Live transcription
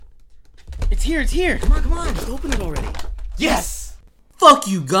It's here. Come on, just open it already. Yes! Fuck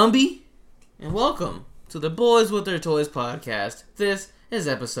you, Gumby! And welcome to the Boys with Their Toys podcast. This is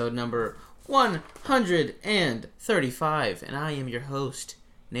episode number 135, and I am your host,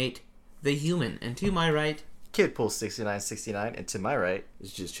 Nate the Human. And to my right... Kidpool6969, and to my right...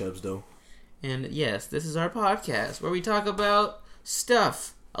 It's just Chubbs, though. And yes, this is our podcast where we talk about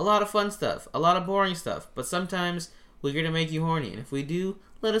stuff. A lot of fun stuff. A lot of boring stuff. But sometimes we're going to make you horny. And if we do,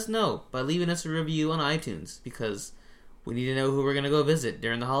 let us know by leaving us a review on iTunes. Because we need to know who we're going to go visit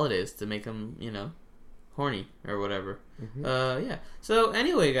during the holidays to make them, horny or whatever. Mm-hmm. Yeah. So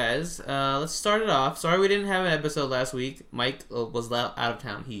anyway, guys, let's start it off. Sorry we didn't have an episode last week. Mike was out of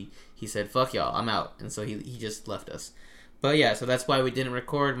town. He said, fuck y'all, I'm out. And so he just left us. But yeah, so that's why we didn't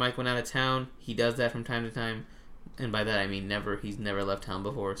record. Mike went out of town. He does that from time to time. And by that I mean never. He's never left town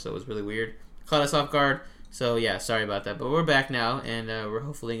before, so it was really weird. Caught us off guard. So yeah, sorry about that. But we're back now, and we're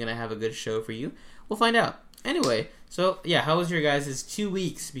hopefully going to have a good show for you. We'll find out. Anyway, so yeah, how was your guys' 2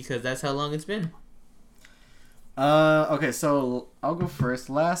 weeks? Because that's how long it's been. Okay, so I'll go first.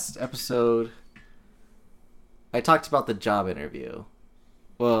 Last episode, I talked about the job interview.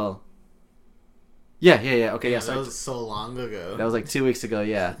 Well... Yeah. Okay, yeah. That was so long ago. That was like 2 weeks ago,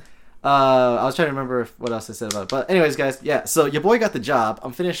 yeah. I was trying to remember what else I said about it. But anyways, guys, yeah. So your boy got the job.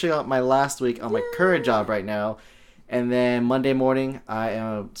 I'm finishing up my last week on my current job right now. And then Monday morning, I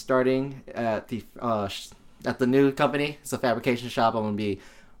am starting at the new company. It's a fabrication shop. I'm going to be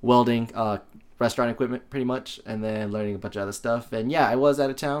welding restaurant equipment pretty much. And then learning a bunch of other stuff. And yeah, I was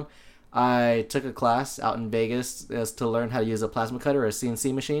out of town. I took a class out in Vegas to learn how to use a plasma cutter or a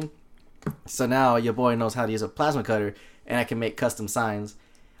CNC machine. So now your boy knows how to use a plasma cutter, and I can make custom signs.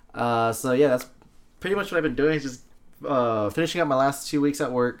 So yeah, that's pretty much what I've been doing. Just finishing up my last 2 weeks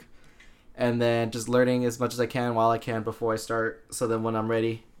at work, and then just learning as much as I can while I can before I start. So then when I'm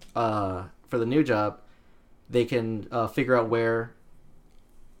ready for the new job, they can figure out where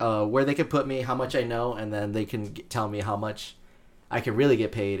they can put me, how much I know, and then they can tell me how much I can really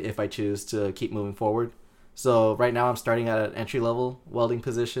get paid if I choose to keep moving forward. So right now I'm starting at an entry-level welding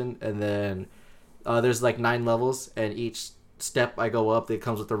position, and then there's like 9 levels, and each step I go up, it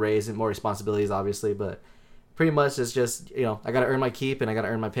comes with a raise and more responsibilities, obviously, but pretty much it's just, I got to earn my keep, and I got to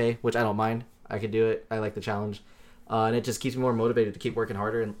earn my pay, which I don't mind. I can do it. I like the challenge. And it just keeps me more motivated to keep working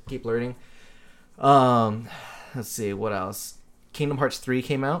harder and keep learning. Let's see, what else? Kingdom Hearts 3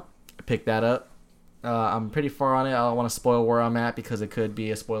 came out. I picked that up. I'm pretty far on it. I don't want to spoil where I'm at because it could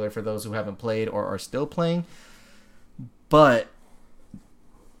be a spoiler for those who haven't played or are still playing. But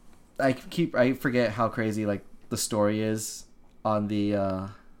I forget how crazy like the story is on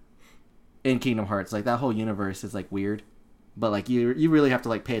the in Kingdom Hearts. Like that whole universe is like weird, but like you really have to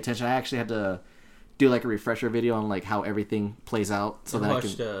like pay attention. I actually had to do like a refresher video on like how everything plays out. So I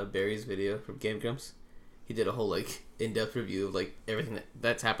watched Barry's video from Game Grumps. He did a whole like in-depth review of like everything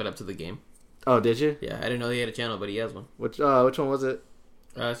that's happened up to the game. Oh, did you? Yeah, I didn't know he had a channel, but he has one. Which one was it?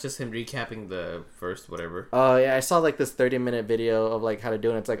 It's just him recapping the first whatever. Oh, yeah, I saw like this 30-minute video of like how to do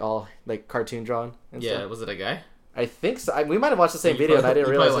it. And it's like all like cartoon drawn. And yeah, stuff. Was it a guy? I think so. We might have watched the same video, and I didn't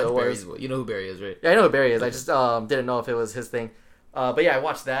realize it was. You know who Barry is, right? Yeah, I know who Barry is. I just didn't know if it was his thing. But yeah, I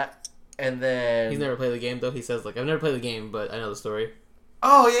watched that, and then he's never played the game though. He says like, I've never played the game, but I know the story.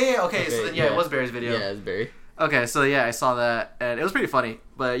 Oh yeah. Okay, so then, it was Barry's video. Yeah, it's Barry. Okay, so yeah, I saw that, and it was pretty funny.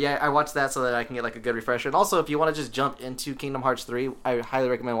 But yeah, I watched that so that I can get like a good refresher. And also, if you want to just jump into Kingdom Hearts 3, I highly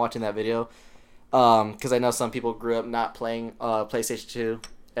recommend watching that video. Because I know some people grew up not playing PlayStation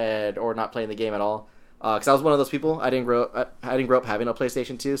 2 or not playing the game at all. Because I was one of those people. I didn't grow up having a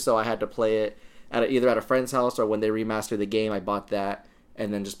PlayStation 2, so I had to play it either at a friend's house or when they remastered the game. I bought that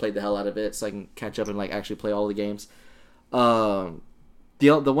and then just played the hell out of it so I can catch up and like actually play all the games.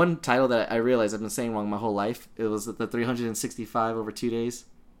 The one title that I realized I've been saying wrong my whole life, it was the 365 over 2 days.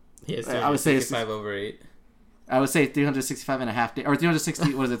 Yeah, 365 over 8. I would say 365 and a half day, or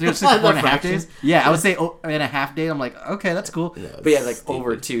 360. What is it? 364 and a half days. Yeah, I would say in a half day. I'm like, okay, that's cool. No, but yeah, like stupid.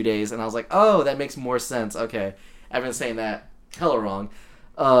 Over 2 days, and I was like, oh, that makes more sense. Okay, I've been saying that hella wrong.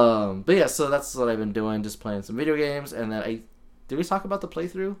 But yeah, so that's what I've been doing, just playing some video games, and then did we talk about the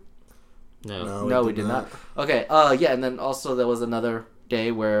playthrough? No, we did not. Okay, yeah, and then also there was another day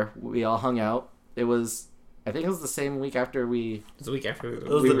where we all hung out. I think it was the same week after we... It was the week after It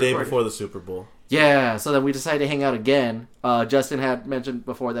was the day before the Super Bowl. Yeah, so then we decided to hang out again. Justin had mentioned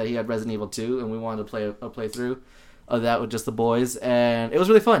before that he had Resident Evil 2, and we wanted to play a playthrough of that with just the boys, and it was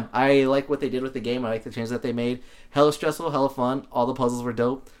really fun. I like what they did with the game. I like the changes that they made. Hella stressful, hella fun. All the puzzles were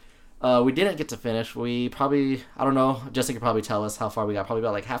dope. We didn't get to finish. We probably... I don't know. Justin could probably tell us how far we got. Probably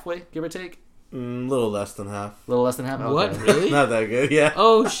about like halfway, give or take. Little less than half. A little less than half. Okay. What? Really? Not that good. Yeah.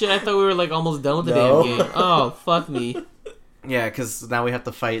 Oh shit! I thought we were like almost done with the No. damn game. Oh fuck me. Yeah, because now we have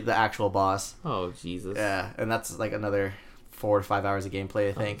to fight the actual boss. Oh Jesus. Yeah, and that's like another 4 to 5 hours of gameplay,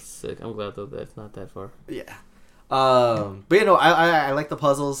 I think. Oh, sick. I'm glad though that's not that far. Yeah. But you know, I like the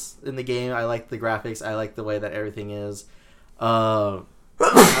puzzles in the game. I like the graphics. I like the way that everything is. I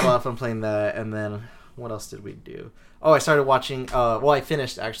had a lot of fun playing that. And then what else did we do? Oh, I started watching. I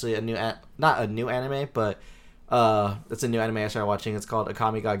finished actually not a new anime, but it's a new anime I started watching. It's called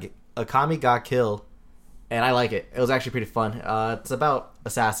Akame ga Kill, and I like it. It was actually pretty fun. It's about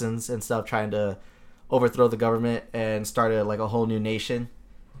assassins and stuff trying to overthrow the government and start a whole new nation.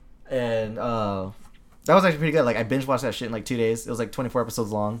 And that was actually pretty good. Like, I binge watched that shit in like 2 days. It was like 24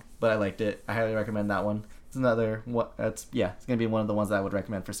 episodes long, but I liked it. I highly recommend that one. It's another it's gonna be one of the ones that I would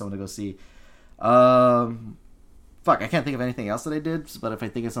recommend for someone to go see. I can't think of anything else that I did, but if I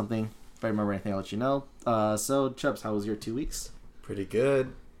think of something, if I remember anything, I'll let you know. So Chubbs, how was your 2 weeks? Pretty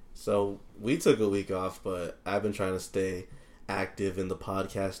good. So we took a week off, but I've been trying to stay active in the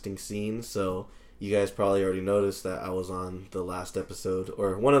podcasting scene. So you guys probably already noticed that I was on the last episode,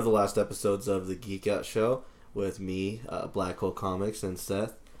 or one of the last episodes of the Geek Out Show with me, Black Hole Comics, and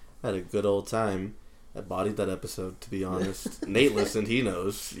Seth. I had a good old time. I bodied that episode, to be honest. Nate listened. He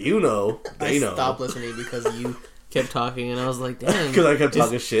knows. You know. They know. I stopped listening because you kept talking, and I was like, damn. Because I kept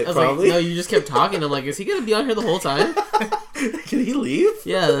talking shit, I was probably. like, no, you just kept talking. I'm like, is he going to be on here the whole time? Can he leave?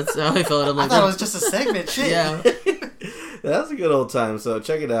 Yeah, that's how I felt. I'm I like, thought it was just a segment. Shit. Yeah. That's a good old time. So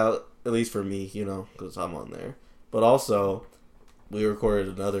check it out, at least for me, because I'm on there. But also, we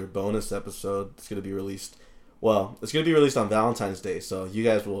recorded another bonus episode. It's going to be released. Well, it's going to be released on Valentine's Day, so you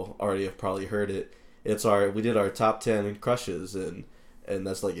guys will already have probably heard it. We did our top 10 crushes, and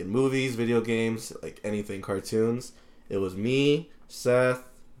that's like in movies, video games, like anything, cartoons. It was me, Seth,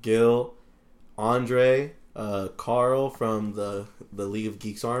 Gil, Andre, Carl from the League of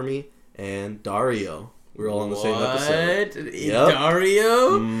Geeks Army, and Dario. We were all on the same episode. Yep.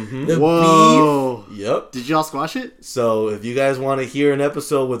 Dario? Mm-hmm. The Whoa. Yep. Did y'all squash it? So if you guys want to hear an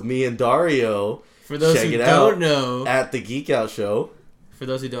episode with me and Dario, For those check who it don't out know, at the Geek Out Show. For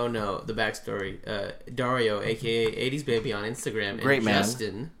those who don't know, the backstory, Dario, a.k.a. 80s Baby on Instagram, Great and man.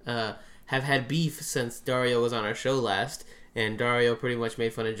 Justin have had beef since Dario was on our show last, and Dario pretty much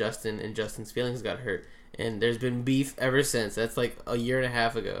made fun of Justin, and Justin's feelings got hurt. And there's been beef ever since. That's like a year and a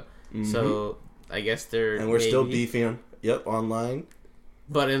half ago. Mm-hmm. So I guess they're... And we're still beefing, online.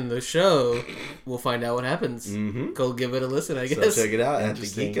 But in the show, we'll find out what happens. Mm-hmm. Go give it a listen, I So guess. check it out at the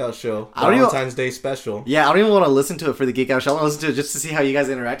Interesting. Geek Out Show. I don't even- Valentine's Day special. Yeah, I don't even want to listen to it for the Geek Out Show. I want to listen to it just to see how you guys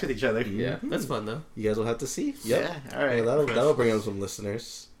interact with each other. Yeah, that's fun, though. You guys will have to see. Yep. Yeah, all right. Yeah, that'll bring in some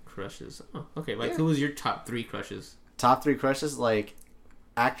listeners. Crushes. Oh, okay, Mike, Yeah. who was your top 3 crushes? Top 3 crushes, like,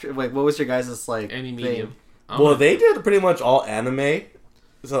 what was your guys' like Any thing? medium. Well, they did pretty much all anime.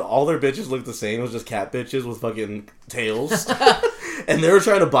 So all their bitches looked the same. It was just cat bitches with fucking tails. And they were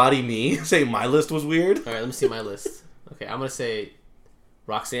trying to body me, saying my list was weird. Alright, let me see my list. Okay, I'm gonna say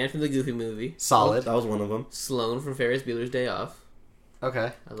Roxanne from the Goofy movie. Solid. That was one of them. Sloane from Ferris Bueller's Day Off.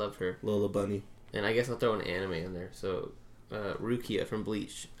 Okay. I loved her. Lola Bunny. And I guess I'll throw an anime in there. So, Rukia from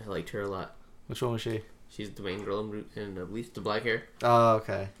Bleach. I liked her a lot. Which one was she? She's the main girl in Bleach, the black hair. Oh,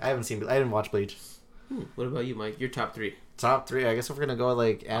 okay. I didn't watch Bleach. What about you, Mike? Your top 3. Top 3. I guess if we're gonna go with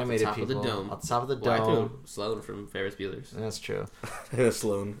like animated top of the people. dome. Off the top of the Well, I dome. threw Sloane from Ferris Bueller's. That's true.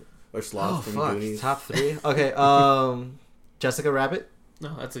 Sloan. Or Sloth Oh from fuck. Goonies. Top 3. Okay. Jessica Rabbit.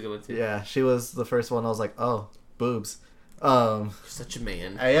 No, that's a good one too. Yeah, she was the first one. I was like, oh, boobs. You're such a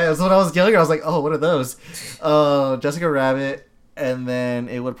man. Yeah, that's when I was killing her. I was like, oh, what are those? Jessica Rabbit, and then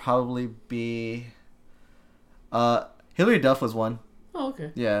it would probably be Hilary Duff was one. Oh,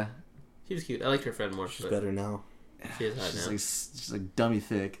 okay. Yeah, She was cute. I liked her friend more. She's but better now. She is hot now. she's like dummy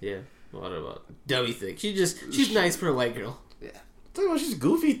thick. Yeah. What about dummy thick? She's nice for a white girl. Talking about she's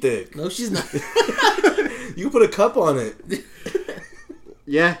goofy thick. No, she's not. You can put a cup on it.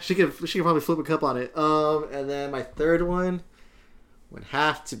 Yeah, she could probably flip a cup on it. And then my third one would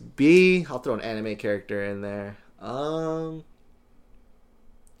have to be, I'll throw an anime character in there. I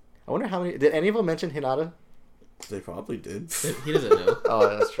wonder how many, did any of them mention Hinata? They probably did. He doesn't know.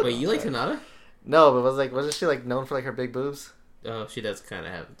 Oh, that's true. Wait, you like Hinata? No, but wasn't she like known for like her big boobs? Oh, she does kind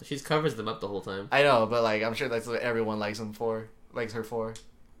of have. She covers them up the whole time. I know, but like I'm sure that's what everyone likes her for. Because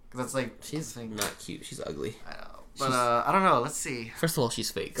that's like She's not cute. She's ugly. I know. But I don't know. Let's see. First of all,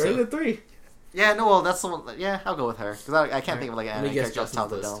 she's fake. Greater So. than 3. Yeah, no, well that's the one. Yeah, I'll go with her because I can't think of like an Let me anime guess character off the top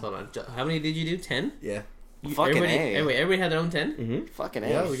Justin's of the list. dome. Hold on. How many did you do? 10? Yeah. Fucking everybody had their own 10? Mm-hmm. Fucking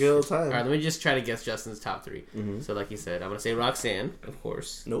Yeah, it was a good old time. Alright, let me just try to guess Justin's top 3. Mm-hmm. So like you said, I'm going to say Roxanne, of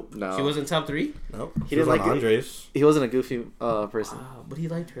course. Nope. No. She wasn't top 3? Nope. He She was didn't on like it. Andres. He wasn't a goofy person. Oh, but he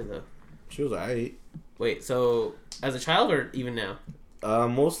liked her though. She was alright. Wait, so as a child or even now?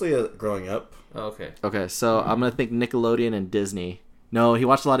 Mostly growing up. Oh, okay. Okay, so I'm gonna think Nickelodeon and Disney. No, he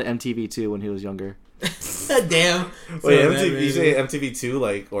watched a lot of MTV too when he was younger. Damn. Wait, So MTV? bad, You say man.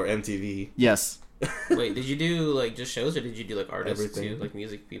 MTV2 or MTV? Yes. Wait, did you do like just shows or did you do like artists Everything. too, like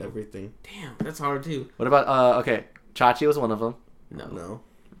music people? Everything. Damn, that's hard too. What about okay? Chachi was one of them. No.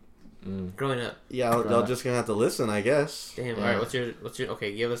 No. Growing up. Yeah, y'all just gonna have to listen, I guess. Damn. Yeah. All right. What's your?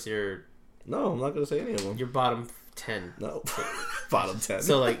 Okay, give us your No, I'm not gonna say any of them. bottom 10. No. Bottom 10.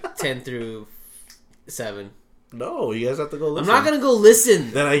 So like 10 through 7. No, you guys have to go I'm listen. not gonna go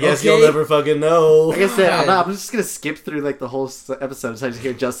listen. Then I guess okay? you'll never fucking know. Like I said, God. I'm just gonna skip through like the whole episode so I just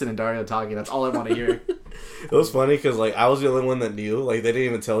hear Justin and Dario talking. That's all I want to hear. It was funny because like I was the only one that knew. Like they didn't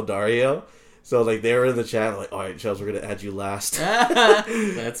even tell Dario. So like they were in the chat like, all right, Chels, we're gonna add you last.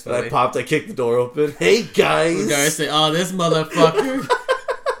 That's And I funny. I kicked the door open. Hey guys. Guys say, "Oh, this motherfucker."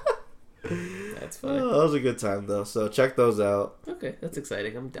 That's funny. Oh, that was a good time though. So check those out. Okay, that's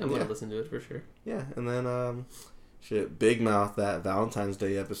exciting. I'm Yeah. gonna listen to it for sure. Yeah, and then Big Mouth, that Valentine's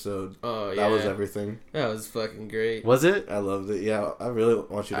Day episode. Oh yeah, That was everything. That was fucking great. Was it? I loved it. Yeah, I really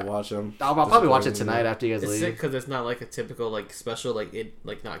want you to watch them. I'll probably watch it tonight after you guys It's leave. sick because it's not like a typical like special like it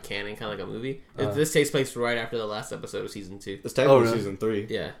like not canon kind of like a movie. Uh. This takes place right after the last episode of season 2. It's technically really? season 3.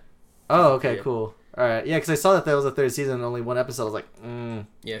 Yeah, Oh, okay, Yeah. cool. All right, yeah, because I saw that there was a third season and only one episode. I was like,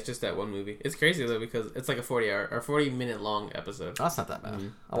 yeah, it's just that one movie. It's crazy though because it's like a 40-minute long episode. that's not that bad.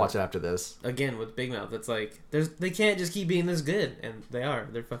 Mhm. I'll watch it after this. Again with Big Mouth, it's like they can't just keep being this good, and they are.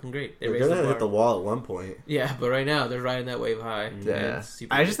 They're fucking great. They They're raised gonna the hit the bar. wall at one point. Yeah, but right now they're riding that wave high. and Yeah, it's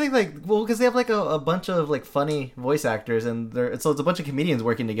super I just good. think like because they have like a bunch of like funny voice actors and so it's a bunch of comedians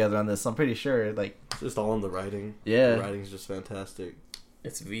working together on this. So I'm pretty sure like It's just all in the writing. Yeah. The writing's just fantastic.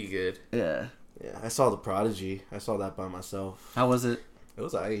 it's V good. yeah. Yeah, I saw The Prodigy. I saw that by myself. How was it? It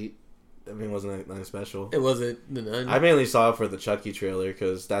was I mean, it wasn't nothing special. It wasn't the Nun. I mainly saw it for the Chucky trailer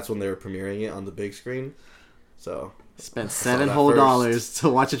because that's when they were premiering it on the big screen. So Spent saw $7 that whole first. dollars to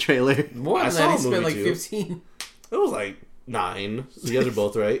watch a trailer. More I than saw that, he a spent movie like too. 15. it was like 9. So you guys are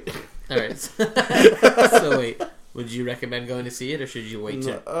both right. All right. So wait, would you recommend going to see it, or should you wait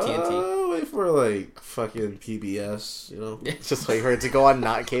to TNT? Wait for like fucking PBS. You know, Just wait for it to go on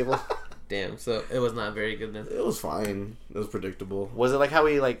not cable. Damn. So it was not very good then. it was fine. It was predictable. Was it like how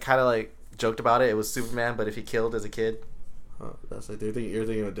we like kind of like joked about it? It was Superman, but if he killed as a kid. That's like you're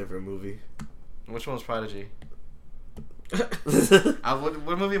thinking of a different movie. Which one was Prodigy?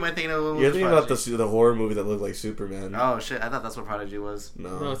 What movie am I thinking of? You're thinking about the horror movie that looked like Superman. Oh shit! I thought that's what Prodigy was.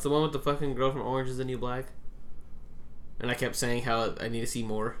 No, it's the one with the fucking girl from Orange Is the New Black. And I kept saying how I need to see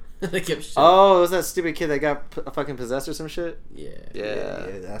more. I kept. Oh, it was that stupid kid that got fucking possessed or some shit? Yeah. Yeah.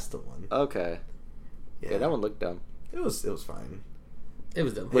 yeah, that's the one. Okay. Yeah, that one looked dumb. It was fine. It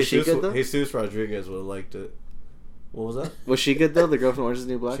was dumb. Was she good, though? Jesus Rodriguez would have liked it. What was that? Was she good though? The girl from Orange Is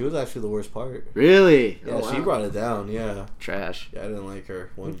the New Black? She was actually the worst part. Really? Yeah, Oh, she wow. brought it down. Yeah, Trash. yeah, I didn't like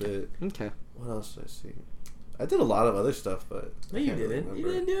her one bit. Okay. What else did I see? I did a lot of other stuff, but No, I you can't really didn't. You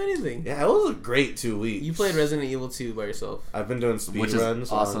remember. didn't do anything. Yeah, it was a great 2 weeks. You played Resident Evil 2 by yourself. I've been doing speed Which is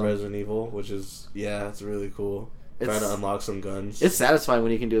runs awesome. on Resident Evil, which is it's really cool. Trying to unlock some guns. It's satisfying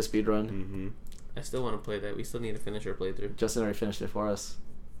when you can do a speed run. Mm-hmm. I still want to play that. We still need to finish our playthrough. Justin already finished it for us.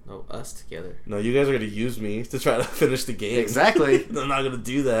 No, us together. No, you guys are gonna use me to try to finish the game. Exactly. I'm not gonna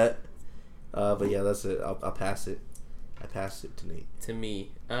do that. But yeah, that's it. I'll pass it. I passed it to Nate. To me.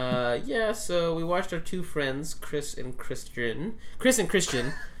 Yeah, so we watched our two friends, Chris and Christian.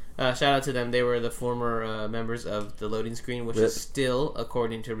 Shout out to them. They were the former members of the Loading Screen, which Rip. is still,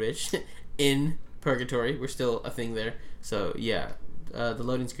 according to Rich, in purgatory. We're still a thing there. So yeah, the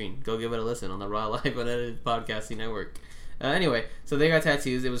Loading Screen. Go give it a listen on the Raw Live Unedited Podcasting Network. Anyway, so they got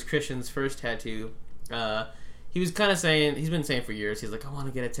tattoos. It was Christian's first tattoo. He was kind of saying, he's been saying for years, he's like, I want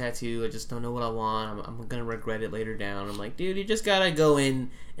to get a tattoo. I just don't know what I want. I'm going to regret it later down. I'm like, dude, you just got to go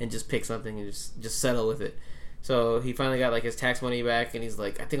in and just pick something and just settle with it. So he finally got like his tax money back and he's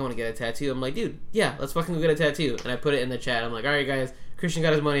like, I think I want to get a tattoo. I'm like, dude, yeah, let's fucking go get a tattoo. And I put it in the chat. I'm like, all right, guys, Christian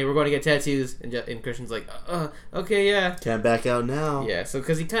got his money. We're going to get tattoos. And Christian's like, okay, yeah. Can't back out now. Yeah, so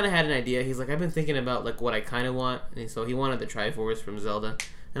because he kind of had an idea. He's like, I've been thinking about like what I kind of want. And so he wanted the Triforce from Zelda.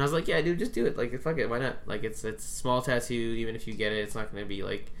 And I was like, yeah, dude, just do it. Like, fuck it, why not? Like, it's a small tattoo. Even if you get it, it's not going to be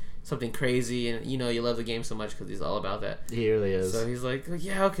like something crazy. And you know, you love the game so much because he's all about that. He really is. So he's like,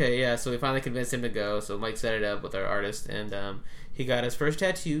 yeah, okay, yeah. So we finally convinced him to go. So Mike set it up with our artist, and he got his first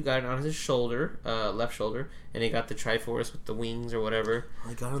tattoo, got it on his shoulder, left shoulder, and he got the Triforce with the wings or whatever.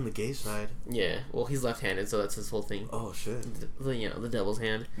 I got on the gay side. Yeah, well, he's left-handed, so that's his whole thing. Oh shit. The devil's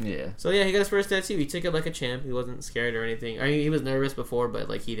hand. Yeah. So yeah, he got his first tattoo. He took it like a champ. He wasn't scared or anything. I mean, he was nervous before, but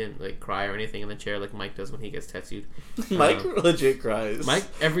like he didn't like cry or anything in the chair like Mike does when he gets tattooed. Mike legit cries. Mike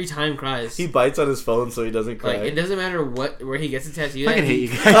every time cries. He bites on his phone so he doesn't cry. Like it doesn't matter where he gets a tattoo. I at, can hate you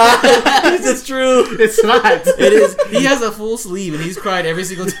guys. It's true. It's not. It is. He has a full sleeve and he's cried every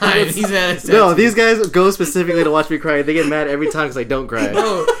single time he's had a tattoo. No, these guys go specifically to watch me cry. They get mad every time because I don't cry.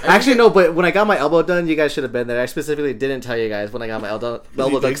 No, Actually, no. But when I got my elbow done, you guys should have been there. I specifically didn't tell you guys when I got my elbow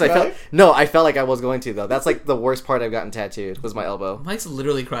done because I felt like I was going to though. That's like the worst part I've gotten tattooed was my elbow. Mike's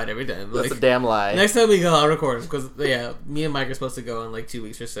literally cried every time. Like, That's a damn lie. next time we go, I'll record because me and Mike are supposed to go in like 2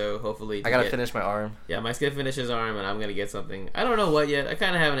 weeks or so. Hopefully, I gotta finish my arm. Yeah, Mike's gonna finish his arm, and I'm gonna get something. I don't know what yet. I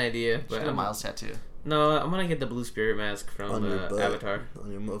kind of have an idea, Should but get a Miles tattoo. no, I'm gonna get the blue spirit mask from On your butt. Avatar.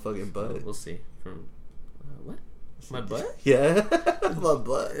 On your motherfucking butt. We'll see. From what? My butt? Yeah. My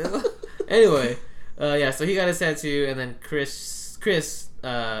butt. Anyway, so he got his tattoo, and then Chris, he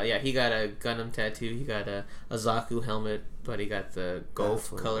got a Gundam tattoo. He got a Zaku helmet, but he got the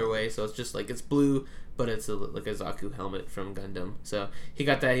Golf colorway, so it's just like it's blue, but it's like a Zaku helmet from Gundam. So he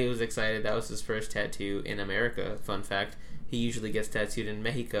got that. He was excited. That was his first tattoo in America. Fun fact: he usually gets tattooed in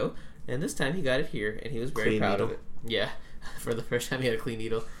Mexico, and this time he got it here, and he was very proud of it. Yeah, for the first time he had a clean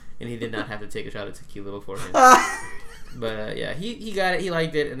needle, and he did not have to take a shot of tequila beforehand. But he got it. He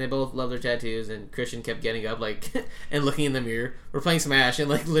liked it, and they both loved their tattoos. And Christian kept getting up, like, and looking in the mirror. We're playing Smash, and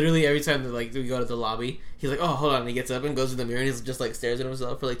like literally every time we go to the lobby, he's like, "Oh, hold on!" And he gets up and goes to the mirror, and he's just like stares at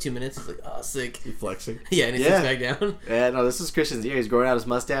himself for like 2 minutes. He's like, "Oh, sick." He flexing. Yeah, and he sits back down. Yeah, no, this is Christian's year. He's growing out his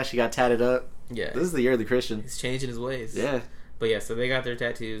mustache. He got tatted up. Yeah, This is the year of the Christian. he's changing his ways. Yeah. But yeah, so they got their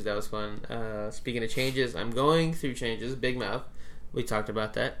tattoos. That was fun. Speaking of changes, I'm going through changes. Big Mouth. We talked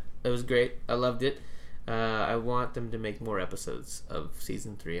about that. It was great. I loved it. I want them to make more episodes of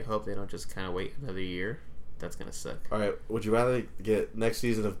season 3. I hope they don't just kind of wait another year. That's gonna suck. All right. Would you rather get next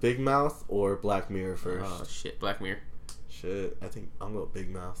season of Big Mouth or Black Mirror first? Oh shit, Black Mirror. Shit. I think I'm going Big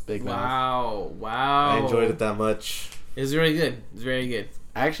Mouth. Big Mouth. Wow. I enjoyed it that much. It was really good. It was very good.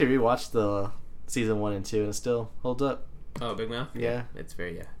 I actually rewatched the season 1 and 2, and it still holds up. Oh, Big Mouth. Yeah. It's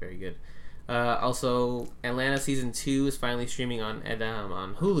very good. Also, Atlanta season 2 is finally streaming on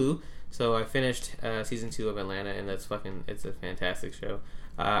Hulu. So I finished season 2 of Atlanta, and it's a fantastic show.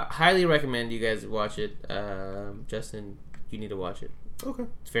 Highly recommend you guys watch it. Justin, you need to watch it. Okay.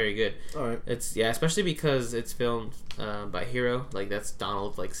 It's very good. All right. It's especially because it's filmed by Hiro. Like that's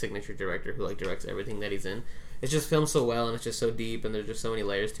Donald's like signature director who like directs everything that he's in. It's just filmed so well, and it's just so deep, and there's just so many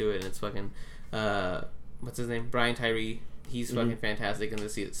layers to it, and it's fucking what's his name? Brian Tyree. He's fucking fantastic in the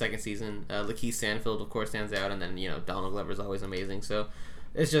second season. Lakeith Stanfield, of course, stands out, and then Donald Glover's always amazing. So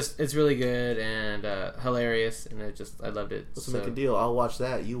it's really good and hilarious, and I loved it. Let's make a deal. I'll watch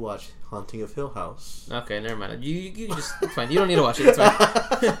that. You watch Haunting of Hill House. Okay, never mind. You just it's fine. You don't need to watch it. It's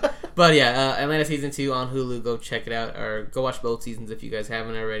fine. But yeah, Atlanta season 2 on Hulu. Go check it out, or go watch both seasons if you guys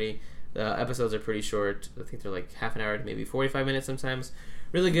haven't already. The episodes are pretty short. I think they're like half an hour to maybe 45 minutes sometimes.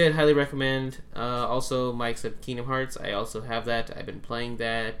 Really good. Highly recommend. Also, Mike said Kingdom Hearts. I also have that. I've been playing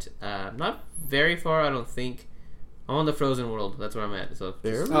that. Not very far, I don't think. I'm on the Frozen World. That's where I'm at. So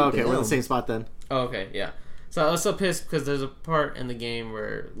Okay, we're in the same spot then. Oh, okay, yeah. So I was so pissed because there's a part in the game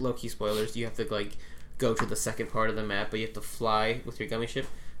where, low-key spoilers, you have to like go to the second part of the map, but you have to fly with your gummy ship.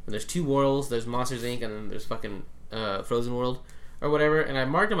 And there's 2 worlds. There's Monsters Inc. and then there's fucking Frozen World or whatever. And I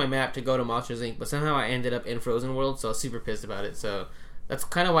marked on my map to go to Monsters Inc. But somehow I ended up in Frozen World, so I was super pissed about it. So that's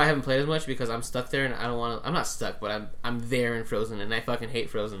kind of why I haven't played as much, because I'm stuck there and I don't want to. I'm not stuck, but I'm there in Frozen, and I fucking hate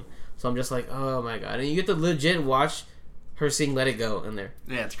Frozen. So I'm just like, oh my god. And you get to legit watch her sing Let It Go in there.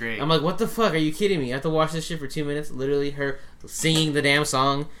 Yeah, it's great. I'm like, what the fuck? Are you kidding me? I have to watch this shit for 2 minutes? Literally her singing the damn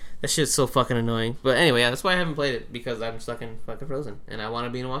song. That shit's so fucking annoying. But anyway, yeah, that's why I haven't played it, because I'm stuck in fucking Frozen. And I want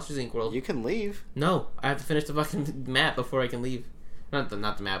to be in a Monsters Inc. world. You can leave. No, I have to finish the fucking map before I can leave. Not the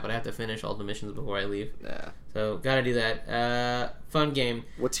map, but I have to finish all the missions before I leave. Yeah. So, gotta do that. Fun game.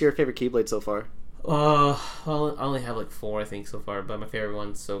 What's your favorite Keyblade so far? Well, I only have like 4, I think, so far. But my favorite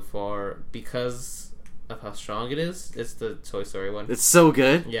one so far, because of how strong it is, it's the Toy Story one. It's so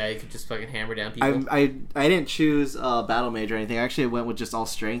good. Yeah, you could just fucking hammer down people. I didn't choose Battle Mage or anything. I actually went with just all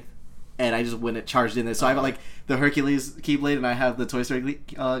strength, and I just went it charged in there. So I have like the Hercules Keyblade, and I have the Toy Story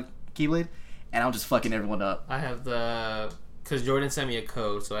Keyblade, and I'm just fucking everyone up. I have the... Because Jordan sent me a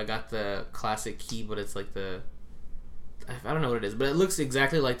code, so I got the classic key, but it's like the... I don't know what it is, but it looks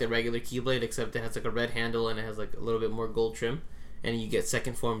exactly like the regular Keyblade, except it has like a red handle and it has like a little bit more gold trim. and you get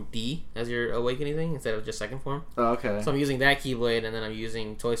second form D as your awakening thing instead of just second form. Oh, okay. So I'm using that Keyblade, and then I'm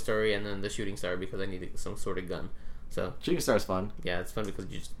using Toy Story, and then the Shooting Star because I need some sort of gun. So Shooting Star's fun. yeah, it's fun because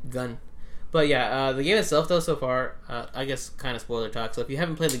you just gun. But yeah, the game itself though so far, I guess kind of spoiler talk. So if you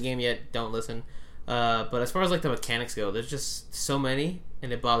haven't played the game yet, don't listen. But as far as like the mechanics go, there's just so many,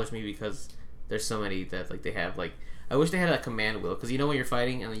 and it bothers me because there's so many that like they have like. I wish they had a command wheel because you know when you're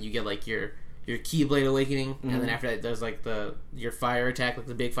fighting and then you get like your Keyblade awakening, and then after that there's like your fire attack, like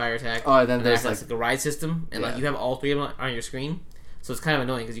the big fire attack. Oh, and then there's like the ride system, and like Yeah. you have all three of them on your screen. So it's kind of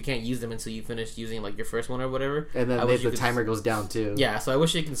annoying because you can't use them until you finish using like your first one or whatever. And then the timer goes down too. Yeah, so I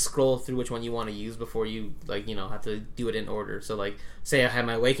wish you can scroll through which one you want to use before you like have to do it in order. So like, say I have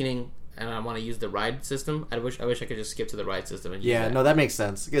my awakening and I want to use the ride system, I wish I could just skip to the ride system and use Yeah, that. no, that makes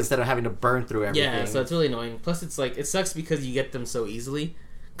sense. Instead of having to burn through everything. Yeah, so it's really annoying. Plus, it's like it sucks because you get them so easily.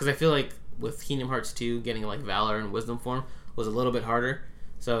 Because I feel like with Kingdom Hearts 2, getting like Valor and Wisdom form was a little bit harder.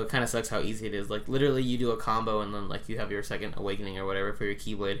 So it kind of sucks how easy it is. Like literally, you do a combo and then like you have your second awakening or whatever for your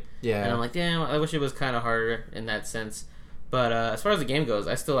Keyblade. Yeah. And I'm like, damn, I wish it was kind of harder in that sense. But as far as the game goes,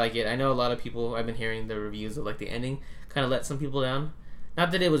 I still like it. I know a lot of people. I've been hearing the reviews of like the ending kind of let some people down. Not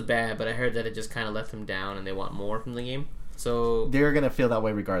that it was bad, but I heard that it just kind of let them down and they want more from the game. So they're gonna feel that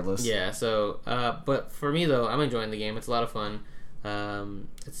way regardless. yeah. So, but for me though, I'm enjoying the game. It's a lot of fun.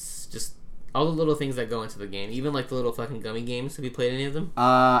 It's just all the little things that go into the game, even like the little fucking gummy games. Have you played any of them?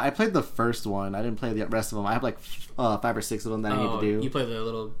 I played the first one. I didn't play the rest of them. I have like 5 or 6 of them that I need to do. You play the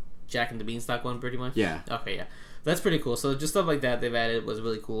little Jack and the Beanstalk one, pretty much. Yeah. Okay, yeah, that's pretty cool. So just stuff like that they've added was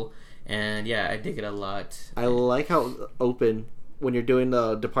really cool, and yeah, I dig it a lot. I like how open when you're doing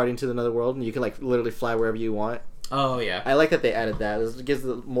departing to another world, and you can like literally fly wherever you want. Oh yeah, I like that they added that. It gives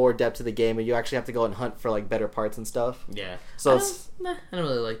more depth to the game, and you actually have to go and hunt for like better parts and stuff. yeah. So I don't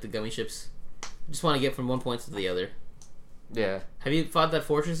really like the gummy ships. I just want to get from one point to the other. yeah. Have you fought that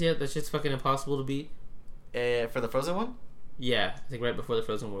fortress yet? That shit's fucking impossible to beat. For the Frozen one? Yeah, I think right before the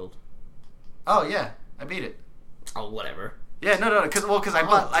Frozen World. Oh yeah, I beat it. Oh, whatever. Yeah, no, because I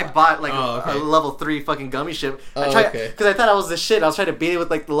bought like okay. a level 3 fucking gummy ship. Oh, okay. Because I thought I was the shit. I was trying to beat it with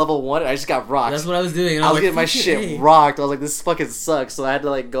like the level 1, and I just got rocked. That's what I was doing. And I was like, getting my fucking shit A. rocked. I was like, this fucking sucks. So I had to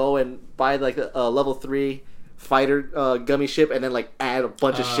like go and buy like a level 3 fighter gummy ship, and then like add a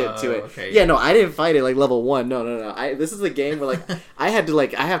bunch of shit to it. Okay. Yeah, no, I didn't fight it like level 1. No. This is a game where like I have to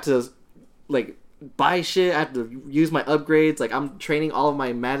like buy shit. I have to use my upgrades. Like I'm training all of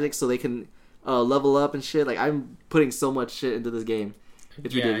my magic so they can level up and shit. Like I'm putting so much shit into this game.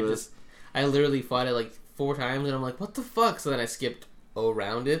 It's ridiculous. I literally fought it like 4 times, and I'm like, what the fuck? So then I skipped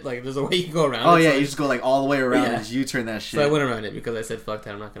around it. Like, there's a way you can go around Oh it. yeah, so you just go like all the way around Yeah. and just U-turn that shit. So I went around it because I said, fuck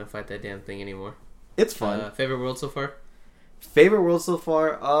that, I'm not going to fight that damn thing anymore. It's fun. Favorite world so far? Favorite world so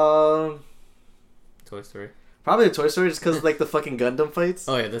far? Toy Story. Probably the Toy Story, just because like the fucking Gundam fights.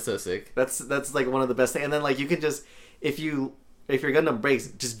 Oh yeah, that's so sick. That's like one of the best things. And then like you can just if your Gundam breaks,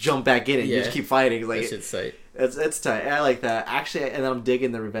 just jump back in it. You Yeah. just keep fighting. Like That shit's sight. it's tight. I like that actually. And then I'm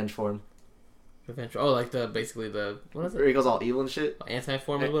digging the revenge form. Revenge. Oh, like basically the what is Where it? he goes all evil and shit.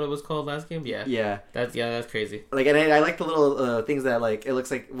 Anti-form is what it was called last game. Yeah. Yeah. That's crazy. Like and I like the little things that like it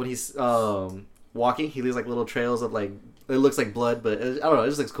looks like when he's walking, he leaves like little trails of like. It looks like blood, but I don't know. It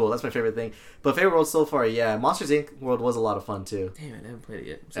just looks cool. That's my favorite thing. But favorite world so far, yeah, Monsters Inc. world was a lot of fun too. Damn it, I haven't played it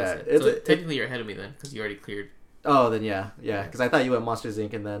yet. I'm so Yeah, sad. it's So a- technically you're ahead of me then because you already cleared. Oh, then yeah. Because I thought you went Monsters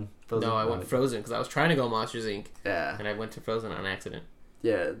Inc. and then Frozen. No, I went Frozen because I was trying to go Monsters Inc. Yeah, and I went to Frozen on accident.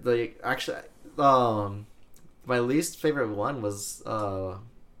 yeah. My least favorite one was I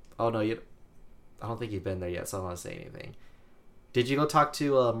don't think you've been there yet, so I don't want to say anything. Did you go talk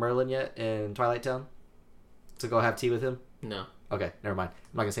to Merlin yet in Twilight Town to go have tea with him? No. Okay, never mind.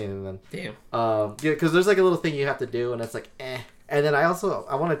 I'm not gonna say anything then. Damn. Yeah, because there's like a little thing you have to do, and it's like, eh. And then I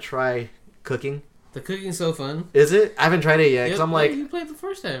want to try cooking. The cooking's so fun. Is it? I haven't tried it yet because Yeah, I'm like, you played the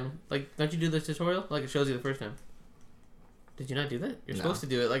first time. Like, don't you do the tutorial? Like, it shows you the first time. Did you not do that? You're No. supposed to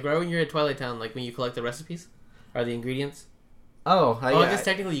do it. Like, right when you're at Twilight Town, like when you collect the recipes or the ingredients. I I guess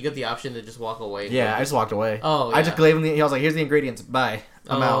technically you get the option to just walk away. I just walked away. Oh, I yeah. just gave him I was like, here's the ingredients. Bye.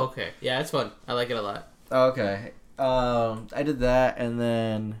 I'm out. Okay. Yeah, it's fun. I like it a lot. Okay. I did that, and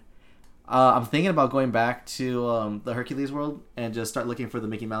then I'm thinking about going back to the Hercules world and just start looking for the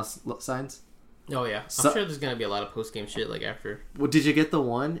Mickey Mouse signs. Oh, yeah. So- I'm sure there's going to be a lot of post-game shit, like, after. Well, did you get the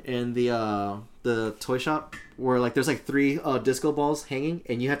one in the toy shop where like there's like 3 disco balls hanging,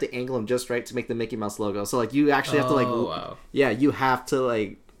 and you have to angle them just right to make the Mickey Mouse logo? So like you actually have to like wow. yeah, you have to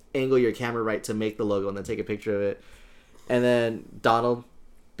like angle your camera right to make the logo and then take a picture of it. And then Donald,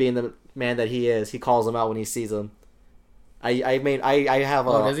 being the man that he is, he calls him out when he sees him. I have a.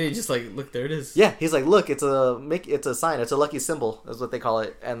 Oh, does he just like look? There it is. Yeah, he's like, look, it's a sign. It's a lucky symbol. That's what they call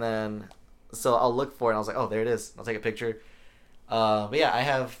it. And then, so I'll look for it. And I was like, oh, there it is. I'll take a picture. But yeah, I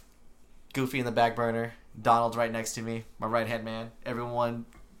have Goofy in the back burner. Donald's right next to me, my right hand man. Everyone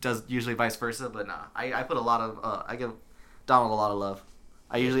does usually vice versa, but nah. I put a lot of I give Donald a lot of love.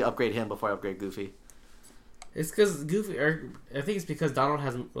 I usually upgrade him before I upgrade Goofy. It's because Goofy, or I think it's because Donald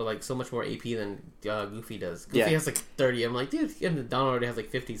has like so much more AP than Goofy does. Goofy has like 30. I'm like, dude, and Donald already has like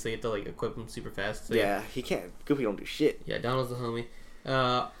 50, so you have to like equip him super fast. So, yeah, he can't. Goofy don't do shit. Yeah, Donald's the homie.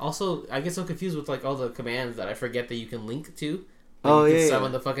 Also, I get so confused with like all the commands that I forget that you can link to. Like, you can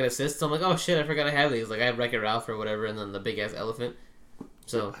summon the fucking assists. I'm like, oh shit, I forgot I have these. Like I have Wreck-It Ralph or whatever, and then the big ass elephant.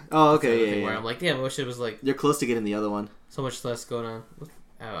 So okay, where I'm like, damn, I wish it was like you're close to getting the other one. So much less going on.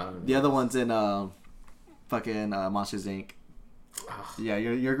 I don't know. The other one's in fucking Monsters Inc. Ugh. Yeah,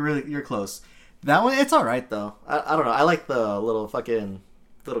 you're close. That one, it's all right though. I don't know. I like the little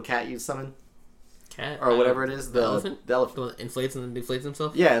cat you summon. Cat or whatever it is. The elephant. The elephant The one that inflates and then deflates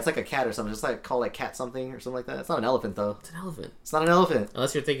himself. Yeah, it's like a cat or something. Just like call like cat something or something like that. It's not an elephant though. It's an elephant. It's not an elephant.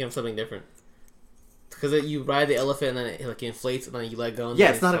 Unless you're thinking of something different. Because you ride the elephant and then it like inflates and then you let go. And yeah,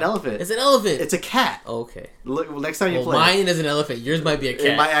 it's not an elephant. It's an elephant. It's a cat. Oh, okay. Look, next time you play. Mine is an elephant. Yours might be a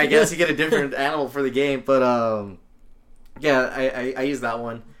cat. I guess you get a different animal for the game, but yeah, I use that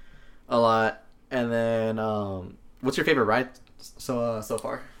one a lot. And then, what's your favorite ride so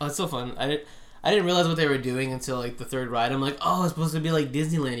far? Oh, it's so fun. I didn't realize what they were doing until like the third ride. I'm like, oh, it's supposed to be like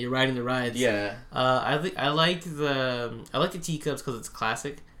Disneyland. You're riding the rides. Yeah. I like the teacups because it's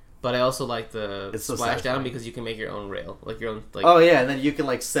classic. But I also like the splashdown because you can make your own rail, like your own. Like, oh yeah, and then you can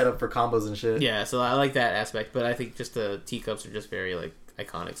like set up for combos and shit. Yeah, so I like that aspect. But I think just the teacups are just very like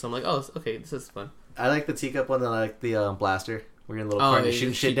iconic. So I'm like, oh, okay, this is fun. I like the teacup one, and I like the blaster. We're in a little car and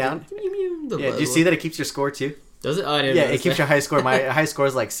shooting shit down. Do you see that it keeps your score too? Does it? Oh, I didn't. Yeah, it keeps your high score. My high score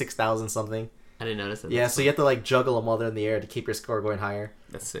is like 6,000 something. I didn't notice that. Yeah, so you have to like juggle them while they're in the air to keep your score going higher.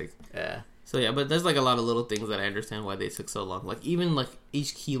 That's sick. Yeah. So yeah, but there's like a lot of little things that I understand why they took so long. Like even like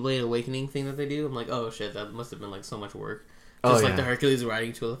each Keyblade Awakening thing that they do, I'm like, oh shit, that must have been like so much work. Just like the Hercules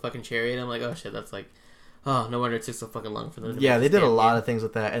riding to a fucking chariot, I'm like, oh shit, that's like, oh no wonder it took so fucking long for them. Yeah, they did a lot of things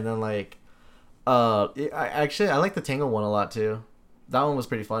with that, and then like, I like the Tangle one a lot too. That one was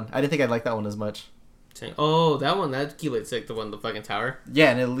pretty fun. I didn't think I'd like that one as much. Oh, that one, that Keyblade's sick. The one, the fucking tower.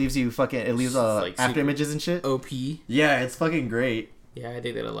 Yeah, and it leaves like after images and shit. OP. Yeah, it's fucking great. Yeah, I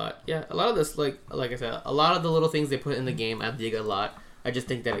dig that a lot. Yeah, a lot of this, like I said, a lot of the little things they put in the game, I dig a lot. I just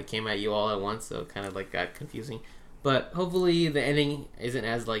think that it came at you all at once, so it kind of like got confusing. But hopefully the ending isn't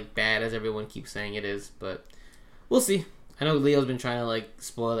as like bad as everyone keeps saying it is. But we'll see. I know Leo's been trying to like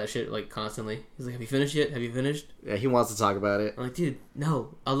spoil that shit like constantly. He's like, "Have you finished yet? Have you finished?" Yeah, he wants to talk about it. I'm like, dude,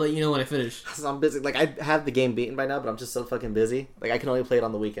 no. I'll let you know when I finish. I'm busy. Like I have the game beaten by now, but I'm just so fucking busy. Like I can only play it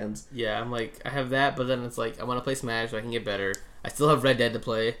on the weekends. Yeah, I'm like, I have that, but then it's like I want to play Smash so I can get better. I still have Red Dead to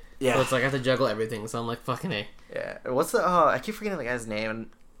play. Yeah. So it's like I have to juggle everything. So I'm like, fucking A. Yeah. What's the? I keep forgetting the guy's name.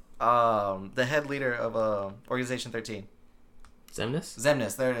 The head leader of Organization 13.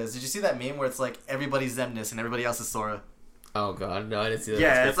 Xemnas. There it is. Did you see that meme where it's like everybody's Xemnas and everybody else is Sora? Oh god, no, I didn't see that.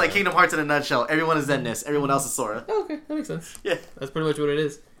 Yeah, it's like Kingdom Hearts in a nutshell. Everyone is Xemnas. Everyone else is Sora. Oh, okay, that makes sense. Yeah, that's pretty much what it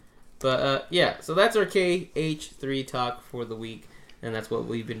is. But yeah, so that's our KH3 talk for the week, and that's what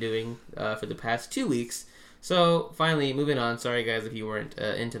we've been doing for the past 2 weeks. So finally, moving on. Sorry guys if you weren't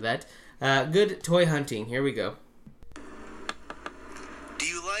into that. Good toy hunting. Here we go. Do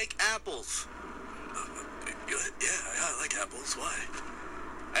you like apples? Yeah, I like apples. Why?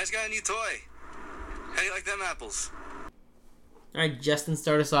 I just got a new toy. How do you like them apples? Alright, Justin,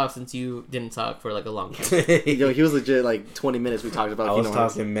 start us off since you didn't talk for like a long time. Yo, he was legit like 20 minutes we talked about. I was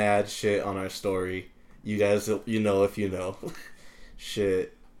talking mad shit on our story. You guys, you know if you know.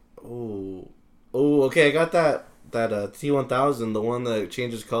 Shit. Oh, okay, I got that T1000, the one that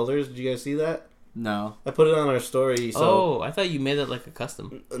changes colors. Did you guys see that? No. I put it on our story. So... I thought you made it like a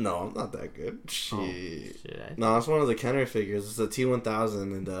custom. No, I'm not that good. Shit. Oh, shit No, it's one of the Kenner figures. It's a T1000,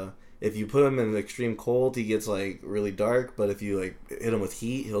 and if you put him in extreme cold, he gets like really dark. But if you like hit him with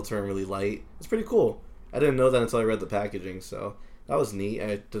heat, he'll turn really light. It's pretty cool. I didn't know that until I read the packaging, so that was neat. I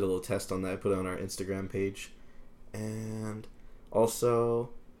did a little test on that. I put it on our Instagram page, and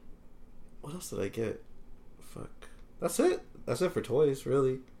also, what else did I get? Fuck, that's it. That's it for toys,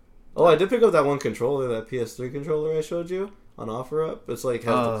 really. Oh, I did pick up that one controller, that PS3 controller I showed you on OfferUp. It's like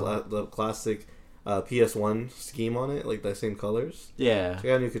has the classic PS1 scheme on it, like the same colors. Yeah. So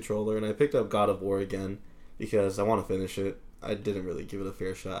I got a new controller, and I picked up God of War again because I want to finish it. I didn't really give it a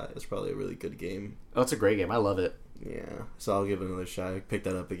fair shot. It's probably a really good game. Oh, it's a great game. I love it. Yeah, so I'll give it another shot. I picked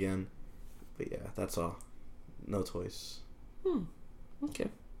that up again. But yeah, that's all. No toys. Okay.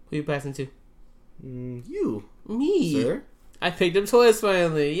 Who you passing to? You, Me. sir. I picked up toys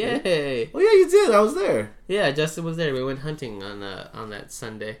finally. Yay! Oh yeah, you did. I was there. Yeah, Justin was there. We went hunting on that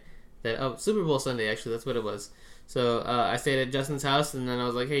Sunday. Super Bowl Sunday, actually. That's what it was. So I stayed at Justin's house, and then I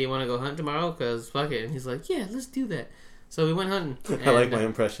was like, hey, you want to go hunt tomorrow? Because fuck it. And he's like, yeah, let's do that. So we went hunting. I like my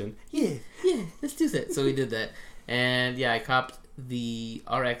impression. Yeah, let's do that. So we did that. And yeah, I copped the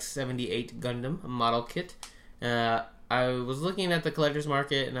RX-78 Gundam model kit. I was looking at the collector's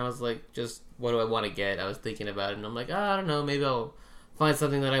market, and I was like, just what do I want to get? I was thinking about it, and I'm like, I don't know, maybe I'll find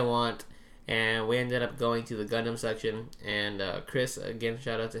something that I want. And we ended up going to the Gundam section, and Chris, again,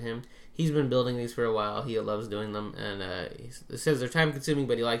 shout out to him. He's been building these for a while. He loves doing them, and he says they're time-consuming,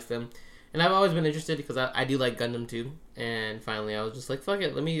 but he likes them. And I've always been interested because I do like Gundam too. And finally, I was just like, fuck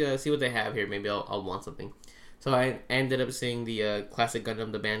it, let me see what they have here. Maybe I'll want something. So I ended up seeing the classic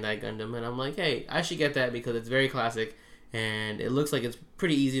Gundam, the Bandai Gundam, and I'm like, hey, I should get that because it's very classic, and it looks like it's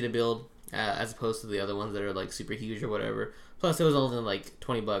pretty easy to build as opposed to the other ones that are like super huge or whatever. Plus, it was only like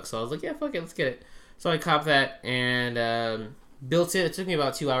 $20, so I was like, yeah, fuck it, let's get it. So I copped that and built it. It took me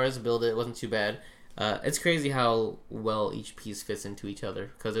about 2 hours to build it. It wasn't too bad. It's crazy how well each piece fits into each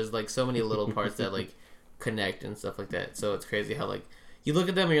other because there's like so many little parts that like connect and stuff like that. So it's crazy how like you look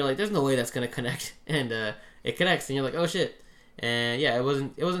at them and you're like, there's no way that's gonna connect, and it connects, and you're like, oh shit. And yeah, it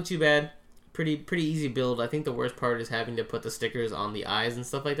wasn't too bad. Pretty easy build. I think the worst part is having to put the stickers on the eyes and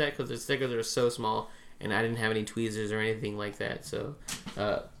stuff like that because the stickers are so small, and I didn't have any tweezers or anything like that. So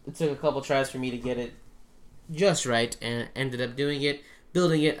it took a couple tries for me to get it just right, and ended up doing it,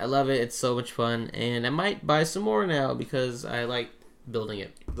 building it. I love it. It's so much fun, and I might buy some more now because I like building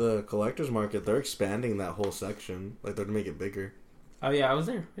it. The collector's market, they're expanding that whole section. Like, they're to make it bigger. Oh yeah, I was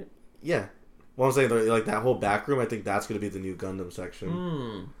there. Yeah. Well, I'm saying, like, that whole back room, I think that's going to be the new Gundam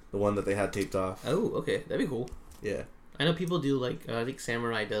section. The one that they had taped off. Oh, okay. That'd be cool. Yeah. I know people do, like, I think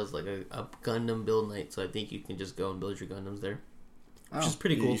Samurai does, like, a Gundam build night, so I think you can just go and build your Gundams there. Which is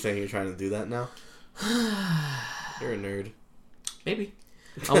pretty cool. You saying you're trying to do that now? You're a nerd. Maybe.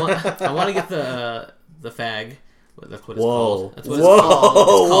 I want to get the FAG. That's what it's Whoa. called. That's what it's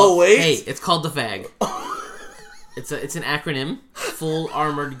called. Whoa, wait. Hey, it's called the FAG. It's an acronym. Full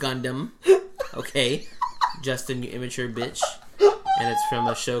Armored Gundam. Okay. Justin, you immature bitch. And it's from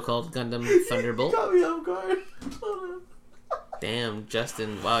a show called Gundam Thunderbolt. You got me off guard. Damn,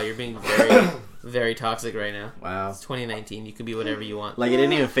 Justin. Wow, you're being very, very toxic right now. Wow. It's 2019. You can be whatever you want. Like, it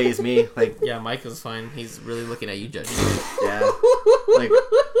didn't even faze me. Like, Yeah, Mike was fine. He's really looking at you, judging. yeah. Like,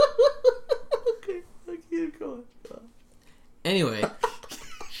 Okay, keep going. Anyway,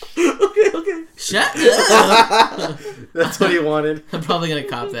 Okay. shut up! that's what he wanted. I'm probably gonna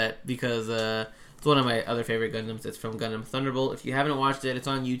cop that because it's one of my other favorite Gundams. It's from Gundam Thunderbolt. If you haven't watched it, it's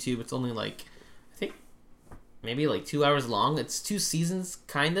on YouTube. It's only like, I think, maybe like 2 hours long. It's 2 seasons,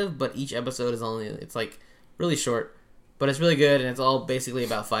 kind of, but each episode is it's like really short. But it's really good, and it's all basically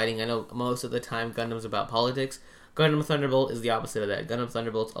about fighting. I know most of the time Gundam's about politics. Gundam Thunderbolt is the opposite of that. Gundam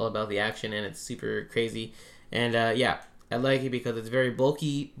Thunderbolt's all about the action, and it's super crazy. And yeah, I like it because it's very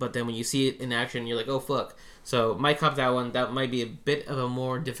bulky, but then when you see it in action, you're like, oh fuck. So might cop that one. That might be a bit of a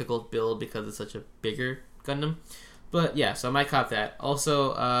more difficult build because it's such a bigger Gundam. But yeah, so I might cop that.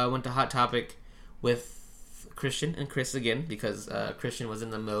 Also, went to Hot Topic with Christian and Chris again because Christian was in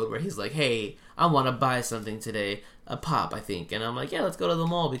the mode where he's like, hey, I want to buy something today. A pop, I think. And I'm like, yeah, let's go to the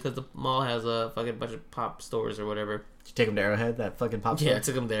mall because the mall has a fucking bunch of pop stores or whatever. Did you take him to Arrowhead, that fucking pop Yeah, store? I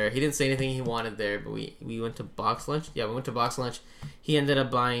took him there. He didn't say anything he wanted there, but we went to Box Lunch. Yeah, we went to Box Lunch. He ended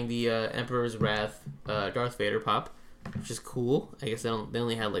up buying the Emperor's Wrath Darth Vader pop, which is cool. I guess they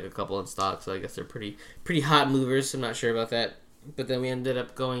only had like a couple in stock, so I guess they're pretty hot movers. I'm not sure about that. But then we ended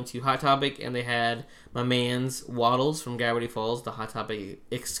up going to Hot Topic, and they had my man's Waddles from Gravity Falls, the Hot Topic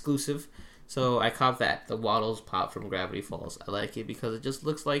exclusive. So I copped that, the Waddles pop from Gravity Falls. I like it because it just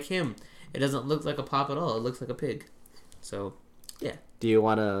looks like him. It doesn't look like a pop at all. It looks like a pig. So, yeah. Do you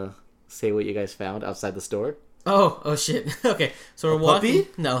want to say what you guys found outside the store? Oh shit. Okay, so we're walking.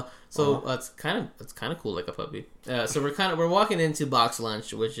 Puppy? No, so it's kind of cool, like a puppy. So we're walking into Box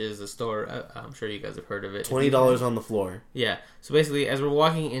Lunch, which is a store. I'm sure you guys have heard of it. $20 on the floor. Yeah. So basically, as we're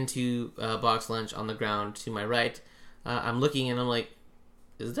walking into Box Lunch on the ground to my right, I'm looking and I'm like,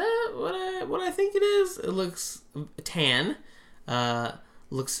 is that what I think it is? It looks tan.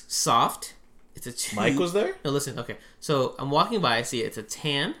 Looks soft. It's a tube. Mike was there? No, listen. Okay, so I'm walking by. I see it. It's a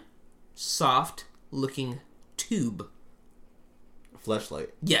tan, soft-looking tube. Fleshlight.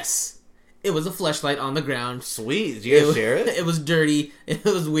 Yes, it was a fleshlight on the ground. Sweet. Did you guys share it? It was dirty. It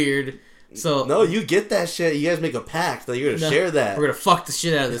was weird. So No, you get that shit. You guys make a pact that you're going to share that. We're gonna fuck the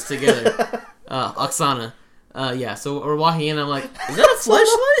shit out of this together. Oksana. Yeah, so we're walking in, I'm like, is that a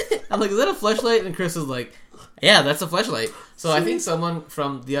fleshlight? I'm like, is that a fleshlight? And Chris is like, yeah, that's a fleshlight. So I think someone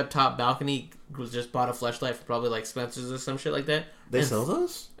from the up top balcony just bought a fleshlight for probably like Spencer's or some shit like that. They sell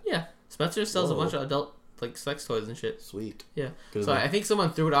those? Yeah, Spencer sells a Whoa. bunch of adult like sex toys and shit. Sweet. Yeah. Good So enough. I think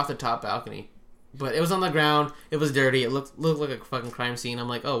someone threw it off the top balcony. But it was on the ground. It was dirty. It looked like a fucking crime scene. I'm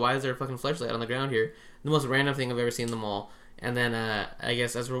like, oh, why is there a fucking flashlight on the ground here? The most random thing I've ever seen in the mall. And then I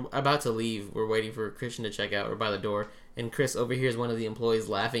guess as we're about to leave, we're waiting for Christian to check out. We're by the door, and Chris overhears one of the employees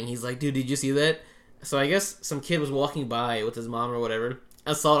laughing. He's like, dude, did you see that? So I guess some kid was walking by with his mom or whatever.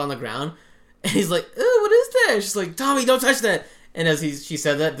 I saw it on the ground, and he's like, oh, what is that? And she's like, Tommy, don't touch that. And as she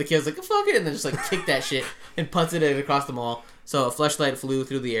said that, the kid's like, oh, fuck it, and then just like kicked that shit and punted it across the mall. So a flashlight flew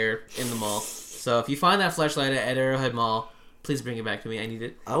through the air in the mall. So if you find that flashlight at Arrowhead Mall, please bring it back to me. I need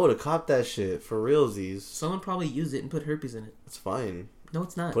it. I would have copped that shit for realsies. Someone probably used it and put herpes in it. It's fine. No,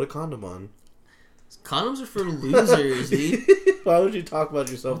 it's not. Put a condom on. Condoms are for losers, dude. Why would you talk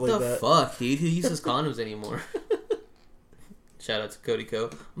about yourself What like the that? fuck, dude? Who uses condoms anymore? Shout out to Cody Co.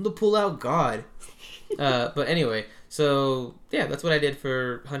 I'm the pull-out god. But anyway, so yeah, that's what I did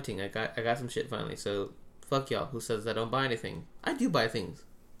for hunting. I got some shit finally. So fuck y'all who says I don't buy anything. I do buy things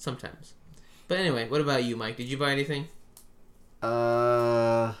sometimes. But anyway, what about you, Mike? Did you buy anything?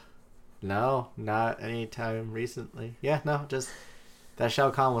 No, not anytime recently. Yeah, no, just that Shao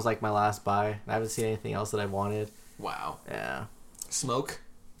Kahn was like my last buy. I haven't seen anything else that I wanted. Wow. Yeah, Smoke.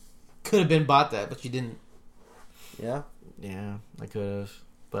 Could have been bought that, but you didn't. Yeah. yeah, I could have,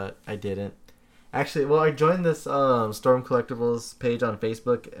 but I didn't. Actually, well, I joined this Storm Collectibles page on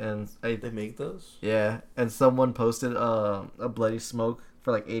Facebook, and They make those? yeah, and someone posted a Bloody Smoke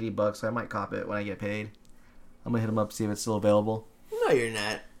for like $80, so I might cop it when I get paid. I'm gonna hit them up, see if it's still available. No, you're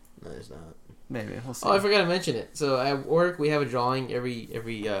not. No, it's not. Maybe we'll see. Oh, I forgot to mention it. So at work, we have a drawing every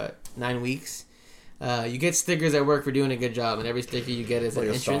 9 weeks. You get stickers at work for doing a good job, and every sticker you get is Like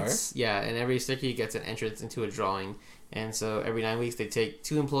an a star? entrance. Yeah, and every sticker you get an entrance into a drawing. And so every 9 weeks, they take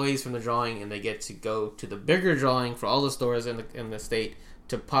 2 employees from the drawing, and they get to go to the bigger drawing for all the stores in the state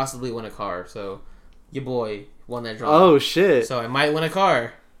to possibly win a car. So your boy won that drawing. Oh shit! So I might win a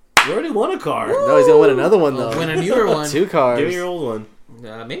car. You already won a car. No, he's gonna win another one I'll though. win a newer one. 2 cars. Give me your old one.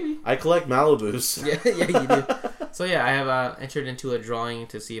 Maybe. I collect Malibus. Yeah, you do. So yeah, I have entered into a drawing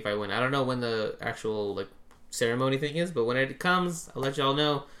to see if I win. I don't know when the actual like ceremony thing is, but when it comes, I'll let y'all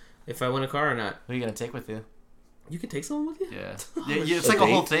know if I win a car or not. What are you gonna take with you? You can take someone with you. Yeah, Oh, it's A like a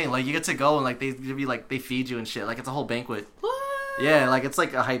whole date? thing. Like you get to go and like they give you like they feed you and shit. Like it's a whole banquet. What? Yeah, like it's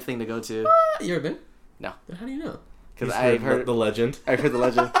like a hype thing to go to. You ever been? No. Then how do you know? Because He's I've heard the legend. I've heard the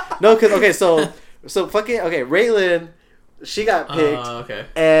legend. No, because okay, so fucking okay, Raylan, she got picked, Okay.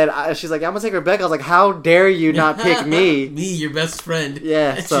 and she's like, I'm gonna take Rebecca. I was like, how dare you not pick me? Me, your best friend.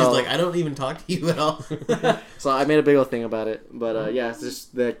 Yeah, And so- she's like, I don't even talk to you at all. So I made a big old thing about it. But yeah, it's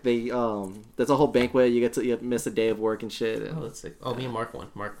just that they that's a whole banquet. You miss a day of work and shit. Oh, that's sick. Oh, me and Mark won.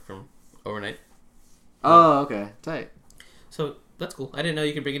 Mark from overnight. Oh, okay, tight. So that's cool. I didn't know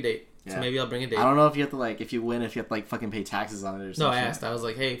you could bring a date. So Yeah. maybe I'll bring a date. I don't know if you have to like if you win if you have to like fucking pay taxes on it or No, something. I asked. I was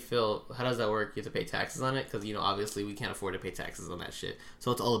like, "Hey, Phil, how does that work? You have to pay taxes on it because obviously we can't afford to pay taxes on that shit.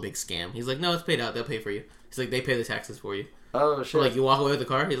 So it's all a big scam." He's like, "No, it's paid out. They'll pay for you." He's like, "They pay the taxes for you." Oh So shit. like, you walk away with the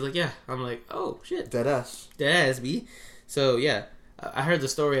car. He's like, "Yeah." I'm like, "Oh shit, Deadass. that's me." So yeah, I heard the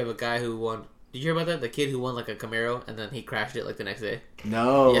story of a guy who won. Did you hear about that? The kid who won like a Camaro and then he crashed it like the next day.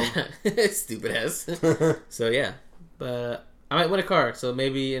 No. Yeah, stupid ass. So yeah, but I might win a car. So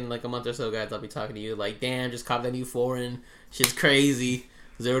maybe in like a month or so, guys, I'll be talking to you like, "Damn, just cop that new foreign. Shit's crazy.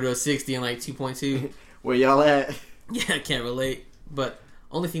 0 to 60 in like 2.2." Where y'all at? Yeah, I can't relate. But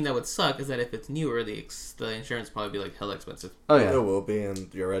only thing that would suck is that if it's newer, the insurance would probably be like hella expensive. Oh It yeah. will be in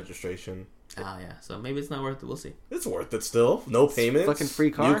your registration. Ah, yeah. So maybe it's not worth it. We'll see. It's worth it still. No payments. fucking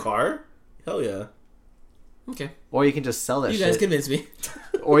free car. New car? Hell yeah. Okay. Or you can just sell that You shit. guys convinced me.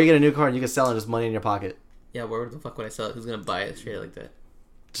 Or you get a new car and you can sell it just money in your pocket. Yeah, where the fuck would I sell it? Who's gonna buy it straight like that?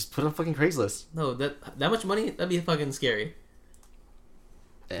 Just put it on fucking Craigslist. No, that much money? That'd be fucking scary.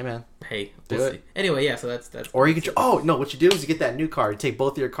 Hey man. Hey, Do we'll it. see. Anyway, yeah. So that's. Or you could. Oh no! What you do is you get that new car. You take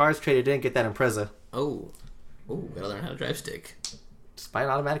both of your cars, trade it in, get that Impreza. Oh, gotta learn how to drive stick. Just buy an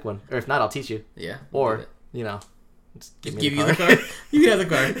automatic one. Or if not, I'll teach you. Yeah. we'll do Or that. you know, just Just me give you the car. You can have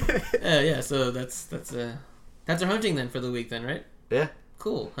the car. Yeah. So that's our hunting then for the week then, right? Yeah.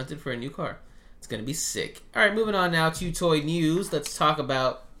 Cool. Hunted for a new car. It's gonna be sick. All right, moving on now to toy news. Let's talk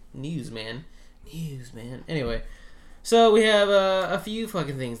about news, man. Anyway, So we have a few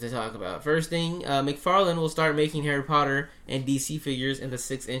fucking things to talk about. First thing, McFarlane will start making Harry Potter and DC figures in the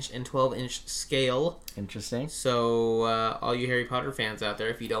 6-inch and 12-inch scale. Interesting. So all you Harry Potter fans out there,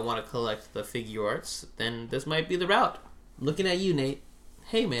 if you don't want to collect the figure arts, then this might be the route. I'm looking at you, Nate.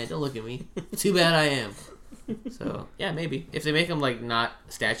 Hey man, don't look at me. Too bad I am. So yeah, maybe if they make them like not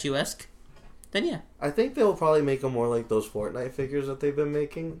statuesque, then yeah. I think they'll probably make them more like those Fortnite figures that they've been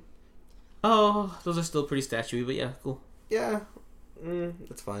making. Oh, those are still pretty statuey, but yeah, cool. Yeah,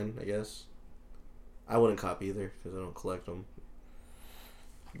 it's fine, I guess. I wouldn't cop either because I don't collect them.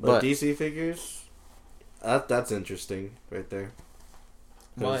 But DC figures, that's interesting right there.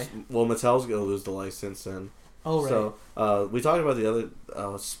 Why? Well, Mattel's gonna lose the license then. Oh right. So we talked about the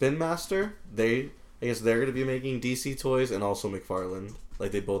other Spin Master. I guess they're gonna be making DC toys and also McFarlane.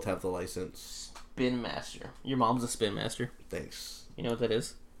 Like they both have the license. Spin Master. Your mom's a Spin Master. Thanks. You know what that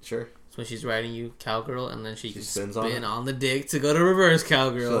is? Sure. It's when she's riding you cowgirl, and then she can spins spin on the dick to go to reverse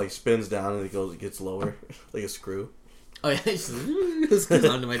cowgirl. She like spins down and it gets lower, like a screw. Oh yeah, it screws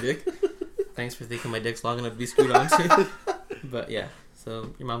onto my dick. Thanks for thinking my dick's long enough to be screwed onto. But yeah,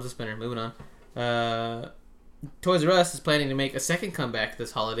 so your mom's a spinner. Moving on. Toys R Us is planning to make a second comeback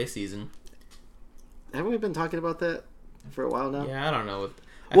this holiday season. Haven't we been talking about that for a while now? Yeah, I don't know.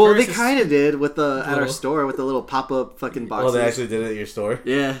 Well, they kind of did with at our store with the little pop-up fucking boxes. Oh, they actually did it at your store?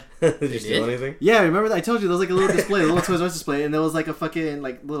 Yeah. Did you steal anything? Yeah, remember that? I told you there was like a little display, a little Toys R Us display, and there was like a fucking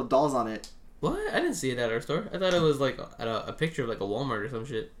like little dolls on it. What? I didn't see it at our store. I thought it was like at a picture of like a Walmart or some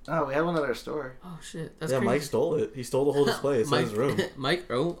shit. Oh, we had one at our store. Oh shit, that's crazy. Mike stole it. He stole the whole display. It's in his room. Mike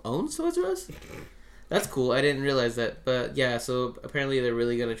owns Toys R Us? That's cool. I didn't realize that. But yeah, so apparently they're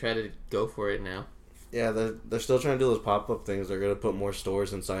really gonna try to go for it now. Yeah, they're still trying to do those pop-up things. They're going to put more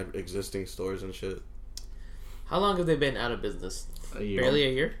stores inside existing stores and shit. How long have they been out of business? A year. Barely a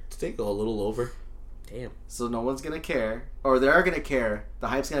year? I think a little over. Damn. So no one's going to care. Or they are going to care. The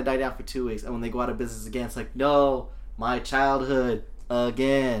hype's going to die down for 2 weeks. And when they go out of business again, it's like, no, my childhood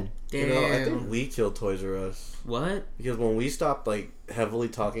again. Damn. You know, I think we killed Toys R Us. What? Because when we stopped, like, heavily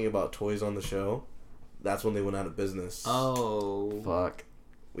talking about toys on the show, that's when they went out of business. Oh. Fuck.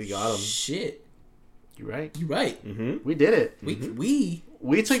 We got them. Shit. You right? You right. Mm-hmm. We did it.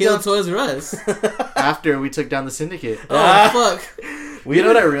 We took killed down Toys R Us. after we took down the syndicate. Oh fuck! You know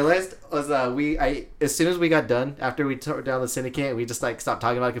what I realized was as soon as we got done after we took down the syndicate, we just like stopped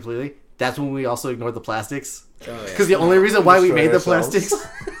talking about it completely. That's when we also ignored the plastics. Because the only reason why we made the plastics.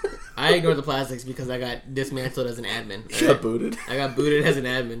 I ignored the plastics because I got dismantled as an admin. You got booted. I got booted as an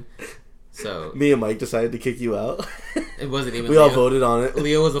admin. So me and Mike decided to kick you out. It wasn't even. We all voted on it.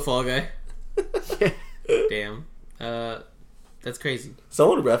 Leo was the fall guy. Damn. That's crazy.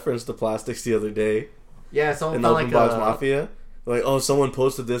 Someone referenced the plastics the other day. Yeah, someone in found Open Box Mafia. Like, oh, someone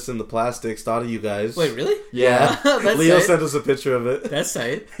posted this in the plastics. Thought of you guys. Wait, really? Yeah. That's Leo tight. sent us a picture of it. That's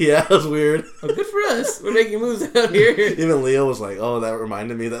tight. Yeah, it was weird. Oh, good for us. We're making moves out here. Even Leo was like, oh, that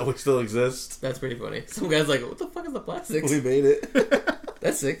reminded me that we still exist. That's pretty funny. Some guy's like, what the fuck is the plastics? We made it.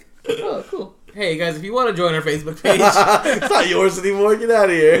 That's sick. Oh, cool. Hey, guys, if you want to join our Facebook page... It's not yours anymore. Get out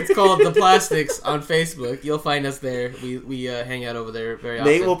of here. It's called The Plastics on Facebook. You'll find us there. We hang out over there very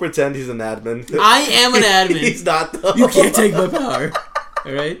often. Nate will pretend he's an admin. I am an admin. He's not, though. You can't take my power.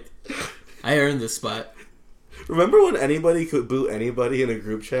 Alright? I earned this spot. Remember when anybody could boot anybody in a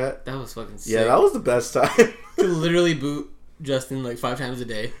group chat? That was fucking sick. Yeah, that was the best time. You could literally boot Justin like 5 times a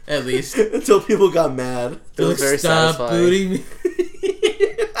day, at least. Until people got mad. It was very Stop satisfying. booting me.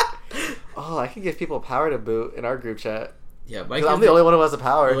 Oh, I can give people power to boot in our group chat. Yeah, Mike. I'm the only one who has the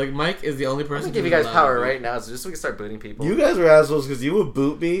power. Like Mike is the only I'm person. gonna give you who's guys allowed power to boot. right now, so just so we can start booting people. You guys were assholes because you would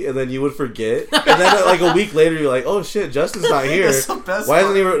boot me and then you would forget, and then like a week later you're like, "Oh shit, Justin's not here. That's the best Why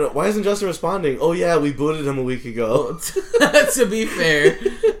part. isn't he? Why isn't Justin responding? Oh yeah, we booted him a week ago." To be fair,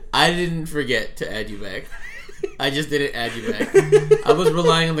 I didn't forget to add you back. I just didn't add you back. I was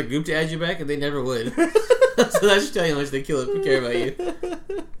relying on the group to add you back, and they never would. So that should tell you how much they care about you.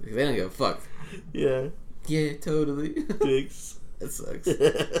 They don't give a fuck. Yeah, Yeah, totally. dicks. That sucks.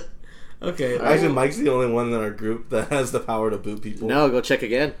 Okay. Actually, Mike's the only one in our group that has the power to boot people. No, go check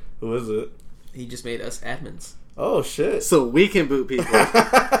again. Who is it? He just made us admins. Oh shit. So we can boot people.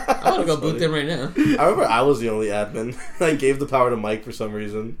 I want to go boot them right now. I remember I was the only admin. I gave the power to Mike for some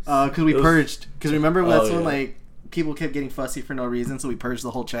reason. Because we purged. Because remember that's when yeah. like people kept getting fussy for no reason, so we purged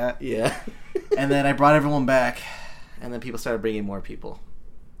the whole chat. Yeah. And then I brought everyone back, and then people started bringing more people.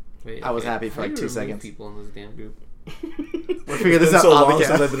 Wait, I was happy for How like do you 2 remove seconds. people in this damn group. We'll figure this It's out been so on the long since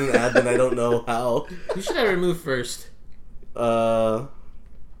cast. I've been an admin, I don't know how. Who should I remove first? Don't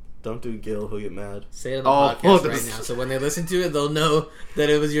do Gil, he'll get mad. Say it on the Oh, podcast oh, right this- now, so when they listen to it, they'll know that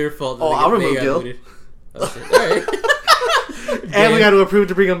it was your fault. That Oh, they I'll they remove got Gil. booted. Oh shit! All right. And we got to approve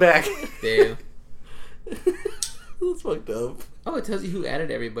to bring him back. Damn. That's fucked up. Oh, it tells you who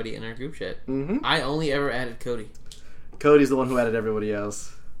added everybody in our group chat. Mm-hmm. I only ever added Cody. Cody's the one who added everybody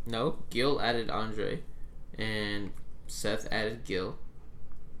else. No, Gil added Andre, and Seth added Gil.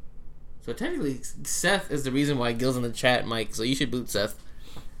 So technically, Seth is the reason why Gil's in the chat, Mike. So you should boot Seth.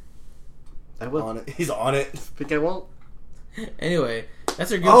 I will. On it. He's on it. Think I won't. Anyway,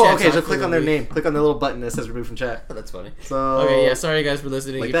 that's our group Oh, chat. okay. talk So for click the on their week. name. Click on the little button that says remove from chat. Oh, that's funny. So Okay, yeah. Sorry guys for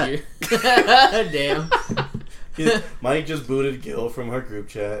listening. Like if that. you Damn. Mike just booted Gil from our group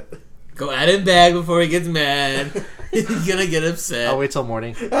chat. Go add him back before he gets mad. He's gonna get upset. I'll wait till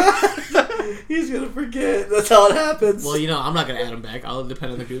morning. He's gonna forget. That's how it happens. Well, I'm not gonna add him back. I'll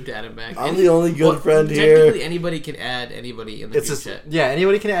depend on the group to add him back. I'm the only good friend technically, here. anybody can add anybody in the It's group just chat. yeah.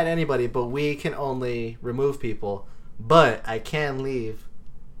 Anybody can add anybody, but we can only remove people. But I can leave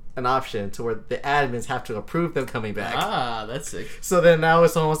an option to where the admins have to approve them coming back. Ah, that's sick. So then now,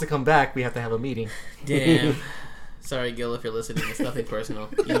 if someone wants to come back, we have to have a meeting. Damn. Sorry, Gil, if you're listening. It's nothing personal.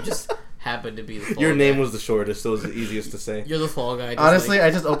 You just happen to be the fall Your guy. name was the shortest, so it was the easiest to say. You're the fall guy. Just Honestly, like,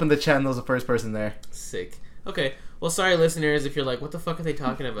 I just opened the chat and there was the first person there. sick. Okay. Well, sorry, listeners, if you're like, what the fuck are they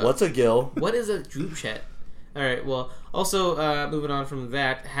talking about? What's a Gil? What is a group chat? Alright, well, also, moving on from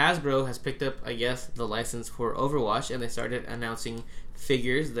that, Hasbro has picked up, I guess, the license for Overwatch, and they started announcing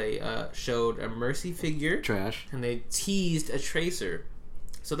figures. They showed a Mercy figure, Trash. and they teased a Tracer.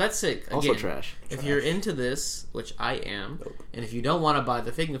 So that's sick. Again, Also trash. if you're into this, which I am, and if you don't want to buy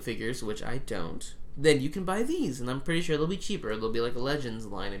the Figma figures, which I don't, then you can buy these, and I'm pretty sure they'll be cheaper. They'll be like a Legends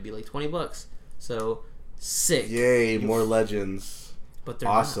line. It'd be like $20. So, sick. Yay, more legends. But they're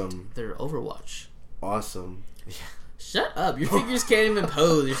Awesome. not. They're Overwatch. Awesome. Shut up! Your figures can't even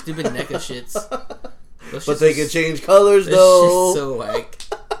pose. Your stupid NECA shits. Those But shits they are can change colors, This though. shit's so whack.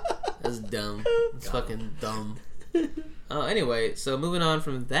 That's dumb. It's fucking dumb. Anyway, so moving on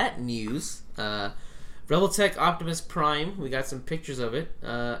from that news, Rebel Tech Optimus Prime. We got some pictures of it.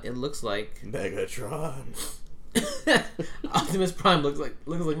 It looks like Megatron. Optimus Prime looks like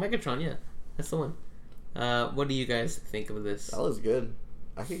Megatron. Yeah, that's the one. What do you guys think of this? That looks good.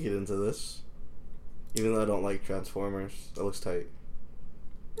 I could get into this. Even though I don't like Transformers. That looks tight.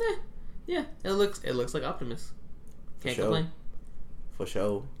 Yeah, it looks like Optimus. Can't sure. complain. For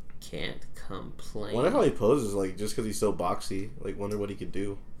sure. Can't complain. I wonder how he poses, like, just because he's so boxy. Like, wonder what he could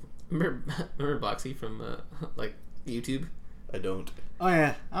do. Remember Boxy from like YouTube? I don't. Oh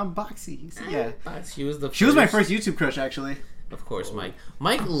yeah, I'm Boxy. Yeah. She was the. She was my first YouTube crush, actually. Of course, Mike.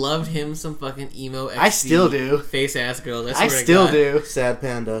 Mike loved him some fucking emo. XD I still do. Face ass girl. I still do. Sad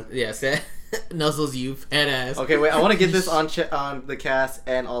Panda. Yeah, nuzzles you, fat ass. Okay, wait. I want to get this on on the cast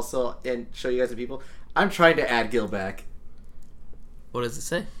and also and show you guys the people. I'm trying to add Gil back. What does it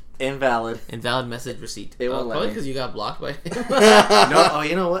say? Invalid. Invalid message receipt. It won't let probably me. because you got blocked by him. No. Oh,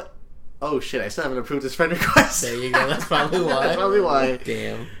 you know what? Oh shit! I still haven't approved this friend request. There you go. That's probably why. That's probably why.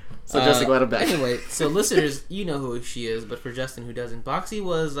 Damn. So Justin, go ahead and back. Anyway, so listeners, you know who she is, but for Justin who doesn't, Boxy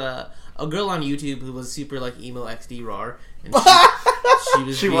was a girl on YouTube who was super like emo XD rar, and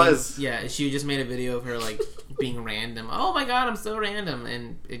she was yeah, she just made a video of her like being random. Oh my god, I'm so random,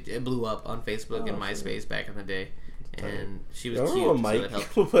 and it blew up on Facebook and MySpace back in the day, and she was Remember cute. when So Mike that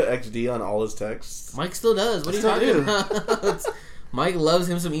helped. will put XD on all his texts? Mike still does. What are you Still talking do. about? It's- Mike loves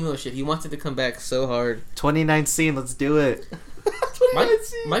him some emo shit. He wants it to come back so hard. 29 scene. Let's do it.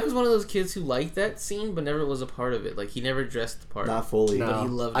 Mike was one of those kids who liked that scene but never was a part of it. Like he never dressed the part. Not fully. No. But he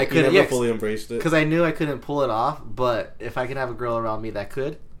loved I it. He couldn't. never Yeah, fully embraced it. because I knew I couldn't pull it off. But if I could have a girl around me that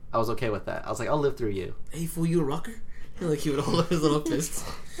could, I was okay with that. I was like, I'll live through you. Hey fool, you a rocker? And like he would hold up his little fists,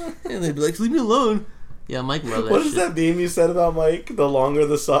 and they'd be like, "Leave me alone." Yeah, Mike loved that. What is shit. that meme you said about Mike? The longer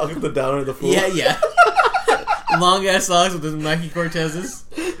the sock, the downer the fool. Yeah. Long ass socks with his Mikey Cortezes.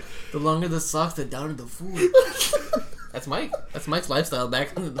 The longer the socks, the downer the fool. That's Mike. That's Mike's lifestyle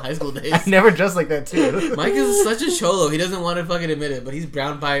back in the high school days. I never dressed like that too. Mike is such a cholo. He doesn't want to fucking admit it, but he's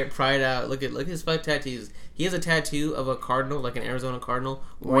brown pride out. Look at his fuck tattoos. He has a tattoo of a cardinal, like an Arizona cardinal,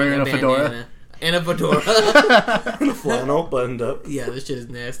 Wearing a fedora. bandana and a fedora. Flannel buttoned up. Yeah, this shit is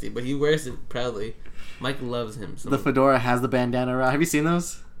nasty, but he wears it proudly. Mike loves him. So The fedora has the bandana around. Have you seen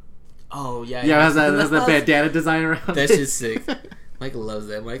those? oh yeah, Yeah, it has the bandana design around. That's it. just sick. Mike loves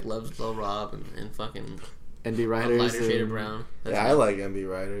that. Mike loves Lil Rob and fucking ND a Riders. lighter shade of and- brown. That's Yeah, I like MB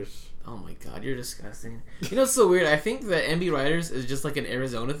Riders. Oh my god, you're disgusting. You know what's so weird? I think that MB Riders is just like an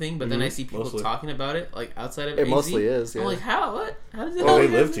Arizona thing, but then I see people Mostly. talking about it like outside of It AZ. mostly is, yeah. I'm like, how? What? How does it? Oh, they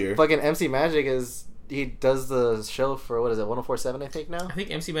happen? lived here. Fucking MC Magic he does the show for, what is it, 104.7 I think now? I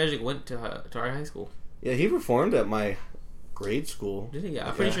think MC Magic went to our high school. Yeah, he performed at my grade school. Did he? Yeah,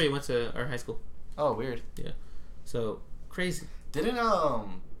 I'm pretty sure he went to our high school. Oh, weird. So crazy. Didn't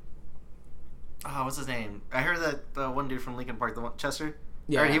what's his name? I heard that the one dude from Lincoln Park, the one, Chester.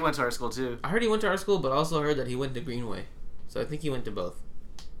 I heard he went to our school too. I heard he went to our school, but also heard that he went to Greenway. So I think he went to both.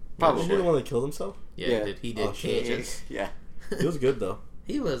 Probably Sure. the one that killed himself. Yeah, he did. Oh, shit. KHS. Yeah. He was good though.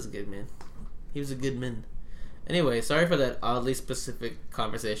 He was a good man. He was a good man. Anyway, sorry for that oddly specific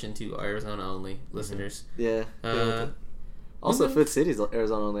conversation to Arizona only listeners. Yeah. Also, Food City's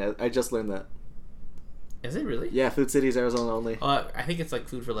Arizona only. I just learned that. Is it really? Yeah, Food City's Arizona only. I think it's like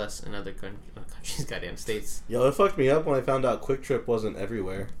Food for Less in other countries, goddamn states. Yo, it fucked me up when I found out Quick Trip wasn't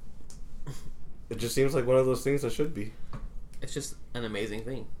everywhere. It just seems like one of those things that should be. It's just an amazing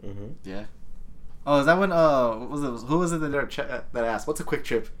thing. Mm-hmm. Yeah. Oh, is that when? Who was it that asked? What's a Quick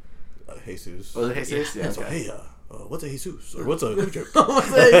Trip? Jesus. Was it Jesus? Yeah. So, hey, what's a Jesus? Or what's a Quick Trip?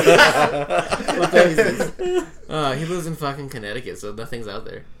 He lives in fucking Connecticut, so nothing's out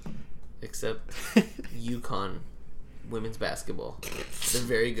there except UConn women's basketball. They're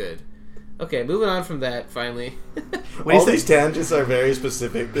very good. Okay, moving on from that. Finally, All these tangents are very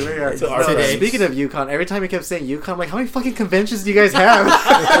specific to our Today. friends. Speaking of UConn, every time he kept saying UConn, I'm like, how many fucking conventions do you guys have?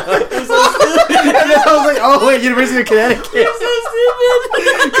 And then I was like, oh wait, University of Connecticut. you're so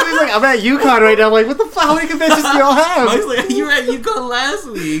stupid. Because he's like, I'm at UConn right now. I'm like, what the fuck? How many conventions do y'all have? I was like, you were at UConn last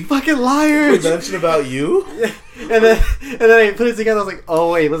week. Fucking liars. Convention about you? And then I put it together. I was like,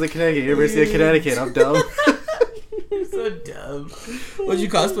 oh wait, it was in Connecticut, University of Connecticut. I'm dumb. You're so dumb. What'd you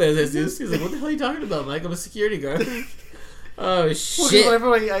cosplay as, Jesus? He's like, what the hell are you talking about, Mike? I'm a security guard. Oh, Well, shit.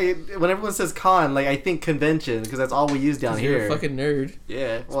 when everyone says con, like I think convention because that's all we use down You're here. a fucking nerd.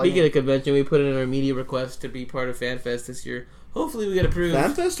 Yeah. Well, Speaking of convention, we put in our media request to be part of FanFest this year. Hopefully we get approved.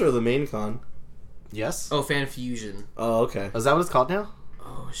 FanFest or the main con? yes. Oh, Fan Fusion. Oh, okay. Is that what it's called now?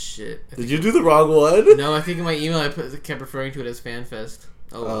 Oh, shit. Did you do the wrong one? No, I think in my email I kept referring to it as FanFest.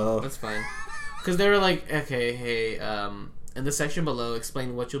 Oh, well, Oh. that's fine. Because they were like, okay, hey, in the section below,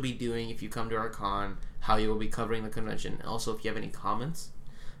 explain what you'll be doing if you come to our con, how you will be covering the convention, and also if you have any comments.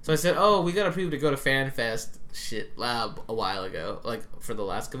 So I said, oh, we got approved to go to FanFest Lab a while ago, like for the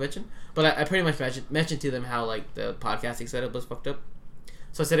last convention. But I pretty much mentioned to them how like the podcasting setup was fucked up.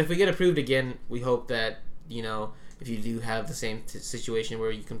 So I said, if we get approved again, we hope that, you know, if you do have the same situation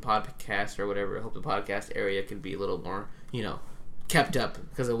where you can podcast or whatever, I hope the podcast area can be a little more, you know, kept up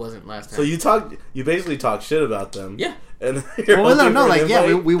because it wasn't last time. So you basically talk shit about them. Yeah. And you're Well, hoping no, for an like yeah,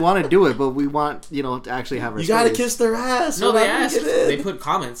 invite? we want to do it, but we want to actually have our. You gotta stories. kiss their ass. No, We're they not gonna asked. get in. They put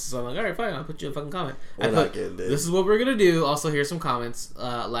comments, so I'm like, all right, fine, I'll put you a fucking comment. We're I not put, getting in. this is what we're gonna do. Also, here's some comments.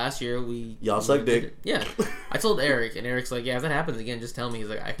 Last year Y'all suck dick. Yeah, I told Eric, and Eric's like, yeah, if that happens again, just tell me. He's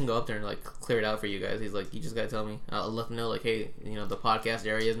like, I can go up there and like clear it out for you guys. He's like, you just gotta tell me. I'll let them know, like, hey, you know, the podcast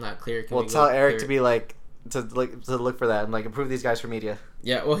area is not clear. Can Well, we tell go Eric clear to it? be like to look for that and like improve these guys for media.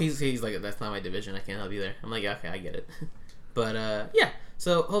 Yeah, well, he's like, that's not my division. I can't help you there. I'm like, yeah, okay, I get it. But yeah,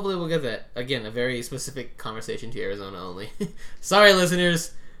 so hopefully we'll get that. Again, a very specific conversation to Arizona only. Sorry,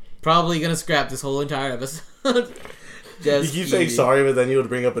 listeners. Probably gonna scrap this whole entire episode. You keep saying sorry, but then you would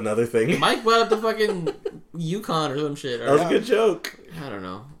bring up another thing. Mike brought up the fucking Yukon or some shit. That was a good joke. I don't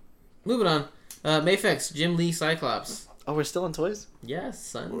know. Moving on. Mayfex, Jim Lee Cyclops. Oh, we're still in toys. Yes,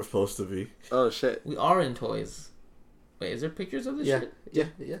 son. We're supposed to be. Oh shit. We are in toys. Wait, is there pictures of this Yeah. shit?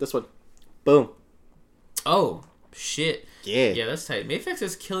 Yeah. This one. Boom. Oh, shit. Yeah. Yeah, that's tight. Mayfex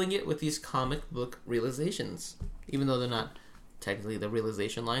is killing it with these comic book realizations. Even though they're not technically the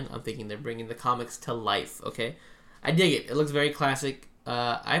realization line, I'm thinking they're bringing the comics to life, okay? I dig it. It looks very classic.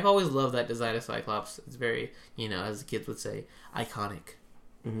 I've always loved that design of Cyclops. It's very, you know, as the kids would say, iconic.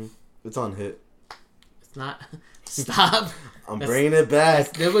 Mm-hmm. It's on hit. It's not... Stop. I'm bringing it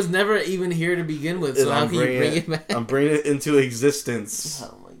back. It was never even here to begin with, so how can you bring it back? I'm bringing it into existence.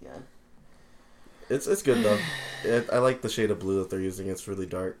 Oh my god. It's good though. I like the shade of blue that they're using. It's really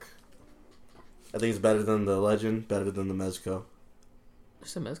dark. I think it's better than the Legend, better than the Mezco.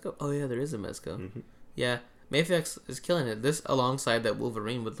 There's a Mezco? Oh yeah, there is a Mezco. Mm-hmm. Yeah, Mayfex is killing it. This alongside that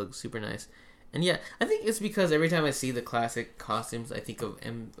Wolverine would look super nice. And yeah, I think it's because every time I see the classic costumes, I think of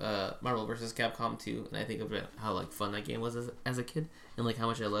Marvel vs. Capcom 2, and I think of how like fun that game was as a kid, and like how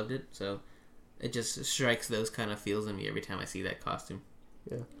much I loved it. So it just strikes those kind of feels in me every time I see that costume.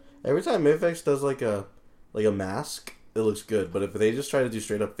 Yeah. Every time Mayfex does like a mask, it looks good. But if they just try to do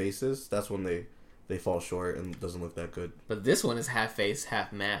straight up faces, that's when they fall short and it doesn't look that good. But this one is half face,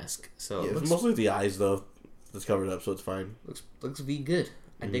 half mask. So Yeah, it it's mostly the eyes though that's covered up, so it's fine. looks V good.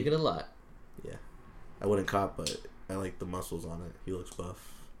 I dig it a lot. Yeah. I wouldn't cop, but I like the muscles on it. He looks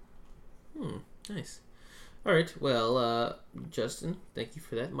buff. Nice. All right. Well, Justin, thank you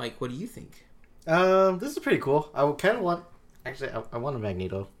for that. Mike, what do you think? This is pretty cool. I kind of want Actually, I want a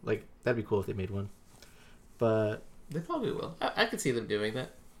Magneto. Like, that'd be cool if they made one. But They probably will. I could see them doing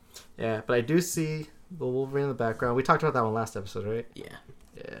that. yeah, but I do see the Wolverine in the background. We talked about that one last episode, right? Yeah.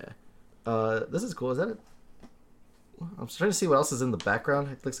 Yeah. This is cool. Is that it? I'm trying to see what else is in the background.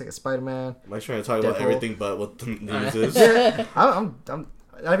 It looks like a Spider-Man. Am I trying to talk about Deadpool. everything but what the news is? Yeah,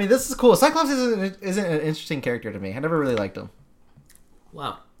 I mean, this is cool. Cyclops isn't an interesting character to me. I never really liked him.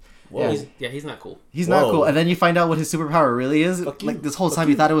 Wow. Whoa. He's not cool. He's not Whoa. cool. And then you find out what his superpower really is. Fuck Like you. this whole Fuck time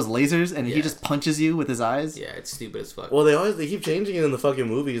you. you thought it was lasers, and he Yeah. just punches you with his eyes. Yeah, it's stupid as fuck. Well, they keep changing it in the fucking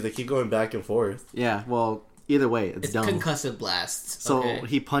movies. They keep going back and forth. Yeah. Well, either way, it's it's dumb. concussive blasts. So okay?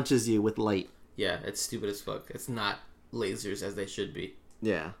 he punches you with light. Yeah, it's stupid as fuck. It's not lasers as they should be.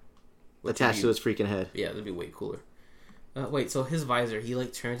 Yeah. Which Attached would to be- his freaking head. Yeah, that'd be way cooler. Wait, so his visor, he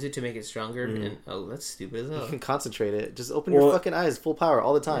like turns it to make it stronger, and oh, that's stupid as You hell. can concentrate it. Just open Well- your fucking eyes, full power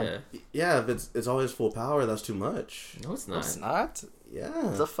all the time. Yeah, Yeah, if it's always full power, that's too much. no, it's No, not. it's not.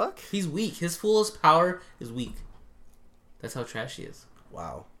 Yeah. The fuck? He's weak. His fullest power is weak. That's how trash he is.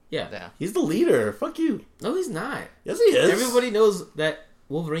 Wow. Yeah. Yeah. He's the leader. Fuck you. No, he's not. Yes, he is. Everybody knows that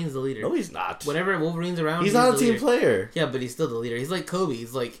Wolverine's the leader. No, he's not. Whenever Wolverine's around, He's not a the team leader. player. Yeah, but he's still the leader. He's like Kobe.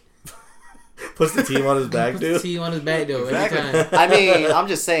 He's like Puts the team on his back, puts the dude. team on his back though every time. I mean, I'm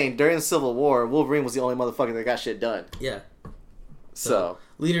just saying, during the Civil War, Wolverine was the only motherfucker that got shit done. Yeah. So,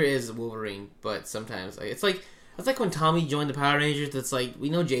 Leader is Wolverine, but sometimes it's like when Tommy joined the Power Rangers. It's like we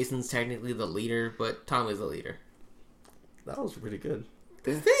know Jason's technically the leader, but Tommy's the leader. That was pretty good.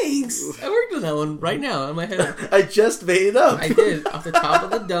 Thanks. I worked on that one right now in my head. I just made it up. I did off the top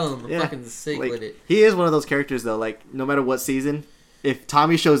of the dome. I'm yeah. fucking sick Like, with it. he is one of those characters, though, like, no matter what season, if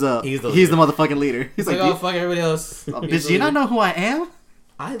Tommy shows up, He's he's the the motherfucking leader. He's It's like, like, oh fuck everybody else. bitch, do you not know who I am?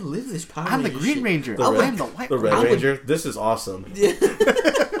 I live this Power I'm the Ranger Green shit. Ranger. The I Red- am the White The Red I would- Ranger. This is awesome. Yeah.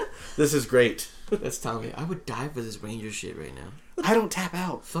 This is great. That's Tommy. I would die for this Ranger shit right now. I don't tap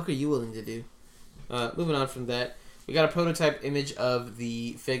out. Fuck are you willing to do? Moving on from that, we got a prototype image of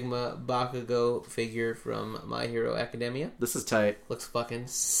the Figma Bakugo figure from My Hero Academia. This is tight. Looks fucking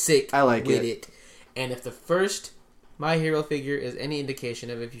sick. I like with it. And if the first My Hero figure is any indication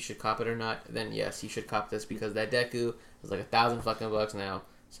of if you should cop it or not, then yes, you should cop this because that Deku is like $1,000 fucking bucks now.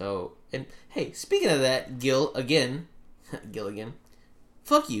 So, and hey, speaking of that, Gil again,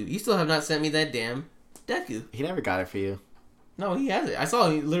 fuck you. You still have not sent me that damn Deku. He never got it for you. No, he has it. I saw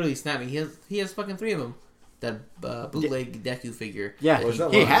him literally snap me. He has fucking 3 of them. That bootleg Deku figure. Yeah, Well, it's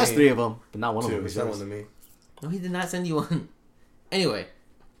not he one has of 3 me. of them, but not one of Two. them. He is sent yours. one to me. No, he did not send you one. Anyway,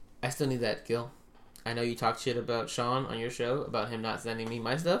 I still need that, Gil. I know you talked shit about Sean on your show about him not sending me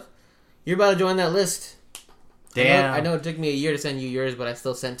my stuff. You're about to join that list. Damn. I know it took me a year to send you yours, but I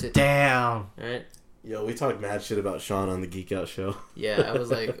still sent it. Damn. Alright? Yo, we talked mad shit about Sean on the Geek Out show. Yeah, I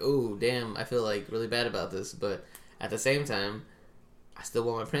was like, ooh, damn, I feel like really bad about this. But at the same time, I still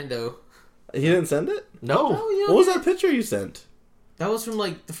want my print dough. He didn't send it? No. Oh, you know, What was that picture you sent? that was from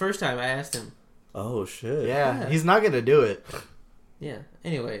like the first time I asked him. Oh, shit. Yeah, Yeah. he's not gonna do it. Yeah.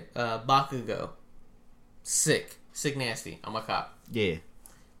 Anyway, Bakugo. Sick. Sick nasty. I'm a cop. Yeah.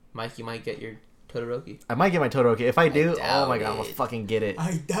 Mike, you might get your Todoroki. I might get my Todoroki. If I do, doubt oh my god, I'm gonna it. fucking get it.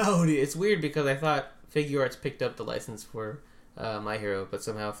 I doubt it. It's weird because I thought Figure Arts picked up the license for My Hero, but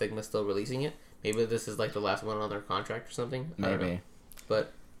somehow Figma's still releasing it. Maybe this is like the last one on their contract or something. I don't know. Maybe.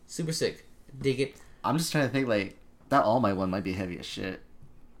 But super sick. Dig it. I'm just trying to think, like, that All Might one might be heavy as shit.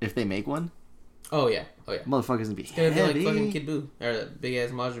 If they make one, Oh yeah. Oh yeah. motherfucker's gonna be It's gonna be heavy. like fucking Kid Buu or that big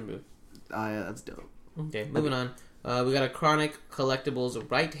ass Majin Buu. Oh yeah, that's dope. Okay, moving on. We got a Chronic Collectibles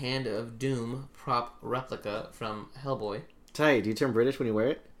Right Hand of Doom prop replica from Hellboy. Tight. Do you turn British when you wear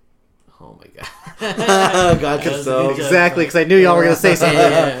it? Oh my god. Got yourself. Exactly, because I knew y'all were gonna say something.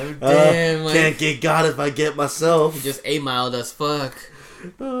 Damn, damn, like, Can't get God if I get myself. he just 8-miled us. Fuck.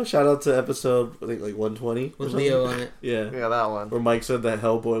 Oh, shout out to episode, I think, like 120. With Leo on it. Yeah. Yeah, that one. Where Mike said that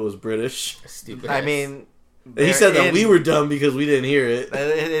Hellboy was British. Stupid. I ass. mean, He said that we were dumb because we didn't hear it.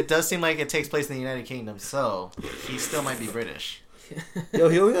 It does seem like it takes place in the United Kingdom, so he still might be British. Yo,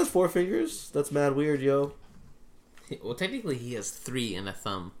 he only has 4 fingers? That's mad weird, yo. Well, technically, he has 3 and a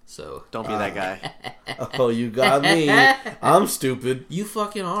thumb, so. Don't be that guy. Oh, you got me. I'm stupid. You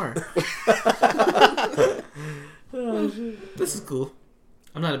fucking are. This is cool.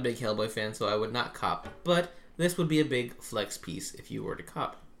 I'm not a big Hellboy fan, so I would not cop. But this would be a big flex piece if you were to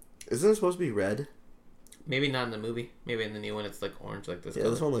cop. Isn't it supposed to be red? Maybe not in the movie. Maybe in the new one it's like orange like this. Yeah,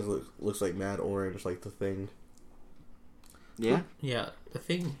 color. this one looks like mad orange, like the thing. Yeah? Yeah, the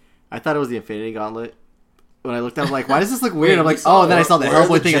thing. I thought it was the Infinity Gauntlet. When I looked at it, I'm like, why does this look weird? Wait, I'm we like, saw oh, and then I saw the Where are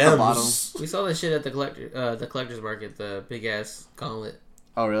Hellboy thing at the gems? bottom. We saw that shit at the collector's market, the big ass gauntlet.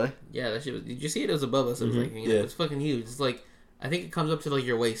 Oh, really? Yeah, that shit was. Did you see it? It was above us. It was like, Yeah. it's fucking huge. It's like I think it comes up to like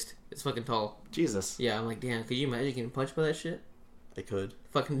your waist. It's fucking tall. Jesus. Yeah, I'm like, damn. Could you imagine getting punched by that shit? I could.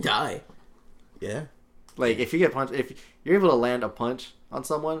 Fucking die. Yeah. Like, if you get punched, if you're able to land a punch on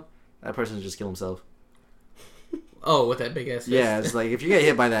someone, that person should just kill himself. Oh, with that big ass fist. Yeah, it's like, if you get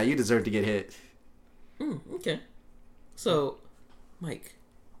hit by that, you deserve to get hit. Okay. So, Mike.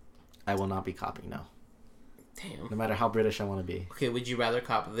 I will not be copying now. Damn. No matter how British I want to be. Okay, would you rather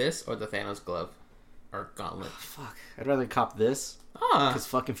cop this or the Thanos glove? Or gauntlet? Fuck. I'd rather cop this. Ah. Because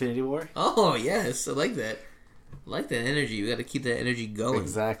fuck Infinity War. Oh, yes. I like that. I like that energy. We got to keep that energy going.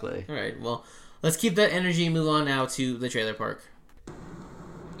 Exactly. All right, well, let's keep that energy and move on now to the trailer park.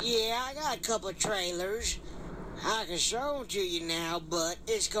 Yeah, I got a couple of trailers. I can show them to you now, but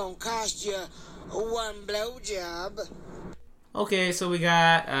it's gonna cost you one blowjob. Okay, so we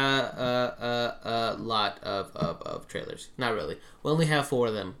got a lot of trailers. Not really. We only have 4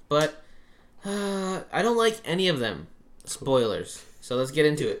 of them, but I don't like any of them. Spoilers. So let's get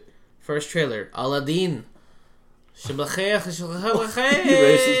into it. First trailer, Aladdin. You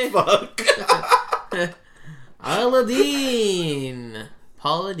racist fuck. Aladdin.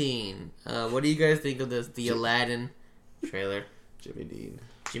 Paula Deen. What do you guys think of this? The Aladdin trailer. Jimmy Dean.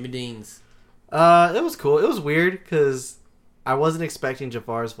 Jimmy Dean's. It was cool. It was weird because I wasn't expecting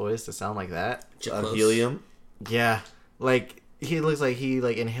Jafar's voice to sound like that. Close. Helium. Yeah, like he looks like he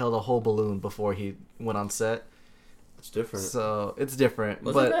like inhaled a whole balloon before he went on set. It's different. So it's different,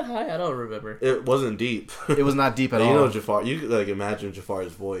 Was but it that high? I don't remember. It wasn't deep. it was not deep at You all. know Jafar. You could like imagine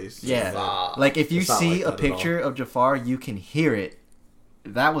Jafar's voice. Yeah, Jafar. like if you It's not see like a that at picture of Jafar, you can hear it.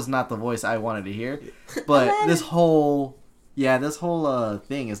 That was not the voice I wanted to hear, but this whole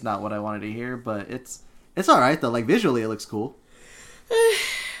thing is not what I wanted to hear. But it's all right though. Like visually, it looks cool.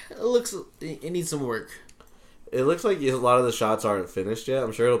 It needs some work. It looks like a lot of the shots aren't finished yet.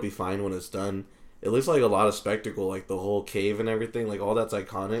 I'm sure it'll be fine when it's done. It looks like a lot of spectacle, like the whole cave and everything. Like all that's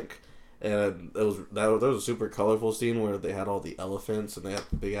iconic. And there was a super colorful scene where they had all the elephants and they had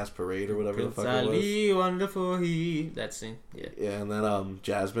the big ass parade or whatever the fuck it was. Ali, wonderful he. That scene. Yeah. Yeah, and then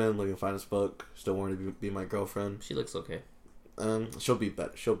Jasmine, looking fine as fuck, still wanted to be my girlfriend. She looks okay. She'll be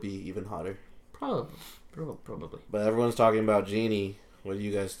better. She'll be even hotter. Probably. But everyone's talking about Genie. What do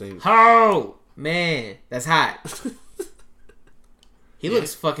you guys think? Oh man, that's hot. He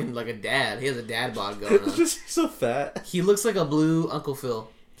looks fucking like a dad. He has a dad bod going on. Just so fat. He looks like a blue Uncle Phil.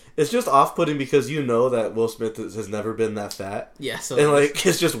 It's just off-putting because you know that Will Smith has never been that fat. Yeah, so And like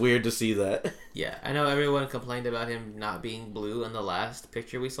it's just weird to see that. yeah, I know everyone complained about him not being blue in the last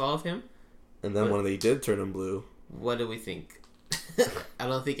picture we saw of him. And then when they did turn him blue, What do we think? I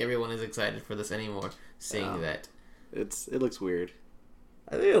don't think everyone is excited for this anymore. Seeing that, It looks weird.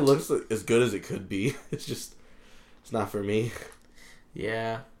 I think it looks like as good as it could be. It's not for me.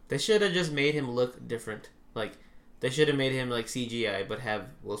 yeah, they should have just made him look different. Like they should have made him like CGI, but have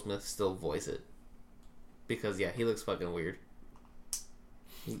Will Smith still voice it. Because yeah, he looks fucking weird.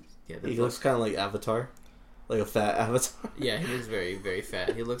 He looks kind of like Avatar, like a fat Avatar. Yeah, he looks very, very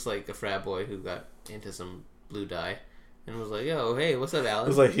fat. He looks like a frat boy who got into some blue dye and was like, "Yo, hey, what's up, Alan?"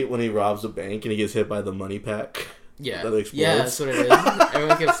 It's like when he robs a bank and he gets hit by the money pack. Yeah, that explodes. yeah, that's what it is.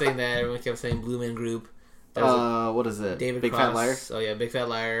 Everyone kept saying that. Everyone kept saying Blue Man Group. There was What is it? David Big Cross. Fat Liar? Oh yeah, Big Fat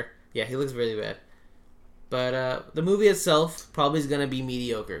Liar. Yeah, he looks really bad. But the movie itself probably is gonna be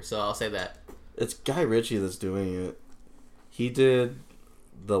mediocre. So I'll say that. It's Guy Ritchie that's doing it. He did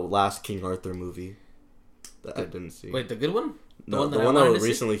the last King Arthur movie that I didn't see. Wait, the good one? The one I that wanted to see?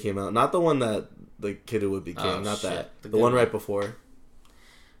 recently came out. Not the one that the kid who would be king. Oh, not shit. that. The The good one one. right before.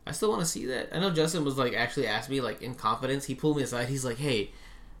 I still want to see that. I know Justin was like actually asked me like in confidence. He pulled me aside. He's like, "Hey,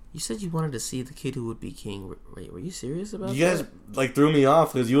 you said you wanted to see the kid who would be king. Wait, were you serious about You guys that?" like threw me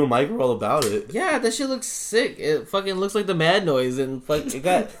off because you and Mike were all about it. Yeah, that shit looks sick. It fucking looks like the Mad Noise, and it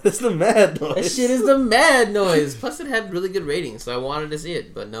got It's the mad noise. that shit is the Mad Noise. Plus, it had really good ratings, so I wanted to see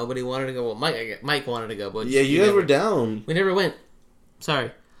it, but nobody wanted to go. Well, Mike wanted to go, but Yeah, you guys were down. We never went.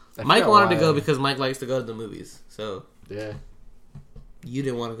 Sorry, I Mike forgot wanted to why. go because Mike likes to go to the movies. So Yeah. you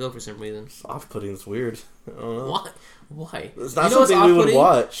didn't want to go for some reason. It's off-putting. It's weird. I don't know. Why? Why? It's not You know what's something we would off-putting?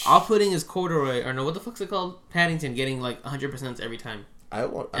 watch. Off-putting is corduroy, or no, what the fuck's it called? Paddington getting like 100% every time, and I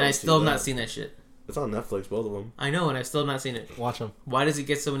would still see have not that. seen that shit. It's on Netflix, both of them. I know, and I still have not seen it. Watch them. Why does it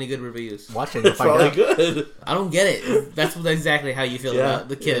get so many good reviews? Watch it. You'll It's find probably out. good. I don't get it. That's exactly how you feel Yeah, about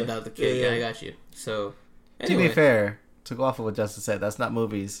the kid. yeah, About the kid. yeah, Yeah, yeah. I got you. So, To anyway, be fair, to go off of what Justin said, that's not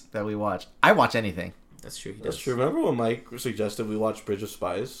movies that we watch. I watch anything. that's true. He That's does. true. Remember when Mike suggested we watch Bridge of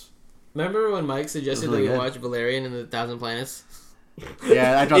Spies? Remember when Mike suggested really that we good. watch Valerian and the Thousand Planets?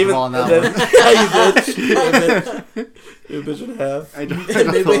 Yeah, I dropped the ball on that then- one. Yeah, you did. You bitch and a half. I dropped And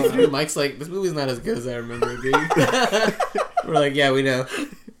the midway ball on through, Mike's like, "This movie's not as good as I remember it being." Remember We're like, yeah, we know.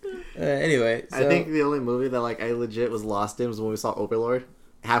 Anyway, so, I think the only movie that like I legit was lost in was when we saw Overlord.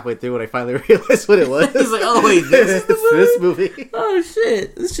 Halfway through, when I finally realized what it was. He's like, oh wait, this is the movie? this movie. Oh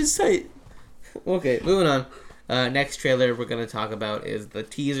shit, this is tight. Okay, moving on. Next trailer we're gonna talk about is the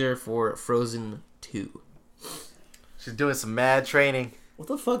teaser for Frozen 2. She's doing some mad training. What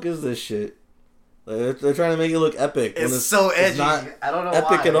the fuck is this shit? Like, they're trying to make it look epic. when It's so edgy. It's not I don't know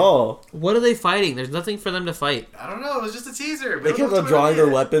epic why. at all. What are they fighting? There's nothing for them to fight. I don't know. It was just a teaser. They kept on drawing their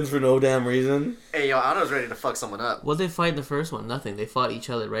weapons for no damn reason. Hey, yo, Anna's ready to fuck someone up. What did they fight in the first one? Nothing. They fought each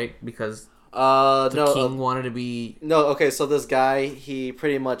other, right? Because the No. king wanted to be. No, okay, so this guy, he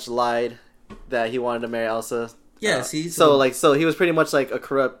pretty much lied that he wanted to marry Elsa. Yeah, see? So he was pretty much like a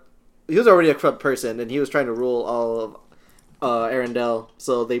corrupt... He was already a corrupt person, and he was trying to rule all of Arendelle,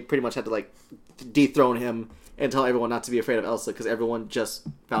 so they pretty much had to, like, dethrone him and tell everyone not to be afraid of Elsa, because everyone just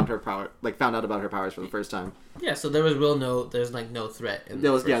found out about her powers for the first time. Yeah, so there's no threat. In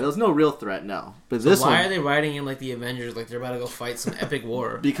There was no real threat, no. But So this why one, are they writing in like the Avengers, like they're about to go fight some epic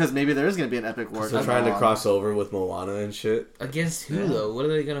war? because maybe there is going to be an epic war. They're trying to cross over with Moana and shit. Against who though? What are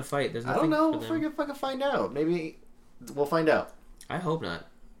they gonna fight? There's I nothing don't know. for them. We'll fucking find out. Maybe we'll find out. I hope not.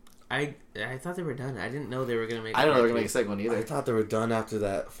 I thought they were done. I didn't know they were gonna make. I don't know they're part going to two. make a second one I either. thought they were done after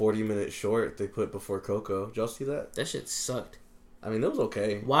that 40-minute short they put before Coco. Did y'all see that? That shit sucked. I mean, it was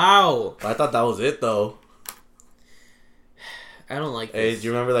okay. Wow. I thought that was it, though. I don't like Hey, this. do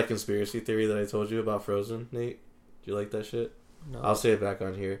you remember that conspiracy theory that I told you about Frozen, Nate? Do you like that shit? No. I'll say it back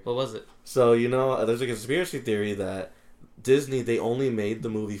on here. What was it? So, there's a conspiracy theory that Disney, they only made the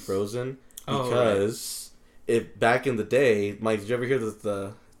movie Frozen because if back in the day, Mike, did you ever hear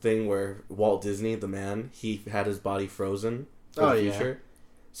the thing where Walt Disney, the man, he had his body frozen for the future?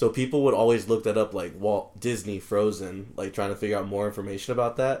 So people would always look that up, like Walt Disney Frozen, like trying to figure out more information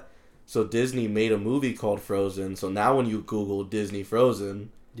about that. So Disney made a movie called Frozen. So now when you Google Disney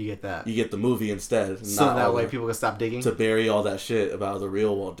Frozen, You get that. you get the movie instead. So not that all way the- people can stop digging? to bury all that shit about the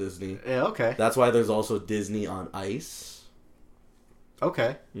real Walt Disney. Yeah, okay. That's why there's also Disney on Ice.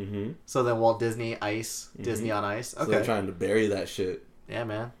 Okay. Mm-hmm. So then Walt Disney Ice, Disney on Ice. So they're Okay. trying to bury that shit. Yeah,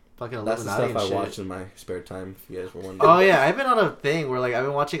 man. Fucking That's the Illuminati stuff I and watch shit. in my spare time, if you guys were wondering. Oh yeah, I've been on a thing where like I've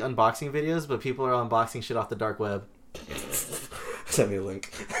been watching unboxing videos, but people are unboxing shit off the dark web. Send me a link.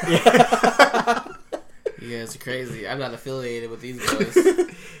 You guys are crazy. I'm not affiliated with these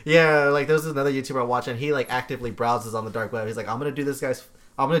boys. Yeah, like there's another YouTuber I watch and he like actively browses on the dark web. He's like, I'm gonna do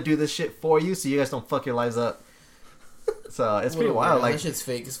this shit for you so you guys don't fuck your lives up. So it's pretty wild. Like that shit's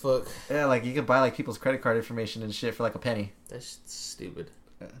fake as fuck. yeah, like you can buy like people's credit card information and shit for like a penny. That shit's stupid.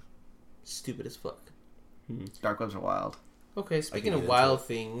 Yeah. Stupid as fuck. Dark webs are wild. Okay, speaking get of into wild it.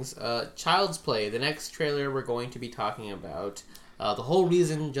 things, Child's Play, the next trailer we're going to be talking about, the whole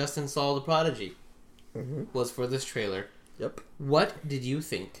reason Justin saw The Prodigy was for this trailer. Yep. What did you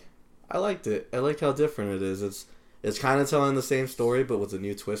think? I liked it. I like how different it is. It's kind of telling the same story, but with a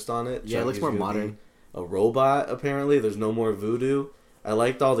new twist on it. Yeah, it looks Chucky's more gonna modern. be a robot, apparently. There's no more voodoo. I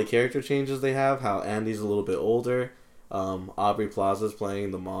liked all the character changes they have, how Andy's a little bit older. Aubrey Plaza's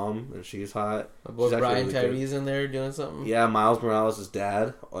playing the mom, and she's hot. My boy She's actually Brian really good. Tyree's in there doing something? Yeah, Miles Morales'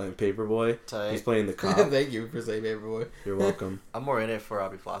 dad in Paperboy. Tight. He's playing the cop. Thank you for saying Paperboy. You're welcome. I'm more in it for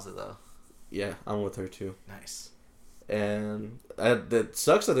Aubrey Plaza though. Yeah, I'm with her too. Nice. And it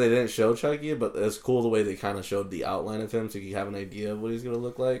sucks that they didn't show Chucky, but it's cool the way they kind of showed the outline of him so you have an idea of what he's going to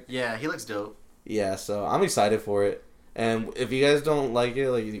look like. Yeah, he looks dope. Yeah, so I'm excited for it. And if you guys don't like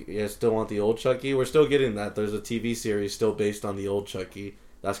it, like you guys still want the old Chucky, we're still getting that. There's a TV series still based on the old Chucky.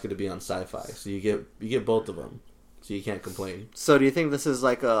 That's going to be on Sci-Fi. So you get both of them. So you can't complain. So do you think this is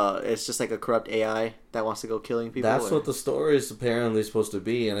like it's just like a corrupt AI that wants to go killing people? That's what the story is apparently supposed to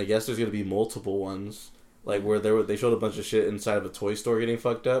be, and I guess there's going to be multiple ones. Like where they showed a bunch of shit inside of a toy store getting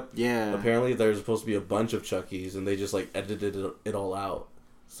fucked up. Yeah. Apparently there's supposed to be a bunch of Chuckies, and they just like edited it all out.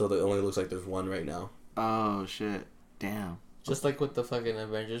 So that it only looks like there's one right now. Oh shit. Damn. Just like with the fucking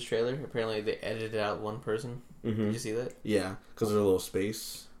Avengers trailer, apparently they edited out one person. Mm-hmm. Did you see that? Yeah, because there's a little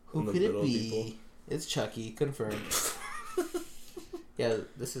space. Who in the could it middle of be? people. It's Chucky, confirmed. Yeah,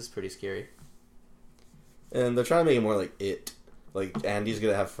 this is pretty scary. And they're trying to make it more like It. Like, Andy's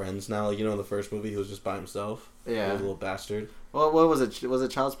gonna have friends now. Like, in the first movie, he was just by himself. Yeah. He was a little bastard. Well, what was it? Was it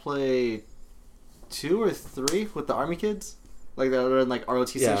Child's Play 2 or 3 with the army kids? Like they were in like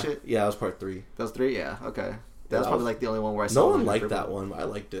ROTC Yeah, shit. yeah, that was part 3. That was 3. Yeah. Okay. That was that probably was- like the only one where I saw. No one like, liked the that purple. one. I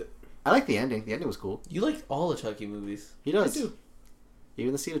liked it. I like the ending. The ending was cool. You like all the Chucky movies, He does. I do.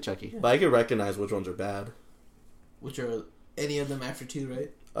 Even the Seed of Chucky. But I could recognize which ones are bad. which are any of them after 2,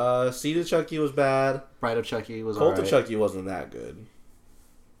 right? Seed of Chucky was bad. Bride of Chucky was Cult alright. of Chucky wasn't that good.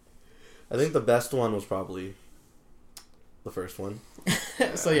 I think the best one was probably the first one.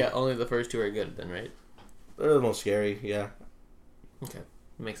 So yeah, only the first two are good then, right? They're the most scary, yeah. Okay,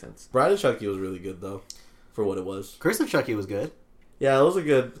 makes sense. Bride of Chucky was really good, though, for what it was. Curse of Chucky was good. Yeah, it was a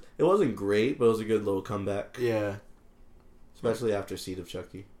good... It wasn't great, but it was a good little comeback. Yeah. Especially after Seed of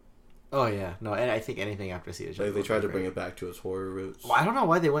Chucky. Oh yeah, no, and I think anything after Seed of Chucky. Like, they tried to bring it back to its horror roots. Well, I don't know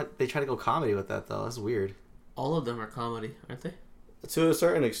why they tried to go comedy with that though. That's weird. All of them are comedy, aren't they? To a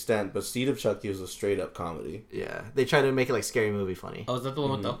certain extent, but Seed of Chucky was a straight-up comedy. Yeah, they tried to make it like Scary Movie funny. Oh, is that the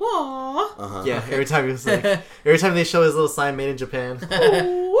one with the wah? Uh-huh. Yeah, every time he was like, every time they show his little sign made in Japan.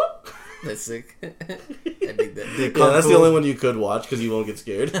 That's sick. I dig that. Yeah, that's the only one you could watch because you won't get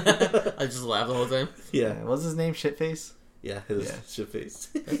scared. I just laugh the whole time. Yeah. What's his name? Shitface. Yeah, his Yeah. shit face.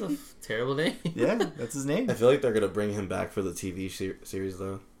 That's a terrible name. Yeah, that's his name. I feel like they're gonna bring him back for the TV series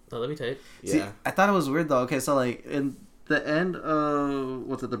though. Oh, that'd be tight. Yeah. See, I thought it was weird though. Okay, so like in the end of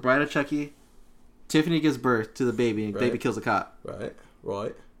what's it, The Bride of Chucky, Tiffany gives birth to the baby, and Right. baby kills a cop.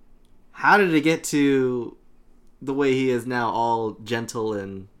 Right. How did it get to the way he is now, all gentle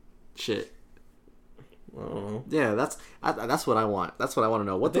and shit? I don't know. Yeah, that's what I want. That's what I want to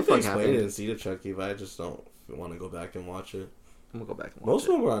know. What the I think fuck they explained it in happened? Seed of Chucky, but I just don't want to go back and watch it. I'm gonna go back and watch Most it.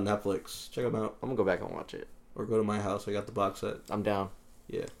 of them were on Netflix. Check them out. I'm gonna go back and watch it. Or go to my house. I got the box set. I'm down.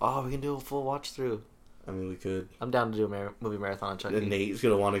 Yeah. Oh, we can do a full watch through. I mean, we could. I'm down to do a movie marathon on Chucky. And Nate's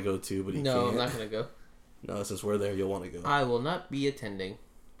gonna want to go too, but he No, can't. I'm not gonna go. No, since we're there, you'll want to go. I will not be attending.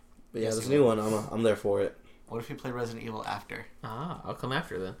 But yeah, Yes, this you new will. one, I'm there for it. What if we play Resident Evil after? Ah, I'll come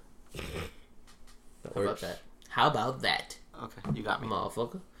after then. That How about works. that? How about that, Okay, you got me.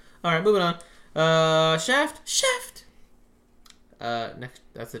 motherfucker? All right, moving on. Shaft. Next,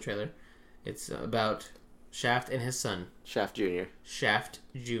 that's the trailer. It's about Shaft and his son, Shaft Jr. Shaft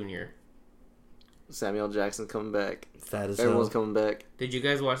Jr. Samuel Jackson coming back. Fat as Everyone's hell. coming back. Did you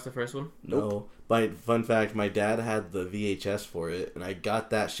guys watch the first one? No. But fun fact, my dad had the VHS for it, and I got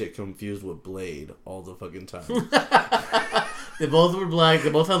that shit confused with Blade all the fucking time. They both were black. They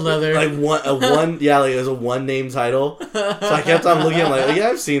both had leather. Like one, yeah, like it was a one name title. So I kept on looking. I'm like, oh, yeah,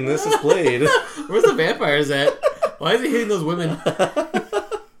 I've seen this. It's Blade. Where's the vampires at? Why is he hitting those women?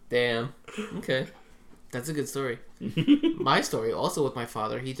 Damn. Okay. That's a good story. My story, also with my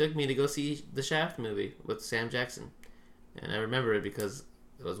father, he took me to go see the Shaft movie with Sam Jackson. And I remember it because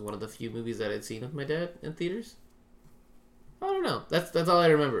it was one of the few movies that I'd seen with my dad in theaters. I don't know. That's all I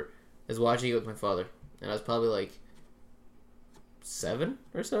remember, is watching it with my father. And I was probably like 7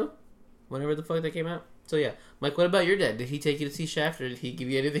 or so, whenever the fuck that came out. So yeah. Mike, what about your dad? Did he take you to see Shaft, or did he give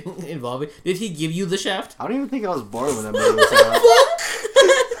you anything involving? Did he give you the Shaft? I don't even think I was born when that movie was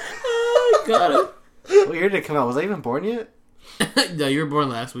out. Got him. What year did it come out? Was I even born yet? No, you were born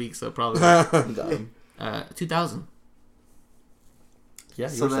last week, so probably not. Dumb. 2000. Yeah,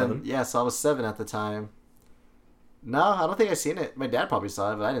 So you're then, 7. yeah, so I was 7 at the time. No, I don't think I seen it. My dad probably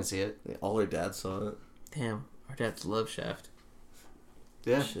saw it, but I didn't see it. Yeah, all our dads saw it. Damn, our dads love Shaft.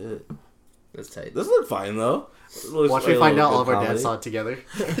 Yeah. Shit. That's tight. This looked fine though. Looks Watch like me a find little out all of good our dads comedy. saw it together.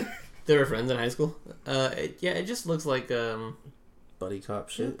 They were friends in high school. It just looks like Buddy cop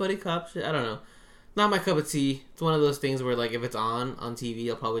shit. buddy cop shit. I don't know. Not my cup of tea. It's one of those things where like if it's on TV,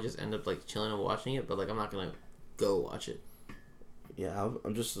 I'll probably just end up like chilling and watching it. But like I'm not gonna go watch it. Yeah,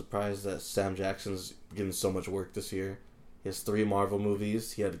 I'm just surprised that Sam Jackson's getting so much work this year. He has 3 Marvel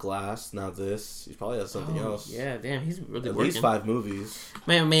movies. He had Glass. Now this. He probably has something else. Yeah, damn, he's really At working. least 5 movies.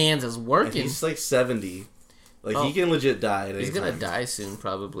 Man's is And working. he's like 70. Like Oh. he can legit die at any He's gonna time. die soon,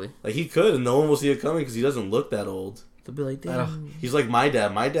 probably. Like he could, and no one will see it coming because he doesn't look that old. They'll be like, I damn. He's like my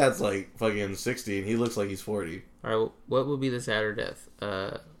dad. My dad's like fucking 60, and he looks like he's 40. All right, well, what would be the sadder death?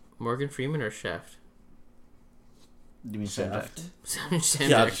 Morgan Freeman or Shaft? You mean Shaft? Sam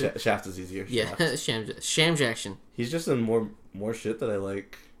Yeah, Jackson. Shaft is easier. Yeah, Shaft. Sham Jackson. He's just in more shit that I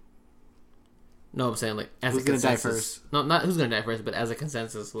like. No, I'm saying like as Who's a gonna die consensus. first? No, not who's gonna die first, but as a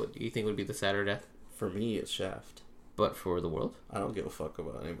consensus, what do you think would be the sadder death? For me, it's Shaft. But for the world, I don't give a fuck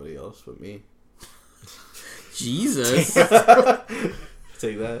about anybody else but me. Jesus,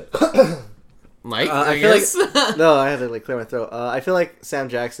 Take that. Mike. I I feel guess. No, I had to like clear my throat. I feel like Sam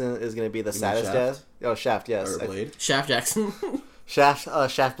Jackson is gonna be the mean saddest Shaft? death. Oh, Shaft, yes. Or Blade. Shaft Jackson. Shaft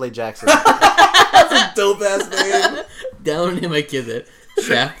Blade Jackson. Dope ass name. Down in my kid that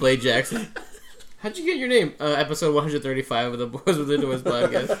Shaft Blade Jackson. How'd you get your name? Episode 135 of the Boys with the Doors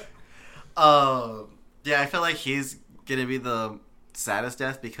podcast. Yeah, I feel like he's gonna be the saddest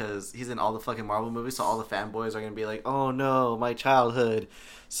death because he's in all the fucking Marvel movies, so all the fanboys are gonna be like, "Oh no, my childhood."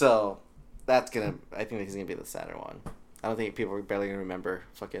 So I think he's gonna be the sadder one. I don't think people are barely gonna remember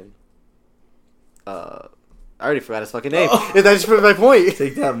fucking. I already forgot his fucking name. Oh. That just proved my point.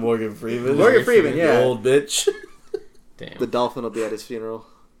 Take that, Morgan Freeman. Morgan Freeman, You yeah. old bitch. Damn. The dolphin will be at his funeral.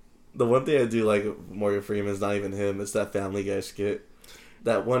 The one thing I do like Morgan Freeman is not even him. It's that Family Guy skit.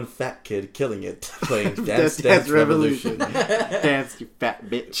 That one fat kid killing it, playing Dance Revolution. Dance, you fat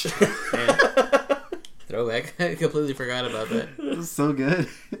bitch. Throwback. I completely forgot about that. It was so good.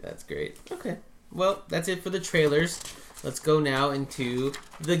 That's great. Okay. Well, that's it for the trailers. Let's go now into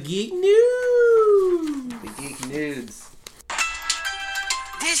the Geek News. The geek nudes.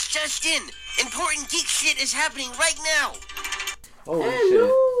 This just in. Important geek shit is happening right now. Holy shit.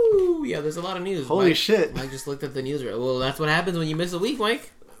 Hello. Yeah, there's a lot of news. Holy Mike, shit. Mike just looked at the news. Well, that's what happens when you miss a week,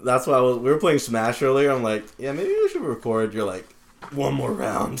 Mike. That's why we were playing Smash earlier. I'm like, yeah, maybe we should record. You're like, one more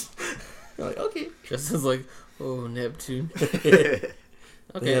round. You're like, okay. Justin's like, oh, Neptune. They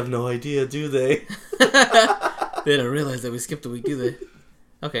Okay. have no idea, do they? They don't realize that we skipped a week, do they?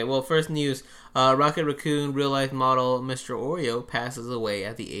 Okay, well, first news. Rocket Raccoon real-life model Mr. Oreo passes away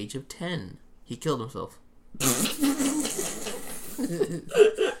at the age of 10. He killed himself.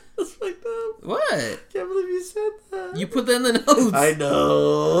 That's fucked up. What? Can't believe you said that. You put that in the notes. I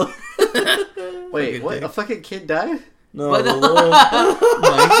know. Wait, what? A fucking kid died? No, What? the little...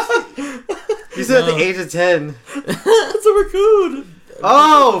 Mike. You said No. at the age of 10. It's a raccoon.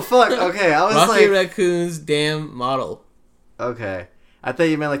 Oh, fuck. Okay, I was Rocket like... Raccoon's damn model. Okay. I thought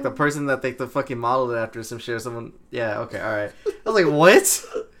you meant like the person that they fucking modeled it after some shit or someone... Yeah, okay, alright. I was like, what?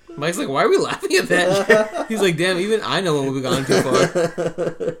 Mike's like, why are we laughing at that? He's like, damn, even I know when we've gone too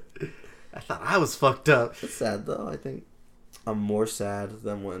far. I thought I was fucked up. It's sad though. I think I'm more sad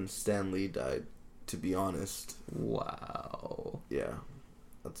than when Stan Lee died. To be honest, Wow. yeah,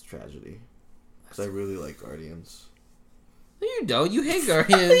 that's a tragedy. Because I really like Guardians. No, you don't. You hate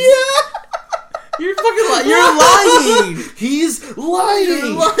Guardians. You're fucking lying. You're lying. He's You're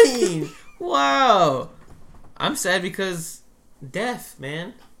lying. lying. Wow. I'm sad because death,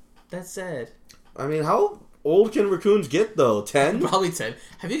 man. That's sad. I mean, how old can raccoons get though? 10? Probably 10.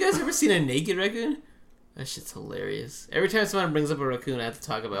 Have you guys ever seen a naked raccoon? That shit's hilarious. Every time someone brings up a raccoon, I have to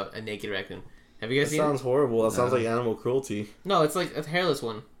talk about a naked raccoon. Have you That guys seen sounds it? horrible. That sounds like animal cruelty. No, it's like a hairless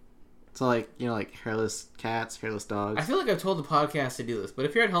one. So like, you know, like hairless cats, hairless dogs. I feel like I've told the podcast to do this, but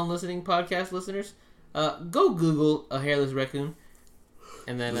if you're at home listening, podcast listeners, go Google a hairless raccoon.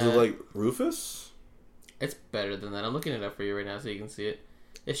 And then Is it like Rufus? it's better than that. I'm looking it up for you right now so you can see it.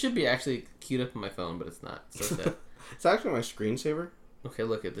 It should be actually queued up on my phone, but it's not. So that. It's actually my screensaver. Okay,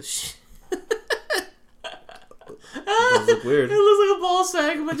 look at this shit. It does look weird. It looks like a ball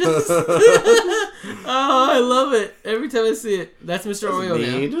sack, but just... Oh, I love it. Every time I see it. That's Mr. Oreo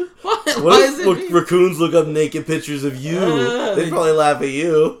Mean. now. Why What is if it mean? raccoons look up naked pictures of you? They'd probably laugh at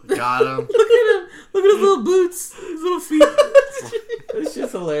you. Got him. Look at him. Look at his little boots. His little feet. This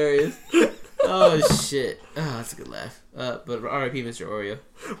shit's hilarious. Oh, shit. Oh, that's a good laugh. But R.I.P. Mr. Oreo.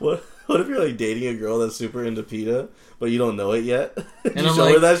 What if you're like dating a girl that's super into PETA, but you don't know it yet? And you I'm show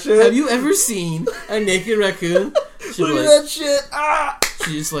like, her that shit? have you ever seen a naked raccoon? She's Look like, at that shit! Ah!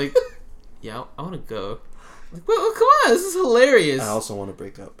 she's just like, yeah, I want to go. Like, well, come on, this is hilarious. I also want to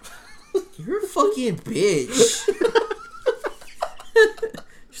break up. You're a fucking bitch.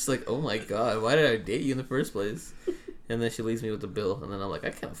 She's like, oh my god, why did I date you in the first place? And then she leaves me with the bill, and then I'm like, I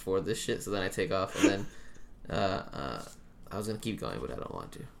can't afford this shit. So then I take off, and then I was gonna keep going, but I don't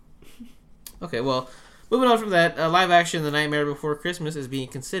want to. Okay, well, moving on from that, live action The Nightmare Before Christmas is being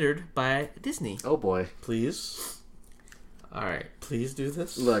considered by Disney. Oh boy. Please? All right. Please do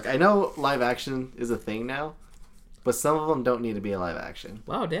this? Look, I know live action is a thing now, but some of them don't need to be a live action.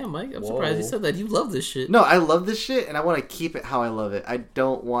 Wow, damn, Mike. I'm Whoa. surprised you said that. You love this shit. No, I love this shit, and I want to keep it how I love it. I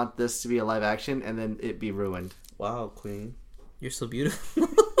don't want this to be a live action and then it be ruined. Wow, Queen. You're so beautiful.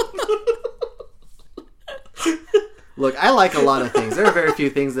 Look, I like a lot of things. There are very few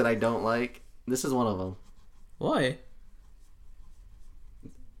things that I don't like. This is one of them. Why?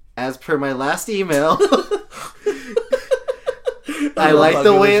 As per my last email, I love like how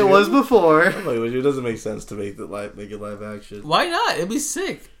the good way this it is. was before. Like, it doesn't make sense to make it live action. Why not? It'd be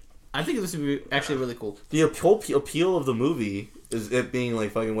sick. I think this would be actually really cool. The whole appeal of the movie is it being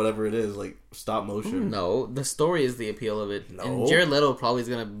like fucking whatever it is, like stop motion. No, the story is the appeal of it. No. And Jared Leto probably is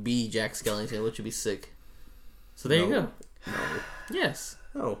going to be Jack Skellington, which would be sick. So there you No. go. No. Yes.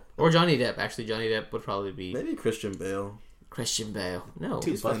 No. Or Johnny Depp. Actually, Johnny Depp would probably be Maybe Christian Bale. Christian Bale. No.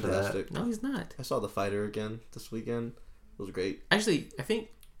 He's buff for that. fantastic. No, he's not. I saw The Fighter again this weekend. It was great. Actually, I think...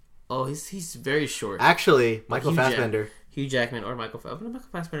 Oh, he's very short. Actually, Michael Hugh Jack- Fassbender. Hugh Jackman or Michael Fassbender. Michael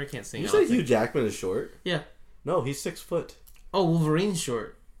Fassbender can't sing. You I don't said Hugh think. Jackman is short? Yeah. No, he's 6 foot. Oh, Wolverine's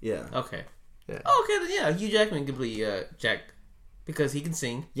short. Yeah. Okay. Yeah. Oh, okay, then yeah. Hugh Jackman could be Jack because he can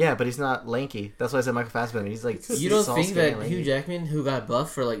sing. Yeah, but he's not lanky. That's why I said Michael Fassbender. He's like You don't tall, think skinny, that lanky. Hugh Jackman, who got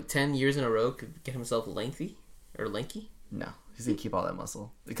buff for like 10 years in a row, could get himself lengthy? or lanky. No, he's gonna keep all that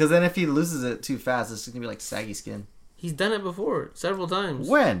muscle. Because then if he loses it too fast, it's gonna be like saggy skin. He's done it before several times.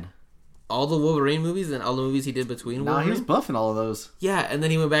 When? All the Wolverine movies and all the movies he did between Nah, Wolverine. he was buff in all of those. Yeah, and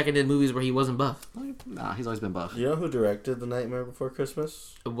then he went back and did movies where he wasn't buff. Nah, he's always been buff. You know who directed The Nightmare Before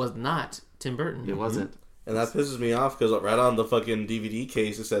Christmas? It was not Tim Burton. It wasn't. And that pisses me off because right on the fucking DVD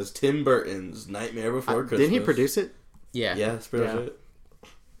case it says Tim Burton's Nightmare Before Christmas. Didn't he produce it? Yeah. Yeah, that's pretty much Yeah. it.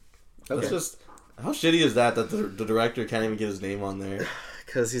 That's just how shitty is that the director can't even get his name on there.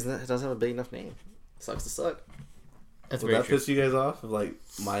 Because he doesn't have a big enough name. Sucks to suck. That's Would very that true. piss you guys off? If like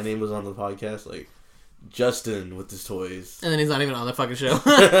my name was on the podcast, like Justin with his toys. And then he's not even on the fucking show.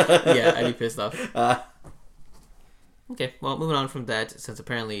 Yeah, I'd be pissed off. Okay, well, moving on from that, since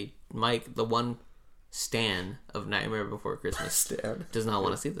apparently Mike, the one stan of Nightmare Before Christmas, Stan. does not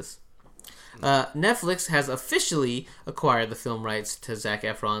want to see this. Netflix has officially acquired the film rights to Zac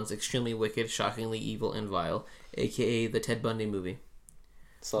Efron's extremely wicked, shockingly evil, and vile, aka the Ted Bundy movie.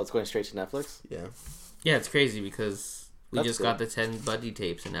 So it's going straight to Netflix? Yeah. Yeah, it's crazy because we That's just cool. got the Ted Bundy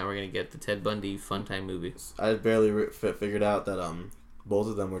tapes, and now we're gonna get the Ted Bundy Fun Time movie. I barely figured out that both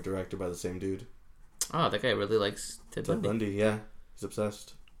of them were directed by the same dude. Oh, that guy really likes Ted Ted Bundy. Bundy, yeah. He's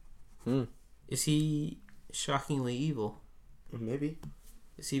obsessed. Is he shockingly evil? Maybe.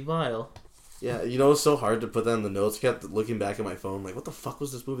 Is he vile? Yeah, you know, it's so hard to put that in the notes. I kept looking back at my phone, like, what the fuck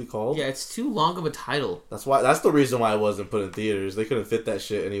was this movie called? Yeah, it's too long of a title. That's the reason why I wasn't put in theaters. They couldn't fit that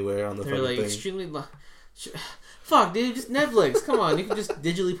shit anywhere on the They're fucking like thing. extremely. Fuck, dude, just Netflix. Come on, you can just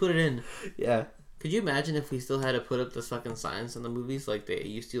digitally put it in. Yeah. Could you imagine if we still had to put up the fucking signs in the movies like they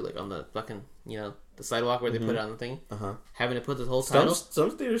used to, like on the fucking, the sidewalk where they put it on the thing? Uh-huh. Having to put the whole title?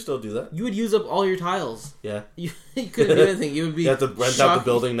 Some theaters still do that. You would use up all your tiles. Yeah. You couldn't do anything. You would be. You have to rent out the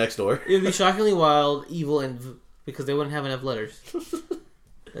building next door. It would be shockingly wild, evil, and because they wouldn't have enough letters.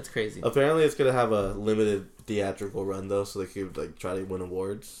 That's crazy. Apparently, it's gonna have a limited theatrical run though, so they could like try to win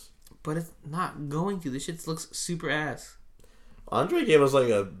awards. But it's not going to. This shit looks super ass. Andre gave us like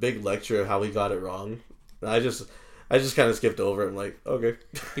a big lecture of how he got it wrong. And I just kind of skipped over it. I'm like, okay.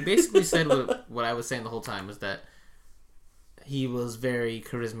 He basically said what I was saying the whole time was that he was very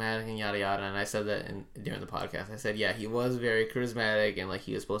charismatic and yada yada, and I said that during the podcast. I said, yeah, he was very charismatic and like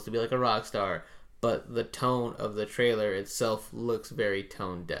he was supposed to be like a rock star, but the tone of the trailer itself looks very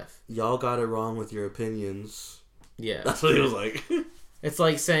tone deaf. Y'all got it wrong with your opinions. Yeah. That's what he was like. It's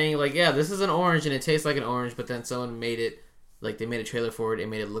like saying like, yeah, this is an orange and it tastes like an orange, but then someone made it like they made a trailer for it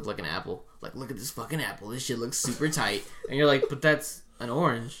and made it look like an apple. Like, look at this fucking apple. This shit looks super tight. And you're like, but that's an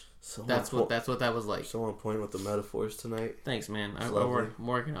orange. That's what that was like. So on point with the metaphors tonight. Thanks, man. I'm lovely.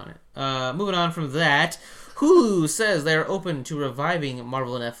 working on it. Moving on from that, Hulu says they're open to reviving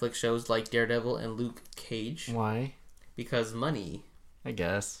Marvel and Netflix shows like Daredevil and Luke Cage Why? because money. I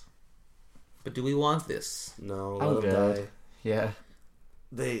guess. But do we want this? No, I'm let them good. die. Yeah.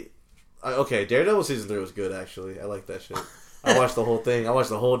 Okay, Daredevil season 3 was good actually. I like that shit. I watched the whole thing. I watched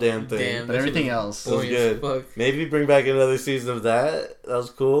the whole damn thing. Damn, But that everything shit else. It was boring as good. fuck. Maybe bring back another season of that. That was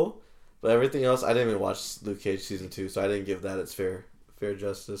cool. But everything else, I didn't even watch Luke Cage season 2, so I didn't give that its fair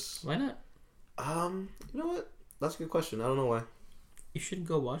justice. Why not? You know what? That's a good question. I don't know why. You should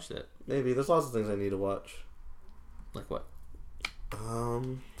go watch that. Maybe there's lots of things I need to watch. Like what?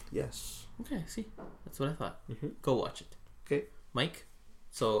 Yes. Okay, see, that's what I thought. Mhm. Go watch it. Okay. Mike.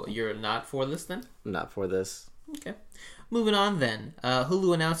 So you're not for this then? Not for this. Okay. Moving on then.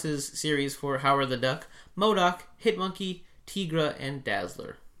 Hulu announces series for Howard the Duck, MODOK, Hitmonkey, Tigra, and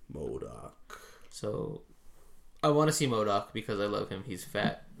Dazzler. MODOK. So I want to see MODOK because I love him. He's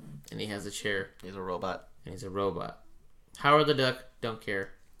fat and he has a chair He's a robot. and he's a robot. Howard the Duck, don't care.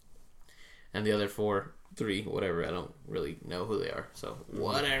 And the other three, whatever. I don't really know who they are. So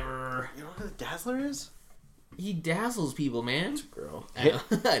whatever. You know who the Dazzler is? He dazzles people, man. Girl. I know.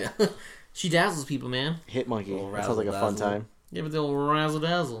 I know. She dazzles people, man. Hitmonkey. Oh, That sounds like a fun razzle-dazzle. time. Yeah, but they'll razzle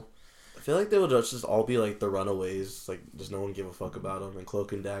dazzle. I feel like they would just all be like the Runaways. Like, just no one give a fuck about them. And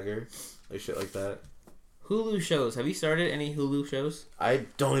Cloak and Dagger. Like, shit like that. Hulu shows. Have you started any Hulu shows? I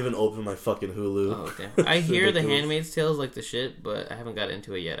don't even open my fucking Hulu. Oh, okay. I hear The Ridiculous. Handmaid's Tale is like the shit, but I haven't got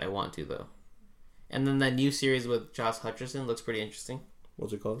into it yet. I want to, though. And then that new series with Josh Hutcherson looks pretty interesting.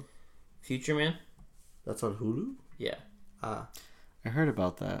 What's it called? Future Man? That's on Hulu? Yeah. Ah. I heard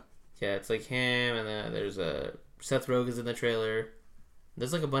about that. Yeah, it's like him, and then there's Seth Rogen's in the trailer.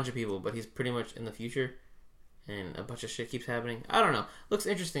 There's like a bunch of people, but he's pretty much in the future, and a bunch of shit keeps happening. I don't know. Looks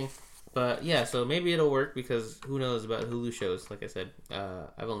interesting. But yeah, so maybe it'll work because who knows about Hulu shows, like I said.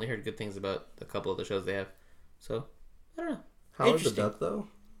 I've only heard good things about a couple of the shows they have. So, I don't know. Howard the Interesting. Duck, though?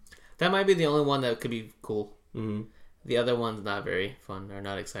 That might be the only one that could be cool. Mm-hmm. The other one's not very fun, or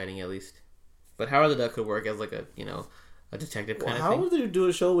not exciting at least. But Howard the Duck could work as like a a detective kind of How thing. would they do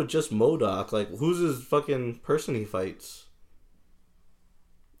a show with just MODOK? Like, who's his fucking person he fights?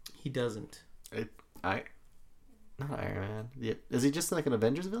 He doesn't. Not Iron Man. Yeah. Is he just like an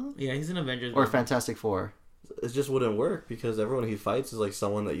Avengers villain? Yeah, he's an Avengers. Or villain. Fantastic Four? It just wouldn't work because everyone he fights is like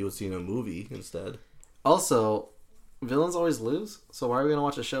someone that you would see in a movie instead. Also, villains always lose, so why are we going to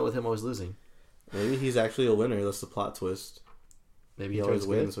watch a show with him always losing? Maybe he's actually a winner. That's the plot twist. Maybe He he always turns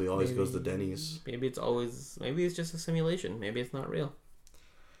wins, good. so he always goes to Denny's. Maybe it's just a simulation. Maybe it's not real.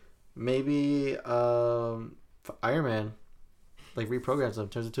 Maybe Iron Man like reprograms him,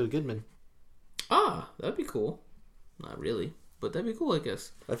 turns into a Goodman. Ah, that'd be cool. Not really, but that'd be cool, I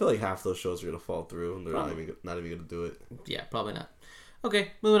guess. I feel like half those shows are gonna fall through, and they're Probably. not even gonna do it. Yeah, probably not.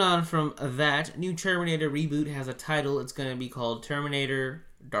 Okay, moving on from that. New Terminator reboot has a title. It's going to be called Terminator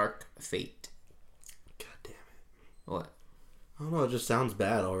Dark Fate. God damn it! What? I don't know. It just sounds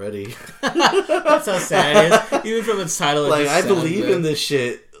bad already. That's how sad it is. Even from its title, it Like, just I sounds believe bad. in this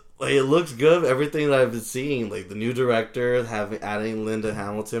shit. Like, it looks good. Everything that I've been seeing, like the new director, adding Linda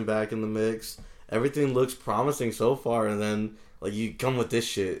Hamilton back in the mix. Everything looks promising so far, and then like you come with this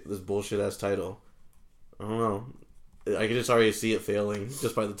shit, this bullshit ass title. I don't know. I can just already see it failing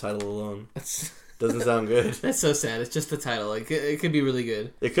just by the title alone. Doesn't sound good. That's so sad. It's just the title. Like it could be really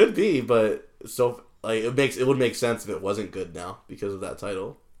good. It could be, but so like it would make sense if it wasn't good now because of that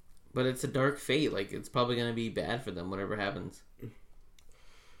title. But it's a dark fate. Like it's probably going to be bad for them, whatever happens.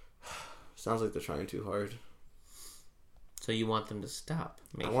 Sounds like they're trying too hard. So you want them to stop?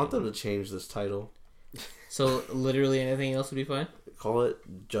 I want them to change this title. So literally anything else would be fine. Call it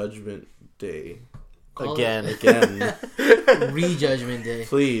Judgment Day. Call Again. Again. Re-Judgment Day.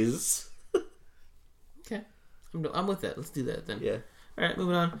 Please. Okay, I'm with that. Let's do that then. Yeah. All right,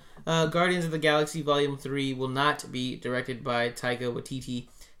 moving on. Guardians of the Galaxy Volume 3 will not be directed by Taika Waititi.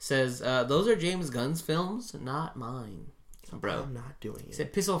 Says, those are James Gunn's films, not mine. Bro. I'm not doing He it.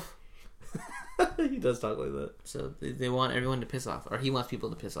 said, piss off. He does talk like that. So they want everyone to piss off. Or he wants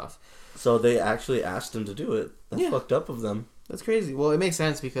people to piss off. So they actually asked him to do it. That's Yeah. fucked up of them. That's crazy. Well, it makes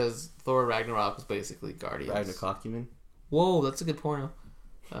sense because Thor Ragnarok was basically Guardians. Ragnarok, you mean? Whoa, that's a good porno.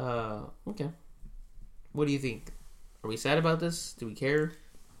 Okay. What do you think? Are we sad about this? Do we care?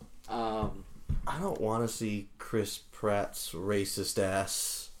 I don't want to see Chris Pratt's racist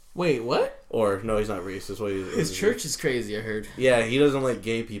ass. Wait, what? Or, no, he's not racist. What is His he? church is crazy, I heard. Yeah, he doesn't like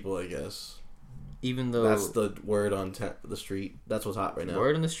gay people, I guess. Even though That's the word on the street. That's what's hot right now.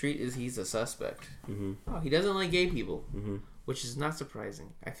 word on the street is he's a suspect. Mm-hmm. Oh, he doesn't like gay people, Mm-hmm. which is not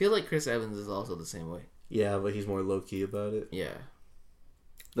surprising. I feel like Chris Evans is also the same way. Yeah, but he's more low-key about it. Yeah.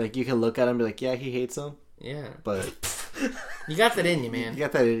 Like, you can look at him and be like, yeah, he hates him, Yeah. but You got that in you, you man.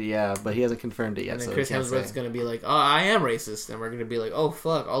 got that, yeah, but he hasn't confirmed it yet, And then so Chris we can't Hemsworth's say. going to be like, oh, I am racist. And we're going to be like, oh,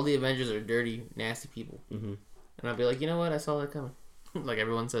 fuck, all the Avengers are dirty, nasty people. Mm-hmm. And I'll be like, you know what? I saw that coming. Like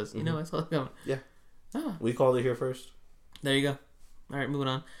everyone says, you know, I saw that coming. Yeah. Ah, We called it here first. there you go. All right, moving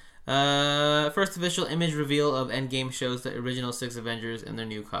on. First official image reveal of Endgame shows the original 6 Avengers in their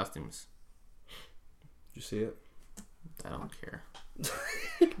new costumes. Did you see it? I don't care.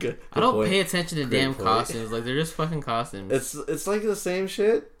 Good. I don't point. pay attention to Great damn point. costumes. Like, they're just fucking costumes. It's like the same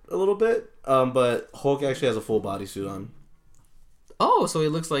shit a little bit, but Hulk actually has a full bodysuit on. Oh, so he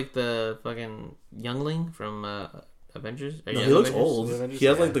looks like the fucking youngling from Avengers? Or No, Young he looks Avengers? old. The Avengers? He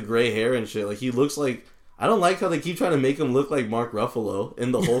has Yeah. like the gray hair and shit. Like he looks like I don't like how they keep trying to make him look like Mark Ruffalo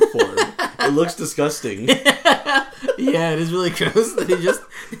in the Hulk form. It looks disgusting. Yeah, it is really gross that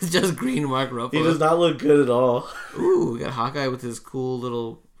it's just green Mark Ruffalo. He does not look good at all. Ooh, we got Hawkeye with his cool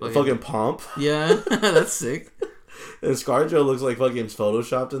little Fucking pomp. Yeah, that's sick. And ScarJo looks like fucking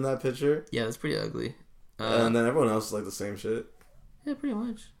photoshopped in that picture. Yeah, that's pretty ugly. And then everyone else is like the same shit. Yeah, pretty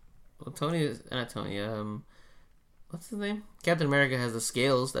much. Well, not Tony. What's his name? Captain America has the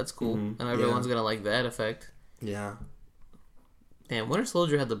scales. That's cool, Mhm, and everyone's yeah. gonna like that effect. Yeah. Damn, Winter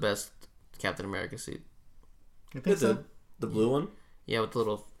Soldier had the best Captain America suit. You think so? The blue one? Yeah, with the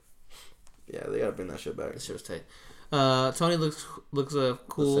little. Yeah, they gotta bring that shit back. That shit was tight. Tony looks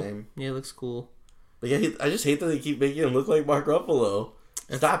cool. The same. Yeah, he looks cool. But yeah, I just hate that they keep making him look like Mark Ruffalo.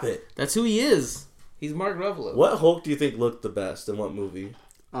 Stop it. That's who he is. He's Mark Ruffalo. What Hulk do you think looked the best in what movie?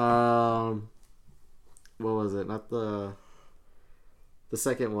 What was it? Not the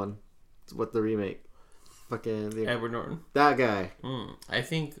second one. What the remake? Fucking Edward Norton. that guy. I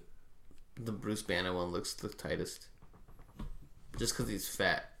think the Bruce Banner one looks the tightest. Just because he's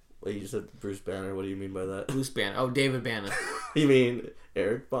fat. Wait, you said Bruce Banner. What do you mean by that? Bruce Banner. Oh, David Banner. You mean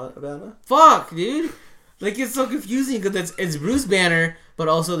Eric Bana? Fuck, dude. Like, it's so confusing because it's Bruce Banner, but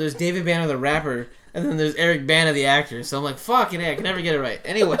also there's David Banner, the rapper, and then there's Eric Bana, the actor. So I'm like, fucking A, I can never get it right.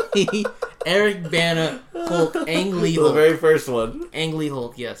 Anyway, Eric Bana Hulk, Ang Lee The Hulk. very first one. Ang Lee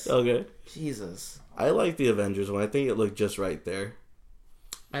Hulk, yes. Okay. Jesus. I like the Avengers one. I think it looked just right there.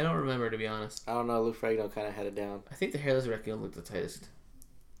 I don't remember, to be honest. I don't know. Lou Ferrigno kind of had it down. I think the hairless raccoon looked the tightest.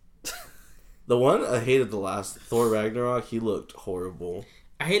 The one I hated the last, Thor Ragnarok, he looked horrible.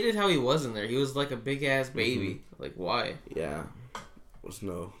 I hated how he was in there. He was like a big-ass baby. Like, why? Yeah. Was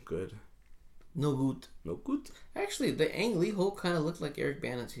no good. No good. No good. Actually, the Ang Lee Hulk kind of looked like Eric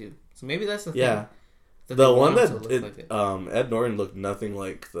Bana, too. So maybe that's the thing. Yeah. that The they one want that him to look like it. Ed Norton looked nothing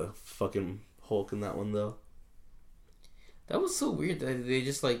like the fucking Hulk in that one though. That was so weird that they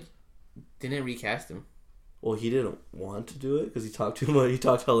just, like, didn't recast him. Well, he didn't want to do it because he talked too much. He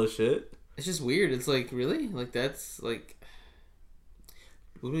talked hella shit. It's just weird. It's like, really? Like, that's, like...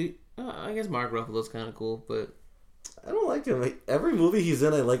 Would we... I guess Mark Ruffalo's kind of cool, but... I don't like him. Like, every movie he's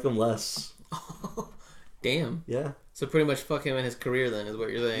in, I like him less. Damn. Yeah. So pretty much fuck him in his career then, is what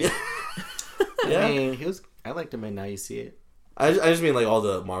you're saying. Yeah. I mean, I liked him in Now You See It. I just mean like all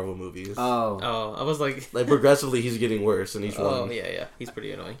the Marvel movies. Oh, I was like... Like progressively, he's getting worse in each Oh, one. yeah. He's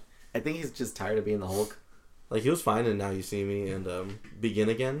pretty annoying. I think he's just tired of being the Hulk. Like he was fine in Now You See Me and Begin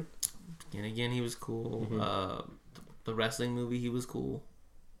Again. And again, he was cool. Mm-hmm. The wrestling movie, he was cool.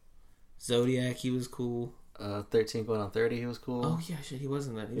 Zodiac, he was cool. 13 going on 30, he was cool. Oh, yeah, shit, he was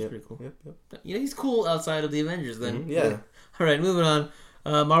in that. He was pretty cool. Yep. You know, he's cool outside of the Avengers, then. Yeah. All right, moving on.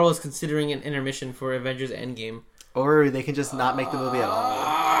 Marvel is considering an intermission for Avengers Endgame. Or they can just not make the movie at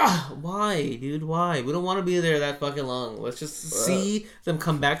all. Why, dude? Why? We don't want to be there that fucking long. Let's just see them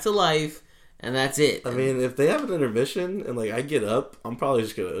come back to life, and that's it. I mean, if they have an intermission and like I get up, I'm probably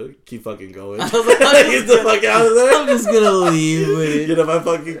just gonna keep fucking going. I was like, Get the fuck out of there. I'm just gonna leave with it. Get in my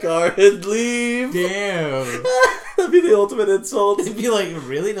fucking car and leave. Damn. That'd be the ultimate insult. It'd be like,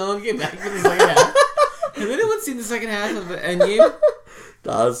 really? No one came back for the second half? Has anyone seen the second half of Endgame?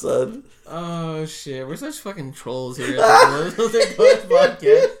 Nah, son. Oh, shit. We're such fucking trolls here at the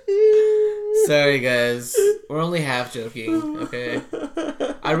podcast. Sorry, guys. We're only half joking, okay?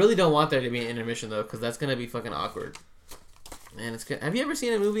 I really don't want there to be an intermission, though, because that's going to be fucking awkward. Man, it's good. Have you ever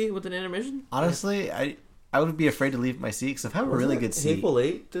seen a movie with an intermission? Honestly, I would be afraid to leave my seat because I have a really good seat. Hateful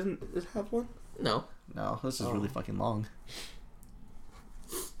Eight didn't it have one? No. No, this is really fucking long.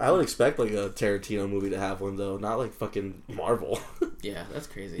 I would expect like a Tarantino movie to have one though, not like fucking Marvel. Yeah, that's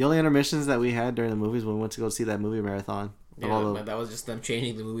crazy. The only intermissions that we had during the movies when we went to go see that movie marathon. Yeah, that was just them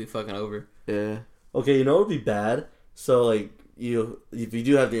changing the movie fucking over. Yeah. Okay, you know what would be bad? So like if you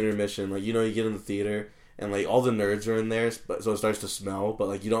do have the intermission, like you get in the theater and like all the nerds are in there, so it starts to smell, but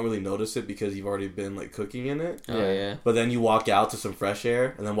like you don't really notice it because you've already been like cooking in it. Oh, yeah. But then you walk out to some fresh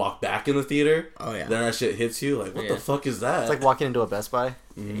air and then walk back in the theater. Oh, yeah. Then that shit hits you like, what the fuck is that? It's like walking into a Best Buy.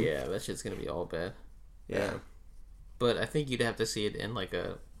 Mm-hmm. Yeah, that shit's gonna be all bad. Yeah. But I think you'd have to see it in like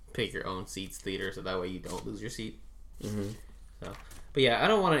a pick your own seats theater, so that way you don't lose your seat. Mm-hmm. So, but yeah, I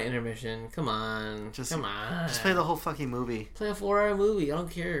don't want an intermission. Come on, Just play the whole fucking movie. Play a 4-hour movie. I don't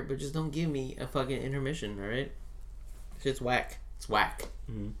care, but just don't give me a fucking intermission. All right? Shit's whack. It's whack.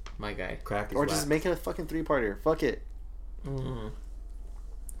 Mm-hmm. My guy. Crack is Or whack. just make it a fucking 3-parter. Fuck it. Mm-hmm.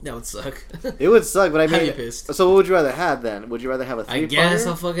 That would suck. It would suck, but I I'd mean, be pissed. so what would you rather have then? Would you rather have a 3-parter? I guess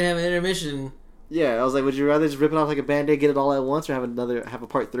I'll fucking have an intermission. Yeah, I was like, would you rather just rip it off like a Band-Aid, get it all at once, or have a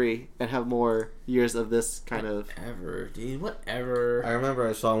part 3 and have more years of this kind of... Whatever, dude. Whatever. I remember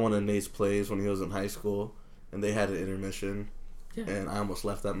I saw one of Nate's plays when he was in high school, and they had an intermission, and I almost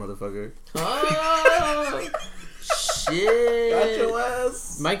left that motherfucker. Oh, shit. Got your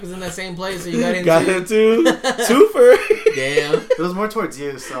ass. Mike was in that same place, so you got him Got too. him too. Twofer. Damn. It was more towards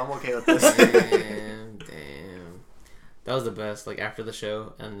you, so I'm okay with this. Damn. That was the best, like, after the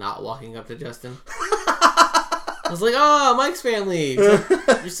show, and not walking up to Justin. I was like, oh, Mike's family.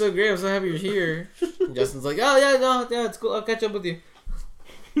 You're so great. I'm so happy you're here. And Justin's like, oh, yeah, it's cool. I'll catch up with you.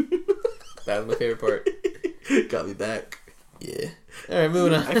 That was my favorite part. Got me back. Yeah. All right,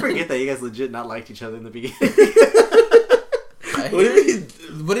 moving on. I forget that you guys legit not liked each other in the beginning. What do you mean?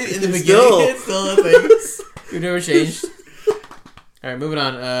 But in the beginning, Still. it's still a thing. We've never changed. All right, moving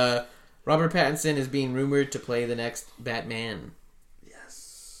on. Robert Pattinson is being rumored to play the next Batman.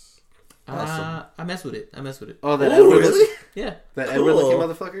 Yes. I mess with it. Oh, that Oh, Edward, really? Yeah. that Cool. Edward looking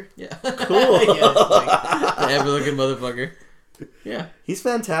motherfucker? Yeah. Cool. Yeah, it's like the ever-looking motherfucker. Yeah. He's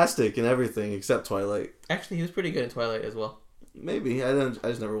fantastic in everything except Twilight. Actually, he was pretty good in Twilight as well. Maybe I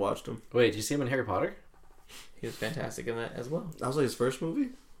just never watched him. Wait, did you see him in Harry Potter? He was fantastic in that as well. That was like his first movie.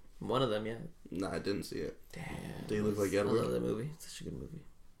 One of them, yeah. Nah, I didn't see it. Damn. Did he look like I Edward? love that movie. It's such a good movie.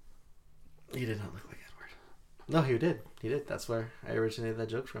 He did not look like Edward. No, he did. He did. That's where I originated that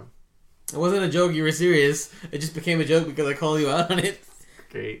joke from. It wasn't a joke. You were serious. It just became a joke because I called you out on it.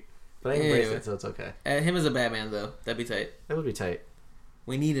 Great. But I embrace Anyway. it, so it's okay. Him as a Batman, though. That'd be tight. That would be tight.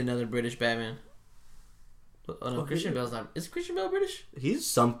 We need another British Batman. Oh, no, Oh, Christian yeah. Bale's not... Is Christian Bale British? He's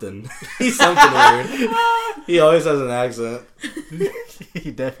something. He's something weird. He always has an accent.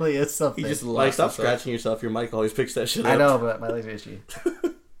 He definitely is something. He just Like, lost stop himself. scratching yourself. Your mic always picks that shit up. I know, but my legs are itchy.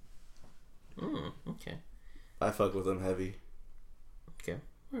 Okay. I fuck with him heavy. Okay.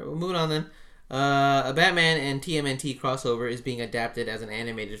 All right, well, moving on then. A Batman and TMNT crossover is being adapted as an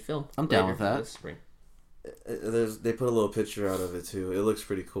animated film. I'm down later with that. this spring. They put a little picture out of it too. It looks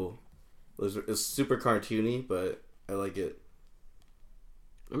pretty cool. It's super cartoony, but I like it.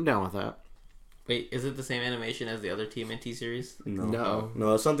 I'm down with that. Wait, is it the same animation as the other TMNT series? No.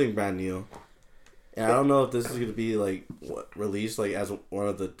 No, it's something brand new. And I don't know if this is gonna be like released like as one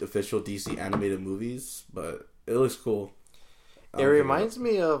of the official DC animated movies, but it looks cool. It reminds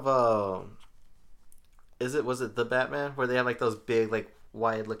me of was it the Batman where they have like those big like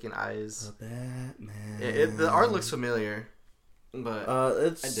wide looking eyes? The Batman. The art looks familiar, but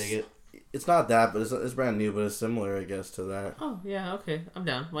It's I dig it. It's not that, but it's brand new, but it's similar, I guess, to that. Oh, yeah, okay. I'm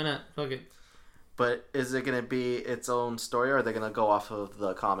down. Why not? Fuck it. But is it gonna be its own story, or are they gonna go off of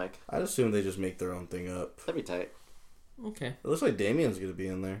the comic? I'd assume they just make their own thing up. That'd be tight. Okay, It looks like Damien's gonna be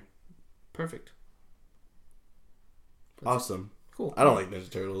in there. perfect. Awesome. Cool. I don't like Ninja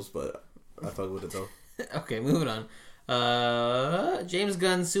Turtles, but I fuck with it though. Okay, moving on. James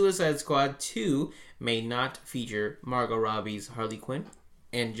Gunn's Suicide Squad 2 may not feature Margot Robbie's Harley Quinn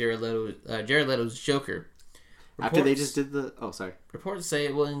and Jared Leto's Joker. After they just did the Reports say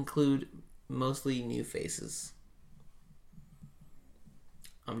it will include mostly new faces.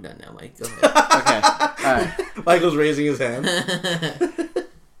 I'm done now, Mike. Go ahead. okay, all right. Michael's raising his hand.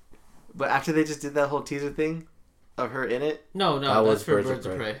 But after they just did that whole teaser thing of her in it. No, That that's was for Birds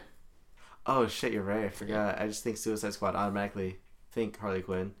of Prey. Oh shit, you're right. I forgot. I just think Suicide Squad automatically think Harley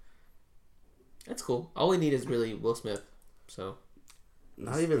Quinn. That's cool. All we need is really Will Smith. So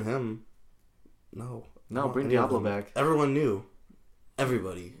Not even him. No. No, Not bring any of Diablo them. back. Everyone knew.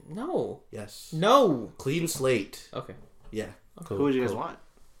 Everybody. no, Yes. no. Clean slate. Okay. Yeah. Cool, Who would you guys cool. want?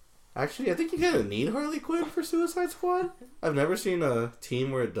 Actually, I think you kind of need Harley Quinn for Suicide Squad. I've never seen a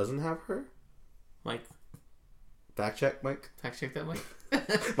team where it doesn't have her. Mike, Fact check, Mike. fact check that,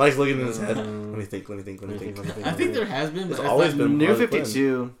 Mike. Mike's looking in his head. Let me think. I think there has been, but It's it's always not, been New Harley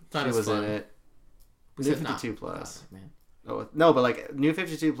 52. Not She as was fun. in it. we New said, nah. 52 plus. God, man. Oh, no, but like New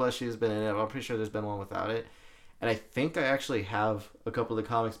 52 plus, she's been in it. I'm pretty sure there's been one without it. And I think I actually have a couple of the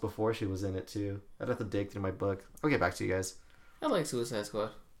comics before she was in it too. I'd have to dig through my book. I'll get back to you guys. I like Suicide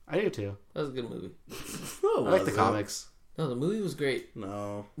Squad. I do too. That was a good movie. I like the comics. No, the movie was great.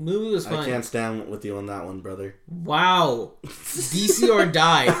 No. The movie was fun. I can't stand with you on that one, brother. Wow. DC or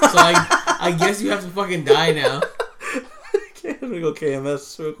die. So I guess you have to fucking die now. Okay, I'm gonna go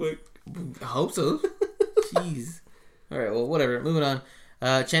KMS real quick. I hope so. Jeez. Alright, well, whatever. Moving on.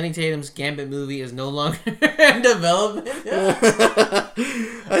 Channing Tatum's Gambit movie is no longer in development.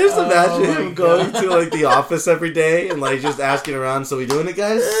 I just imagine my him going to like the office every day and like just asking around. So we doing it,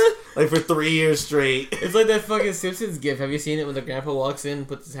 guys? Like for 3 years straight. It's like that fucking Simpsons gif. Have you seen it when the grandpa walks in,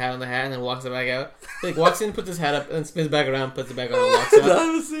 puts his hat on the hat, and then walks it back out? Like, walks in, puts his hat up, and then spins back around, puts it back on, and walks I out.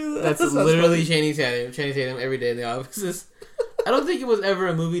 haven't seen that. That's That sounds literally funny. Channing Tatum every day in the offices. I don't think it was ever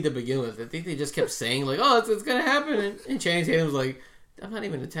a movie to begin with. I think they just kept saying, like, oh, it's gonna happen. And Channing Tatum's like, I'm not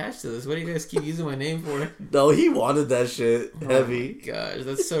even attached to this. What do you guys keep using my name for? No, he wanted that shit heavy. Oh my gosh,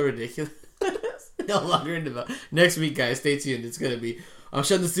 that's so ridiculous. No longer in development. Next week, guys, stay tuned. It's gonna be, I'm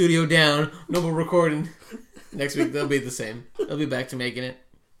shutting the studio down. No more recording. Next week, they'll be the same. They'll be back to making it.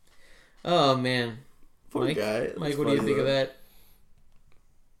 Oh, man. Poor Mike, guy. Mike, what do you think of that?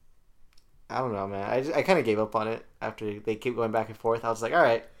 I don't know, man. I kind of gave up on it after they keep going back and forth. I was like, all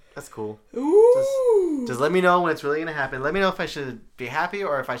right, that's cool. Ooh. Just let me know when it's really gonna happen. Let me know if I should be happy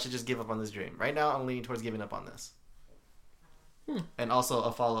or if I should just give up on this dream. Right now, I'm leaning towards giving up on this. And also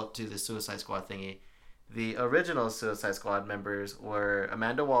a follow up to the Suicide Squad thingy. The original Suicide Squad members were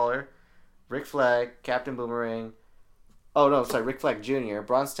Amanda Waller, Rick Flag, Captain Boomerang. Oh no, sorry, Rick Flag Jr.,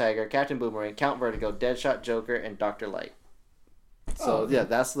 Bronze Tiger, Captain Boomerang, Count Vertigo, Deadshot, Joker, and Dr. Light. So yeah,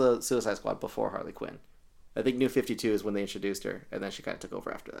 that's the Suicide Squad before Harley Quinn. I think New 52 is when they introduced her, and then she kind of took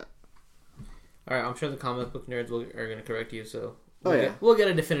over after that. All right, I'm sure the comic book nerds are going to correct you, so yeah. we'll get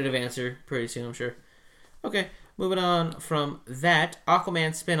a definitive answer pretty soon, I'm sure. Okay, moving on from that,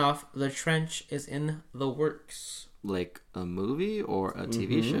 Aquaman spinoff, The Trench, is in the works. Like a movie or a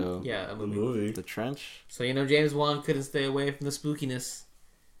TV show? Yeah, a The movie. movie. The Trench? So, James Wan couldn't stay away from the spookiness.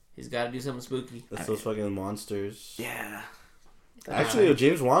 He's got to do something spooky. That's those fucking monsters. Yeah. Actually,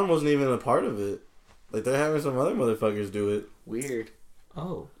 James Wan wasn't even a part of it. Like, they're having some other motherfuckers do it. Weird.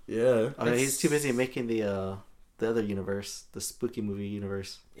 Oh. Yeah. Oh, yeah, he's too busy making the other universe, the spooky movie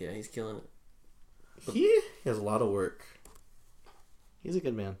universe. Yeah, he's killing it. He has a lot of work. He's a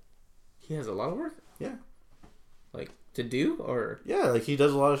good man. He has a lot of work? Yeah. Like, to do, or... Yeah, like he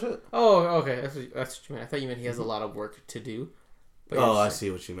does a lot of shit. Oh, okay. That's what you meant. I thought you meant he has a lot of work to do. But Oh, you're I just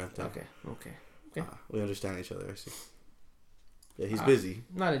see what you meant then. saying- Okay. We understand each other, I see. Yeah, he's busy.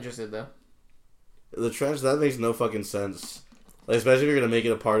 Not interested, though. The trench, that makes no fucking sense. Like, especially if you're gonna make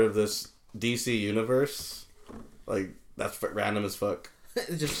it a part of this DC universe. Like, that's random as fuck.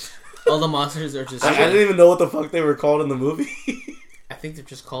 It's just... All the monsters are just... I didn't even know what the fuck they were called in the movie. I think they're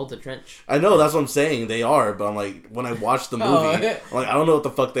just called the Trench. I know, that's what I'm saying. They are, but I'm like, when I watch the movie, Oh, I'm like, I don't know what the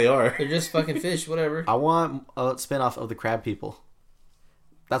fuck they are. They're just fucking fish, whatever. I want a spin-off of the Crab People.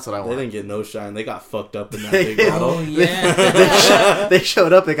 That's what I They want. didn't get no shine. They got fucked up in that big bottle. Oh, yeah. They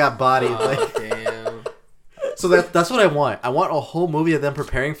showed up, they got bodied. Oh, damn. So that's what I want. I want a whole movie of them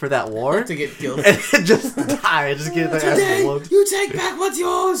preparing for that war. To get killed. And then just die. Just get their ass whooped. You take back what's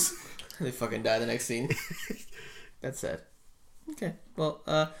yours! They fucking die the next scene. That's sad. Okay, well,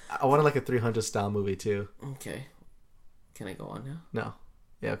 I wanted like a 300 style movie too. okay. Can I go on now? No.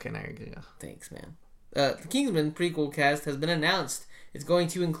 Yeah, okay, now you're good. Yeah. Thanks, man. The Kingsman prequel cast has been announced. It's going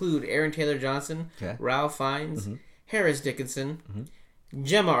to include Aaron Taylor Johnson, Okay. Ralph Fiennes, Harris Dickinson,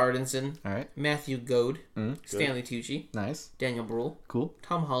 Gemma Arterton, All right. Matthew Goad, Stanley Tucci, Nice. Daniel Bruhl, Cool.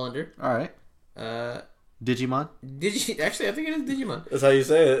 Tom Hollander. All right. Digimon? Actually, I think it is Digimon. That's how you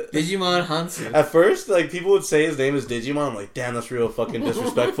say it. Digimon Hansu. At first, like, people would say his name is Digimon. I'm like, damn, that's real fucking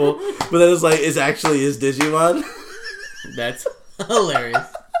disrespectful. But then it's like, it actually is Digimon. That's hilarious.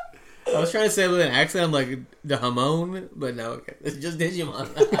 I was trying to say it with an accent. I'm like, the Hamon, but no, okay. It's just Digimon.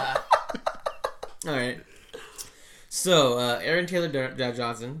 Alright. So, Aaron Taylor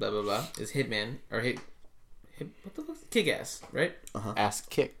Johnson, blah, blah, blah, is Hitman, or what the fuck? Kick-Ass, right? Ass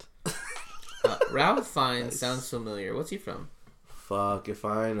kicked. Ralph Fiennes sounds familiar. What's he from? Fuck if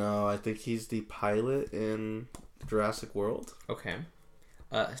I know. I think he's the pilot in Jurassic World. Okay.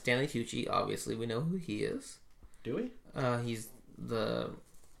 Stanley Tucci, obviously, we know who he is. Do we? He's the...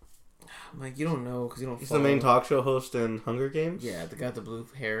 Like, you don't know, because you don't He's follow. the main talk show host in Hunger Games. Yeah, the guy with the blue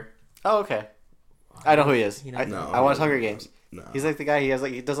hair. Oh, okay. I know who he is. He I, knows- No. I watch Hunger Games. No. He's like the guy.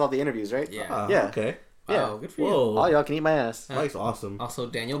 He does all the interviews, right? Yeah. Ah, Yeah. Okay. Yeah. Oh, good for you. Whoa. All y'all can eat my ass. Mike's awesome. Also,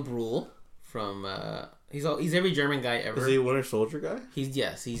 Daniel Bruhl from he's every German guy ever. Is he a Winter Soldier guy? He's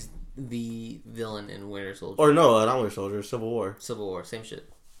the villain in Winter Soldier. Or no, not Winter Soldier. Civil War. Civil War, same shit.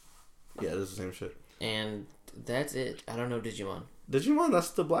 Yeah, it is the same shit. And that's it. I don't know Digimon. Digimon,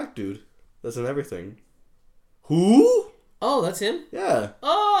 that's the black dude. That's in everything. Who? Oh, that's him. Yeah.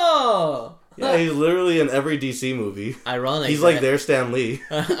 Oh, Yeah, he's literally in every DC movie. ironic. He's like that- their Stan Lee.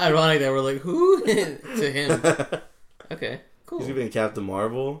 ironic that we're like who to him. Okay, cool. He's gonna be in Captain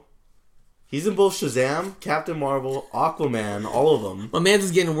Marvel. He's in both Shazam, Captain Marvel, Aquaman, all of them. My man's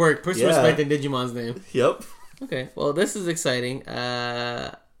is getting work. Put some Yeah. respect in Digimon's name. Yep. Okay, well this is exciting.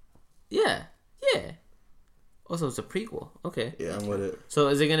 Yeah. Also, it's a prequel. Okay. Yeah, I'm with it. So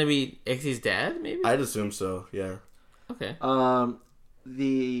is it gonna be Ixie's dad? Maybe. I'd assume so. Yeah. Okay.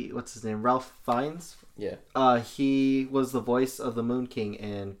 What's his name? Ralph Fiennes. Yeah. He was the voice of the Moon King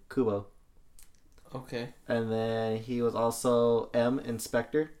in Kubo, Okay. and then he was also M in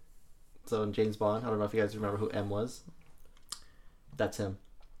Spectre. So in James Bond, I don't know if you guys remember who M was. That's him.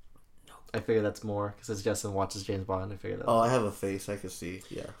 I figure that's more because as Justin watches James Bond, I figure that. Oh, I have a face I can see.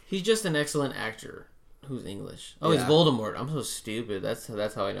 Yeah. He's just an excellent actor who's English. Oh, he's Yeah. Voldemort. I'm so stupid. That's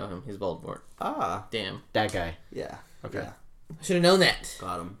how I know him. He's Voldemort. Ah. Damn. That guy. Yeah. Okay. Yeah. I should have known that.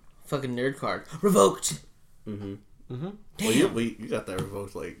 Got him. Fucking nerd card. Revoked. Mm-hmm. Mm-hmm. Damn. Well, you got that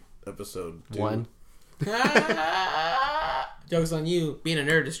revoked like episode 2. 1. Joke's on you. Being a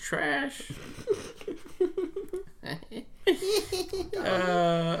nerd is trash.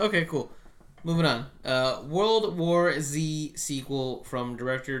 Okay, cool. Moving on. World War Z sequel from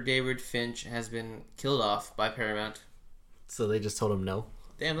director David Finch has been killed off by Paramount. So they just told him no.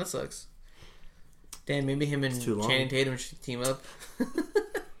 Damn, that sucks. Damn, maybe him and too long. Channing Tatum should team up.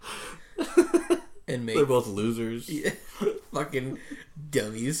 And make They're both losers. fucking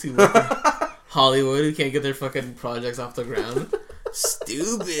dummies who work in Hollywood who can't get their fucking projects off the ground.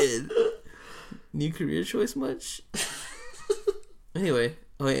 Stupid. New career choice much? Anyway.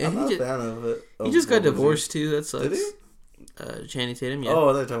 Oh, wait, I'm and not he, a fan of it. he just got divorced too. That sucks. Did he? Channing Tatum, yeah.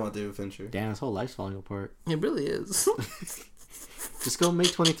 Oh, they're talking about David Fincher. Damn, his whole life's falling apart. It really is. Just go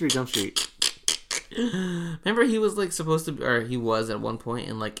make 23 Jump Street. Remember he was like supposed to be, or he was at one point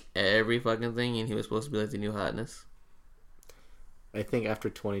in like every fucking thing, and he was supposed to be like the new hotness. I think after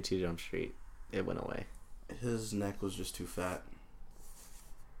 22 Jump Street, it went away. His neck was just too fat.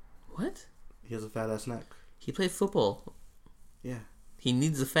 What? He has a fat ass neck. He played football. Yeah. He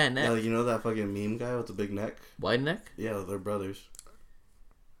needs a fat neck. Yeah, you know that fucking meme guy with the big neck? Wide neck? Yeah, they're brothers.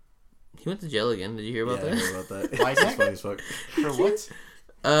 He went to jail again. Did you hear about Yeah, I that? heard about that. Why It's neck? funny as fuck. For what?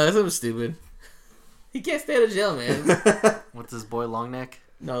 Something stupid. He can't stay out of jail, man. What's this boy long neck?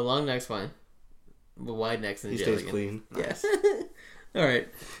 No, long neck's fine. But wide neck's in He jail stays again. clean. Yes. Alright.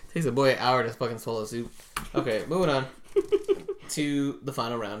 Takes a boy an hour to fucking swallow soup. Okay, moving on to the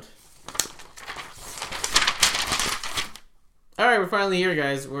final round. Alright, we're finally here,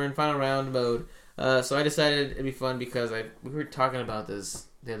 guys. We're in final round mode. So I decided it'd be fun because we were talking about this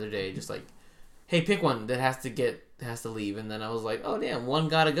the other day, just like, hey, pick one that has to leave, and then I was like, oh damn, one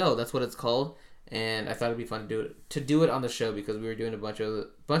gotta go. That's what it's called. And I thought it'd be fun to do it on the show because we were doing a bunch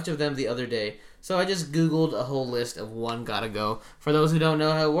of them the other day. So I just Googled a whole list of one gotta go. For those who don't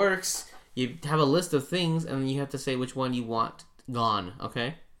know how it works, you have a list of things and then you have to say which one you want gone.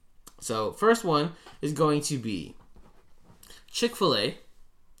 Okay. So first one is going to be Chick-fil-A,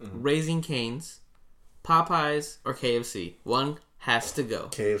 Raising Cane's, Popeyes, or KFC. One has to go.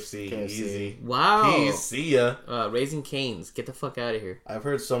 KFC. Easy. Wow. Peace. See ya. Raising Cane's. Get the fuck out of here. I've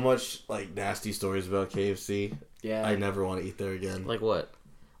heard so much like nasty stories about KFC. Yeah. I never want to eat there again. Like what?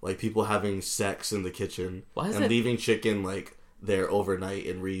 Like people having sex in the kitchen Why is and that? leaving chicken like there overnight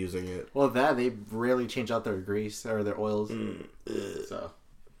and reusing it. Well, they rarely change out their grease or their oils. So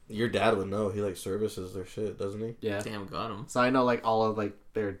Your dad would know. He like services their shit, doesn't he? yeah. Damn, got him. So I know like all of like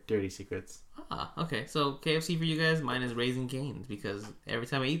their dirty secrets. Ah, okay. So KFC for you guys. Mine is Raising Cane's because every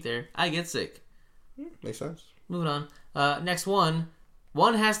time I eat there, I get sick. Makes sense. Moving on. Next one.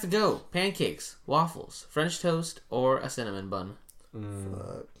 One has to go. Pancakes, waffles, French toast, or a cinnamon bun.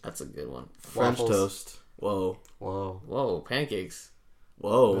 Fuck. That's a good one. French Waffles. toast. Whoa. Whoa. Whoa, pancakes.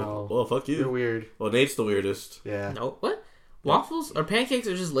 Whoa. No. Whoa, fuck you. You're weird. Well, Nate's the weirdest. Yeah. No, what? Waffles or pancakes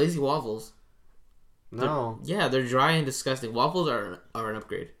are just lazy waffles. No. Yeah, they're dry and disgusting. Waffles are an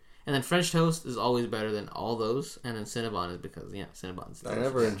upgrade. And then French toast is always better than all those. And then Cinnabon is because, Cinnabon's I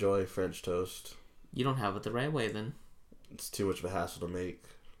never enjoy French toast. You don't have it the right way then. It's too much of a hassle to make.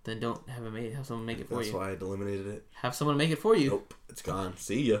 Then don't have it made. Have someone make it for That's you. why I eliminated it. Have someone make it for you. Nope. It's gone.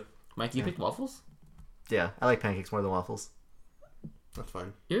 See ya. Mike, you picked waffles? Yeah, I like pancakes more than waffles. That's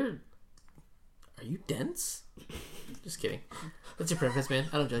fine. Are you dense? Just kidding. That's your preference, man.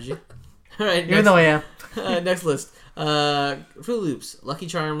 I don't judge you. All right. Even though I am. Next list. Fruit Loops, Lucky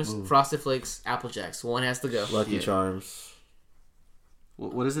Charms, Frosted Flakes, Apple Jacks. One has to go. Lucky Charms.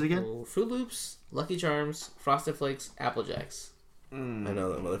 What is it again? Oh, Fruit Loops, Lucky Charms, Frosted Flakes, Apple Jacks. I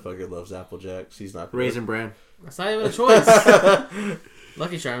know that motherfucker loves Apple Jacks. He's not Raisin Bran. That's not even a choice.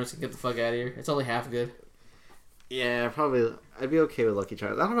 Lucky Charms can get the fuck out of here. It's only half good. Yeah, probably. I'd be okay with Lucky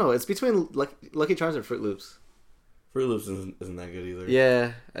Charms. I don't know. It's between Lucky Charms and Fruit Loops. Fruit Loops isn't that good either.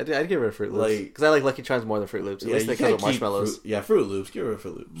 Yeah, I'd get rid of Fruit Loops. Like- Because I like Lucky Charms more than Fruit Loops. At Yeah, least you because can't of keep marshmallows. Fruit Loops. Get rid of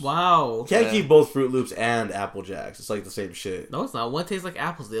Fruit Loops. Wow. Can't Yeah. keep both Fruit Loops and Apple Jacks. It's like the same shit. No, it's not. One tastes like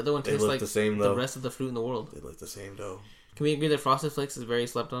apples. The other one They tastes look like the same, though. the rest of the fruit in the world. They look the same though. Can we agree that Frosted Flakes is very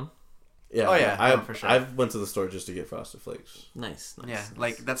slept on? Yeah. Oh, yeah. I No, for sure. I went to the store just to get Frosted Flakes. Nice. Yeah,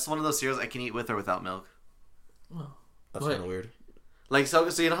 like that's one of those cereals I can eat with or without milk. That's What? kind of weird. Like so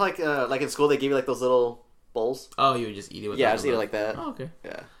you know how like in school they give you like those little bowls. Oh, you would just eat it with Yeah, I just eat it like that. Oh, okay.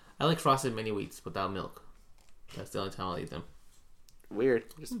 Yeah, I like Frosted Mini Wheats without milk. That's the only time I'll eat them. weird.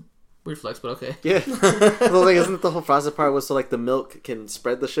 Just, Weird flex, but okay. yeah. Well, like isn't the whole frosted part was so like the milk can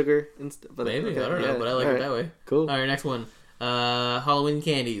spread the sugar? But Maybe. okay, I don't know, yeah, but I like all it right. that way. Cool. All right, next one. Halloween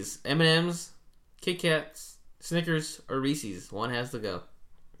candies. M&M's, Kit Kats, Snickers, or Reese's. One has to go.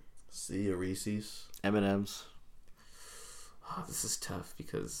 See ya, Reese's. M&M's. Oh, this is tough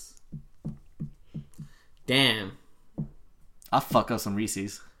because... Damn. I'll fuck up some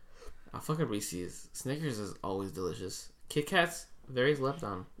Reese's. I fuck up Reese's. Snickers is always delicious. Kit Kats, very slept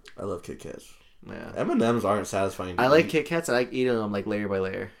on. I love Kit Kats. Yeah. M&M's aren't satisfying. to I like eat. Kit Kats and I eat them like layer by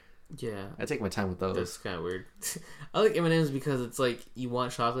layer. Yeah. I take my time with those. That's kind of weird. I like M&M's because it's like you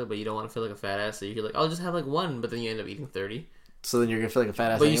want chocolate, but you don't want to feel like a fat ass. So you're like, I'll just have like one, but then you end up eating 30. So then you're gonna feel like a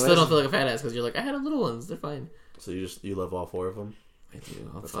fat ass. But you anyways? still don't feel like a fat ass because you're like, I had a little ones. They're fine. So you love all four of them? I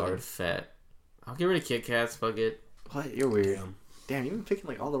do. I'm That's fucking hard. fat. I'll get rid of Kit Kats. Fuck it. What? You're weird. Damn, you've been picking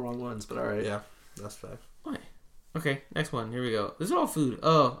like all the wrong ones, but alright. Yeah, that's fact. Why? Okay, next one. Here we go. This is all food.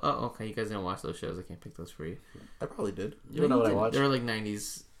 Oh, okay. You guys didn't watch those shows. I can't pick those for you. I probably did. You don't know what I did. watch? They were like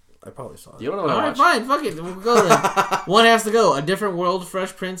 90s. I probably saw it. You don't know what All I right, watch? fine. Fuck it. We'll go then. One has to go. A Different World,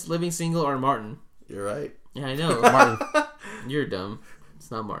 Fresh Prince, Living Single, or Martin. You're right. Yeah, I know. Martin. You're dumb.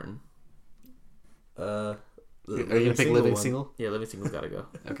 It's not Martin. Are you gonna pick Living Single? Yeah, Living Single's gotta go.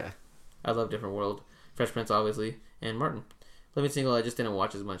 Okay. I love Different World. Fresh Prince, obviously. And Martin. Living Single, I just didn't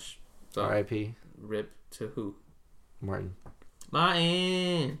watch as much So, R.I.P. rip to who? Martin.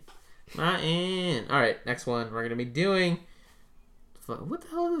 Martin. Alright, next one. We're going to be doing... What the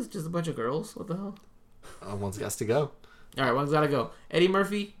hell is this? Just a bunch of girls? What the hell? One's got to go. Alright, one's got to go. Eddie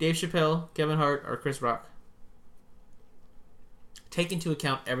Murphy, Dave Chappelle, Kevin Hart, or Chris Rock. Take into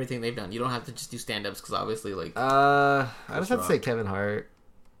account everything they've done. You don't have to just do stand-ups because obviously, like... I just have to Rock. say Kevin Hart.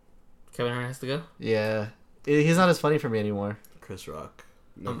 Kevin Hart has to go? Yeah. He's not as funny for me anymore. Chris Rock.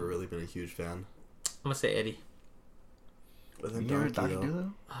 Never really been a huge fan. I'm going to say Eddie. But then You ever Donkey, Dr. though.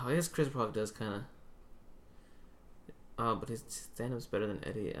 Doolittle? Oh, I guess Chris Rock does kind of... Oh, but his stand-up's better than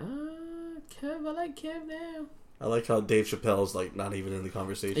Eddie. Kev, I like Kev now. I like how Dave Chappelle's like not even in the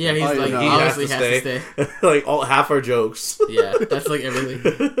conversation. Yeah, he's like, no. he obviously has to stay. Like all half our jokes. Yeah, that's like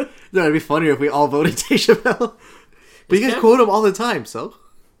everything. No, it'd be funnier if we all voted Dave Chappelle. But you guys quote him all the time, so...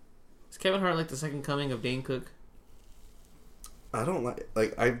 Is Kevin Hart like the second coming of Dane Cook? I don't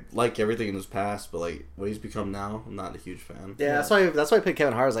I like everything in his past, but like what he's become now, I'm not a huge fan. Yeah, that's why I picked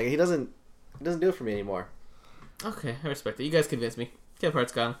Kevin Hart. I was like, he doesn't do it for me anymore. Okay, I respect it. You guys convinced me. Kevin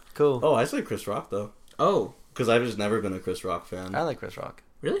Hart's gone. Cool. Oh, I say Chris Rock though, Oh, because I've just never been a Chris Rock fan. I like Chris Rock.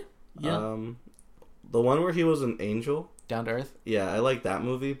 really? Yeah. The one where he was an angel. Down to Earth. Yeah, I like that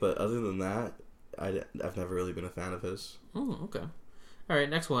movie, but other than that, I've never really been a fan of his. Okay. All right,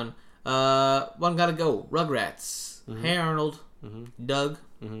 next one. One gotta go. Rugrats. Hey Arnold. Doug.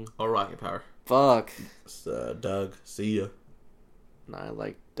 Or Rocket Power. Fuck. It's, Doug, see ya. Nah, I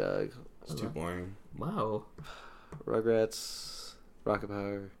like Doug. It's too boring. Wow. Rugrats. Rocket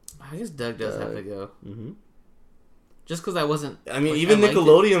Power. I guess Doug does have to go. Mm-hmm. Just because I wasn't. I mean, like, even I liked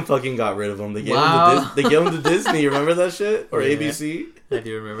Nickelodeon fucking got rid of him. They gave Wow. him they gave him to Disney. Remember that shit? Or Yeah. ABC? it. I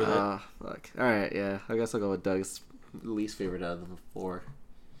do remember that. Fuck. Alright, yeah. I guess I'll go with Doug's least favorite out of the four.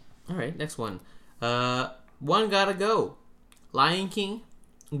 All right, next one. One gotta go. Lion King,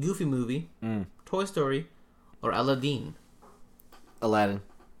 Goofy Movie, Toy Story, or Aladdin. Aladdin.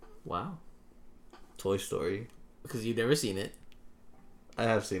 Wow. Toy Story. Because you've never seen it. I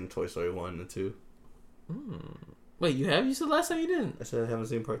have seen Toy Story 1 and 2. Wait, you have? You said last time you didn't. I said I haven't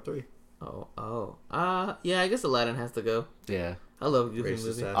seen part 3. Oh. Yeah, I guess Aladdin has to go. Yeah. I love Goofy Racist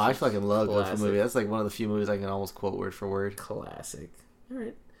Movie. ass. Oh, I fucking love Goofy Classic. Movie. That's like one of the few movies I can almost quote word for word. Classic. All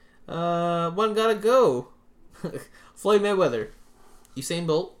right. One gotta go. Floyd Mayweather, Usain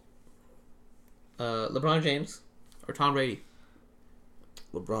Bolt, LeBron James, or Tom Brady.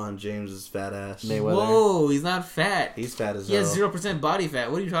 LeBron James' fat ass. Mayweather. Whoa, he's not fat. He's fat as He hell. has 0% body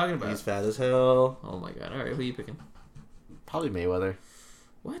fat. What are you talking about? He's fat as hell. Oh my god. All right, who are you picking? Probably Mayweather.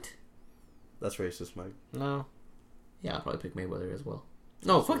 What? That's racist, Mike. No. Yeah, I'll probably pick Mayweather as well.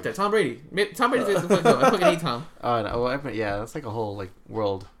 No, fuck that. Tom Brady. Tom Brady gets the fuck go. I fucking hate Tom. Oh, no. Well, yeah, that's like a whole like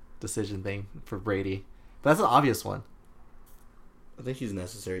world decision thing for Brady. But that's an obvious one. I think he's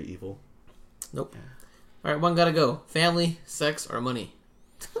necessary evil. Nope. All right, one gotta go. Family, sex, or money?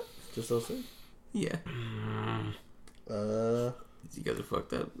 Just those things? Yeah. You guys are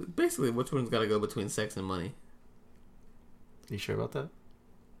fucked up. Basically, which one's gotta go between sex and money? You sure about that?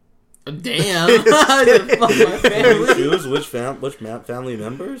 Damn. I didn't fuck my family. Choose which family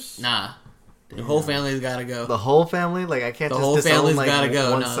members? Nah. The whole family's gotta go. The whole family? Like I can't The just whole disown, family's like, gotta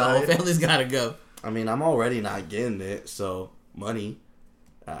go. one No, the side. whole family's gotta go. I mean, I'm already not getting it, so money.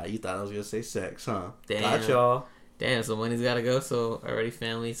 You thought I was gonna say sex, huh? Damn. Got y'all. Damn, so money's gotta go, so already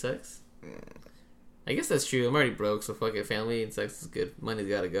family, sex? I guess that's true. I'm already broke, so fuck it. Family and sex is good. Money's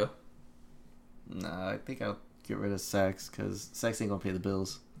gotta go. Nah, I think I'll get rid of sex because sex ain't gonna pay the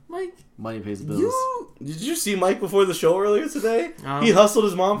bills. Mike, Money pays the bills. you... Did you see Mike before the show earlier today? Oh. He hustled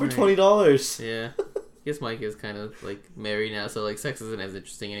his mom for $20. Yeah. I guess Mike is kind of, like, married now, so, like, sex isn't as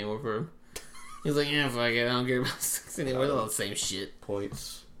interesting anymore for him. He's like, yeah, fuck it. I don't care about sex anymore. They're all the same shit.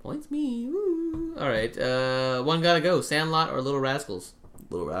 Points. Points me. Woo. All right. One gotta go. Sandlot or Little Rascals?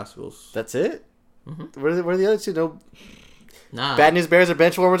 Little Rascals. That's it? Where are the other two? No Nah. Bad News Bears or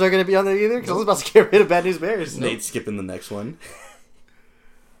Benchwarmers are going to be on there either? Because I was about to get rid of Bad News Bears. Nate skipping the next one.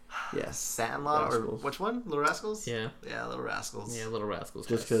 Yes. Sandlot or Rascals. which one? Little Rascals? Yeah. Yeah, Little Rascals. Yeah, Little Rascals.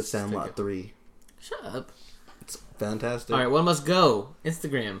 Just because Sandlot 3. Shut up. It's fantastic. All right, one must go.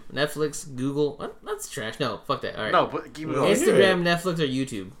 Instagram, Netflix, Google. What? That's trash. No, fuck that. All right. No, but keep it No, going. Instagram, Netflix, or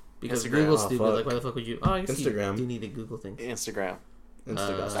YouTube. Because Instagram. Google's Oh, stupid. fuck. Like, why the fuck would you? Oh, I guess Instagram. You do need to Google things. Instagram.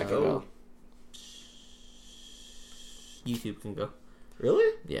 Instagram. That can go. go. YouTube can go.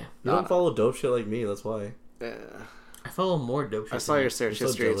 Really? Yeah. You don't follow dope shit like me, that's why. I follow more dope shit. I saw than your you. search I'm so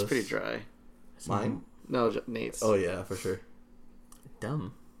history. It's jealous. pretty dry. Mine? No, Nate's. Oh, yeah, for sure.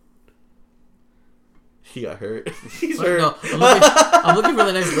 Dumb. He got hurt. He's Wait, hurt. no, I'm looking for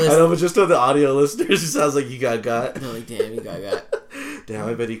the next I list. know, but just to the audio listeners, it sounds like you got. They're like, damn, you got. Damn,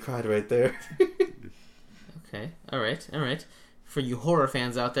 I bet he cried right there. Okay. All right. For you horror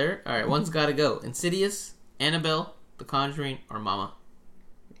fans out there, all right, one's got to go. Insidious, Annabelle, The Conjuring, or Mama.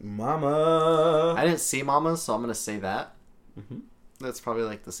 Mama. I didn't see Mama, so I'm gonna say that. That's probably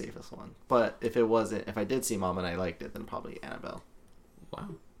like the safest one. But if I did see Mama and I liked it, then probably Annabelle. Wow.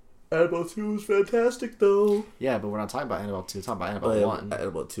 Annabelle 2 was fantastic, though. Yeah, but we're not talking about Annabelle 2. We're talking about Annabelle 1.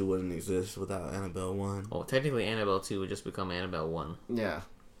 Annabelle 2 wouldn't exist without Annabelle 1. Well, technically, Annabelle 2 would just become Annabelle 1. Yeah.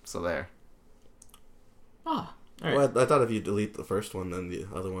 So there. Ah. All right. Well, I thought if you delete the first one, then the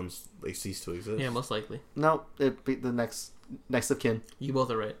other ones they cease to exist. Yeah, most likely. No, it'd be the next of kin. You both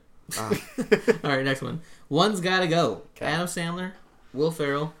are right. Ah. All right, next one. One's got to go. Okay. Adam Sandler, Will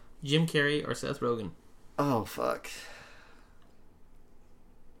Ferrell, Jim Carrey, or Seth Rogen. Oh, fuck.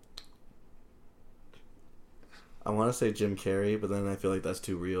 I want to say Jim Carrey, but then I feel like that's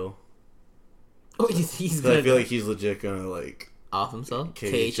too real. Oh, he's 'Cause I gonna feel like he's legit gonna like off himself.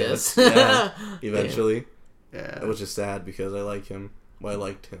 KHS, KHS. yeah, eventually, Yeah. which is sad because I like him. Well, I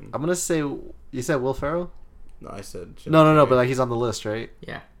liked him. I'm gonna say... You said Will Ferrell? No, I said Jim No, Carrey. but like he's on the list, right?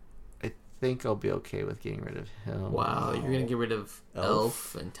 Yeah. I think I'll be okay with getting rid of him. Wow, you're gonna get rid of Elf.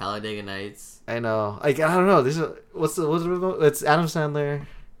 Elf and Talladega Nights. I know. Like, I don't know. It's Adam Sandler.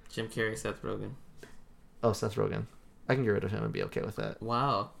 Jim Carrey, Seth Rogen. Oh, Seth Rogen. I can get rid of him and be okay with that.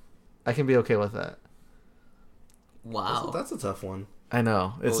 Wow. I can be okay with that. Wow. That's a tough one. I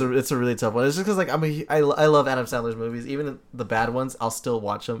know. It's Well- a really tough one. It's just because like I love Adam Sandler's movies. Even the bad ones, I'll still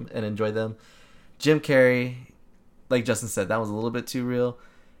watch them and enjoy them. Jim Carrey, like Justin said, that was a little bit too real.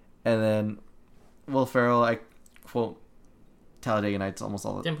 And then Will Ferrell, I quote Talladega Nights almost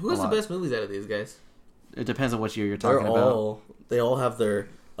all the time. Damn, who has the best movies out of these guys? It depends on what year you're talking about. They all have their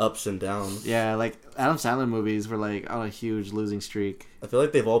ups and downs. Yeah, like Adam Sandler movies were like on a huge losing streak. I feel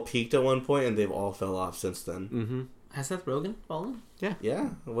like they've all peaked at one point and they've all fell off since then. Mm-hmm. Has Seth Rogen fallen? Yeah,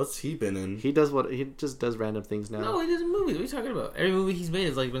 what's he been in? He just does random things now. No, he does movies. What are you talking about? Every movie he's made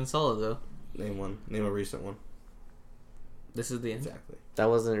has like been solid though. Name one. Name a recent one. This is the end. Exactly. That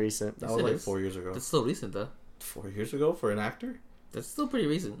wasn't recent. That Yes, was it like is. 4 years ago. That's still recent though. 4 years ago for an actor? That's still pretty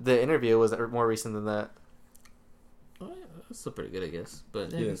recent. The Interview was more recent than that. Oh, yeah, that's still pretty good, I guess.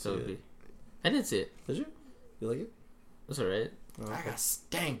 But You yeah, didn't so see would it. be. I didn't see it. Did you? You like it? That's alright. Oh, I okay. got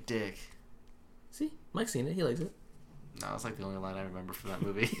stank dick. See, Mike's seen it. He likes it. No, it's like the only line I remember from that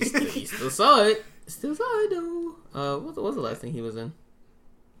movie. He still saw it. Still saw it though. What was the last thing he was in?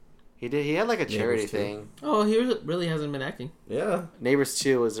 He had like a charity Neighbors 2. thing. Oh, he really hasn't been acting. Yeah. Neighbors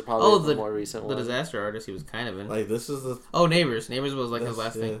 2 was probably the more recent The one. Disaster Artist he was kind of in. Like, this is the... Oh, Neighbors. Neighbors was like his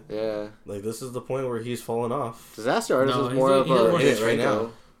That's- last thing. Yeah. Like, this is the point where he's fallen off. Disaster Artist No, was he's more doing- of he does a more shit hit right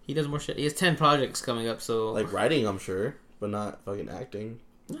now. He does more shit. He has 10 projects coming up, so Like, writing, I'm sure. But not fucking acting.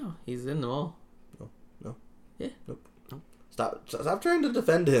 no, he's in them all. Stop trying to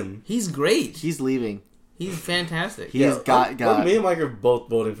defend him. He's great. He's leaving. He's fantastic. He's got. Me and Mike are both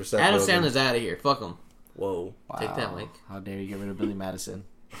voting for Seth Adam Rogen. Sandler's out of here. Fuck him. Whoa. Take that, Mike. How dare you get rid of Billy Madison?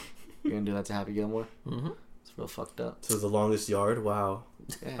 You're gonna do that to Happy Gilmore? Mm-hmm. It's real fucked up. This is the longest yard? Wow.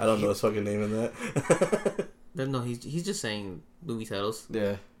 Yeah. I don't know his fucking name in that. No, he's just saying movie titles.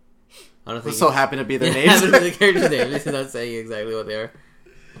 Yeah. I don't I'm think. so happy to be their Yeah, names. happen to be the character's name. He's not saying exactly what they are.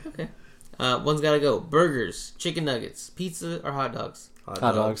 Okay. One's gotta go. Burgers, chicken nuggets, pizza, or hot dogs. Hot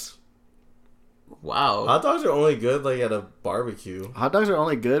dogs. Wow. Hot dogs are only good like at a barbecue. Hot dogs are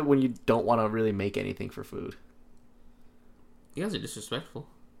only good when you don't want to really make anything for food. You guys are disrespectful.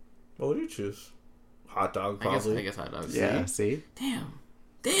 What would you choose? Hot dog, I probably. guess hot dogs. Yeah. See. Damn.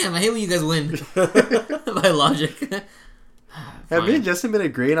 I hate when you guys win by logic. Have me Fine. and Justin been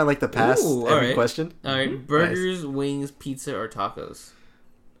agreeing on like the past Ooh, every alright. question? All right. Burgers, wings, pizza, or tacos.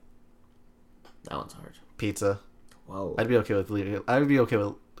 That one's hard. Pizza. Whoa. I'd be okay with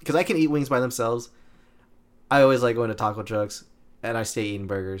because I can eat wings by themselves. I always like going to taco trucks, and I stay eating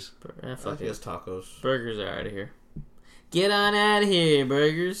burgers. I Fuck guess it. tacos. Burgers are out of here. Get on out of here,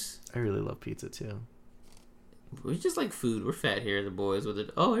 burgers. I really love pizza too. We just like food. We're fat here, the boys. With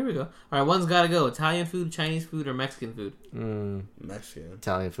it. Oh, here we go. All right, one's got to go. Italian food, Chinese food, or Mexican food. Mexican.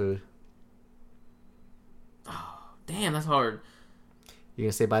 Italian food. Damn, that's hard. You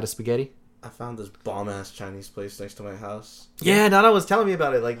gonna say bye to spaghetti? I found this bomb ass Chinese place next to my house. Yeah, Nana was telling me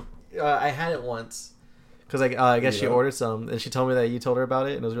about it. Like, I had it once because I guess she Yeah. ordered some, and she told me that you told her about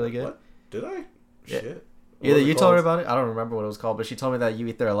it, and it was really good. What? Did I? Yeah. Shit. What Either was it you told her called? about it. I don't remember what it was called, but she told me that you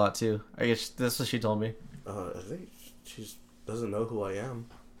eat there a lot too. I guess this is what she told me. I think she doesn't know who I am.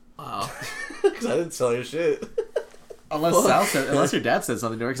 Wow. Because I didn't tell her shit. Unless your dad said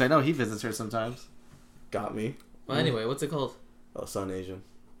something to her, because I know he visits her sometimes. Got me. Well, anyway, what's it called? Oh, Sun Asian.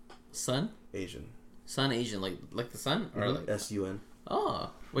 Sun? Asian. Sun Asian, like the sun, or like S-U-N.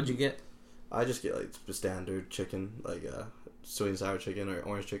 Oh, what'd you get? I just get like the standard chicken, like sweet and sour chicken or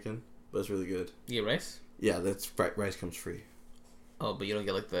orange chicken, but it's really good. You get rice? Yeah, rice comes free. Oh, but you don't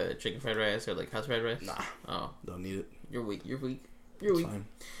get like the chicken fried rice or like house fried rice? Nah. Oh, Don't need it. you're weak. You're weak. It's You're weak. fine.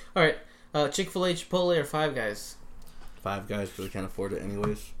 All right. Chick-fil-A, Chipotle, or Five Guys? Five Guys, because I can't afford it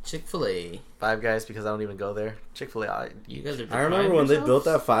anyways. Chick-fil-A. Five Guys because I don't even go there. Chick-fil-A. You guys are. I remember when they depriving built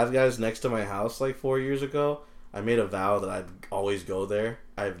that yourselves? Five Guys next to my house like 4 years ago. I made a vow that I'd always go there.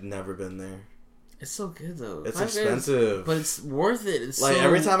 I've never been there. It's so good though. It's Five Guys, expensive. but it's worth it. It's Like so,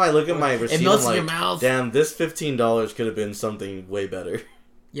 every time I look at my receipt, melts I'm in like, your mouth. damn, this $15 could have been something way better.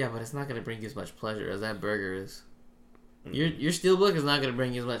 Yeah, but it's not gonna bring you as much pleasure as that burger is. Your steelbook is not gonna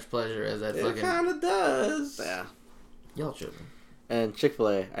bring you as much pleasure as that It fucking. kind of does. Yeah. Y'all tripping. And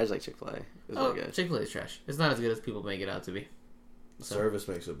Chick-fil-A. I just like Chick-fil-A. It's Oh, really good. Chick-fil-A is trash. It's not as good as people make it out to be. The service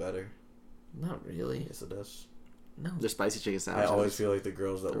makes it better. Not really. Yes, it does. No. Their spicy chicken I sandwiches. always feel like the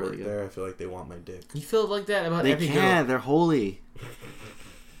girls that They're work really good. there, I feel like they want my dick. You feel like that about They every can. girl. They're holy.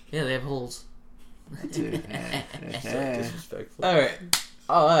 Yeah, they have holes. Dude. Disrespectful.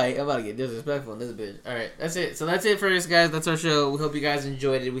 Alright, I'm about to get disrespectful in this bitch. Alright, that's it. So that's it for us, guys. That's our show. We hope you guys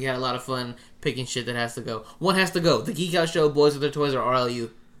enjoyed it. We had a lot of fun picking shit that has to go. One has to go. The Geek Out Show, Boys with Their Toys, or RLU.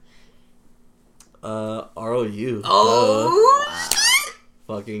 ROU. Oh,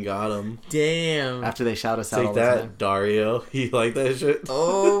 Fucking got him. damn. After they shout us out all Take the that, time. Dario. You like that shit?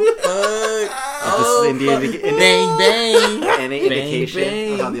 Oh, fuck. Oh, this is Bang, bang. Any Bang, indication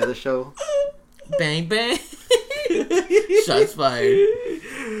bang. about the other show? Bang, bang. Shots fired.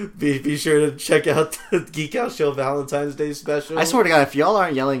 Be sure to check out the Geek Out Show Valentine's Day special. I swear to God, if y'all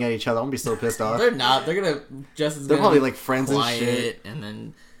aren't yelling at each other, I'm gonna be so pissed off. They're not. They're gonna. Justin's They're gonna probably be like friends and quiet, shit. and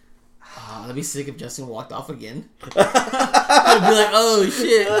then. I'd be sick if Justin walked off again. I'd be like, oh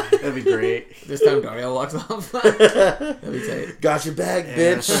shit. That'd be great. This time Dario walks off. That'd be tight. Got your back, Yeah,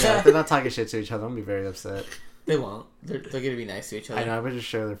 bitch. if they're not talking shit to each other, I'm gonna be very upset. They won't. They're gonna be nice to each other. I know. I'm pretty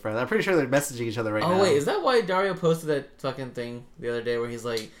sure they're friends. I'm pretty sure they're messaging each other right now. Oh wait, is that why Dario posted that fucking thing the other day where he's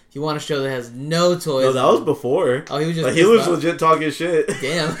like, if you want a show that has no toys? No, that was before. Oh, he was just. Like, he was pissed off? legit talking shit.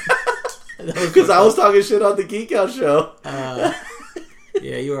 Damn. Because I was talking shit on the Geek Out Show.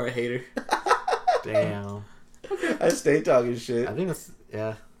 Yeah, you are a hater. Damn. I stay talking shit. I think that's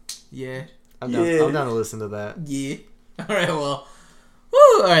yeah. Yeah. I'm down. Yeah. I'm down to listen to that. Yeah. Alright, well.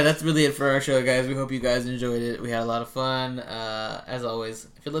 Woo! Alright, that's really it for our show, guys. We hope you guys enjoyed it. We had a lot of fun. As always,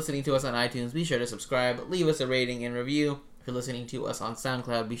 if you're listening to us on iTunes, be sure to subscribe. Leave us a rating and review. If you're listening to us on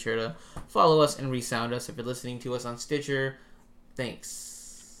SoundCloud, be sure to follow us and resound us. If you're listening to us on Stitcher,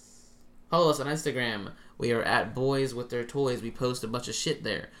 thanks. Follow us on Instagram. We are at Boys With Their Toys. We post a bunch of shit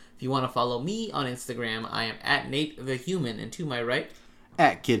there. If you want to follow me on Instagram, I am at Nate the Human. And to my right,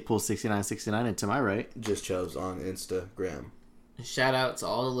 At Kidpool6969, and to my right, Just Chubbs on Instagram. shout out to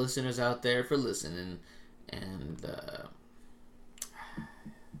all the listeners out there for listening. And,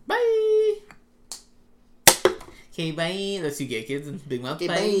 bye! Okay, bye. That's you gay kids and Big Mouth. Okay,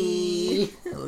 Bye.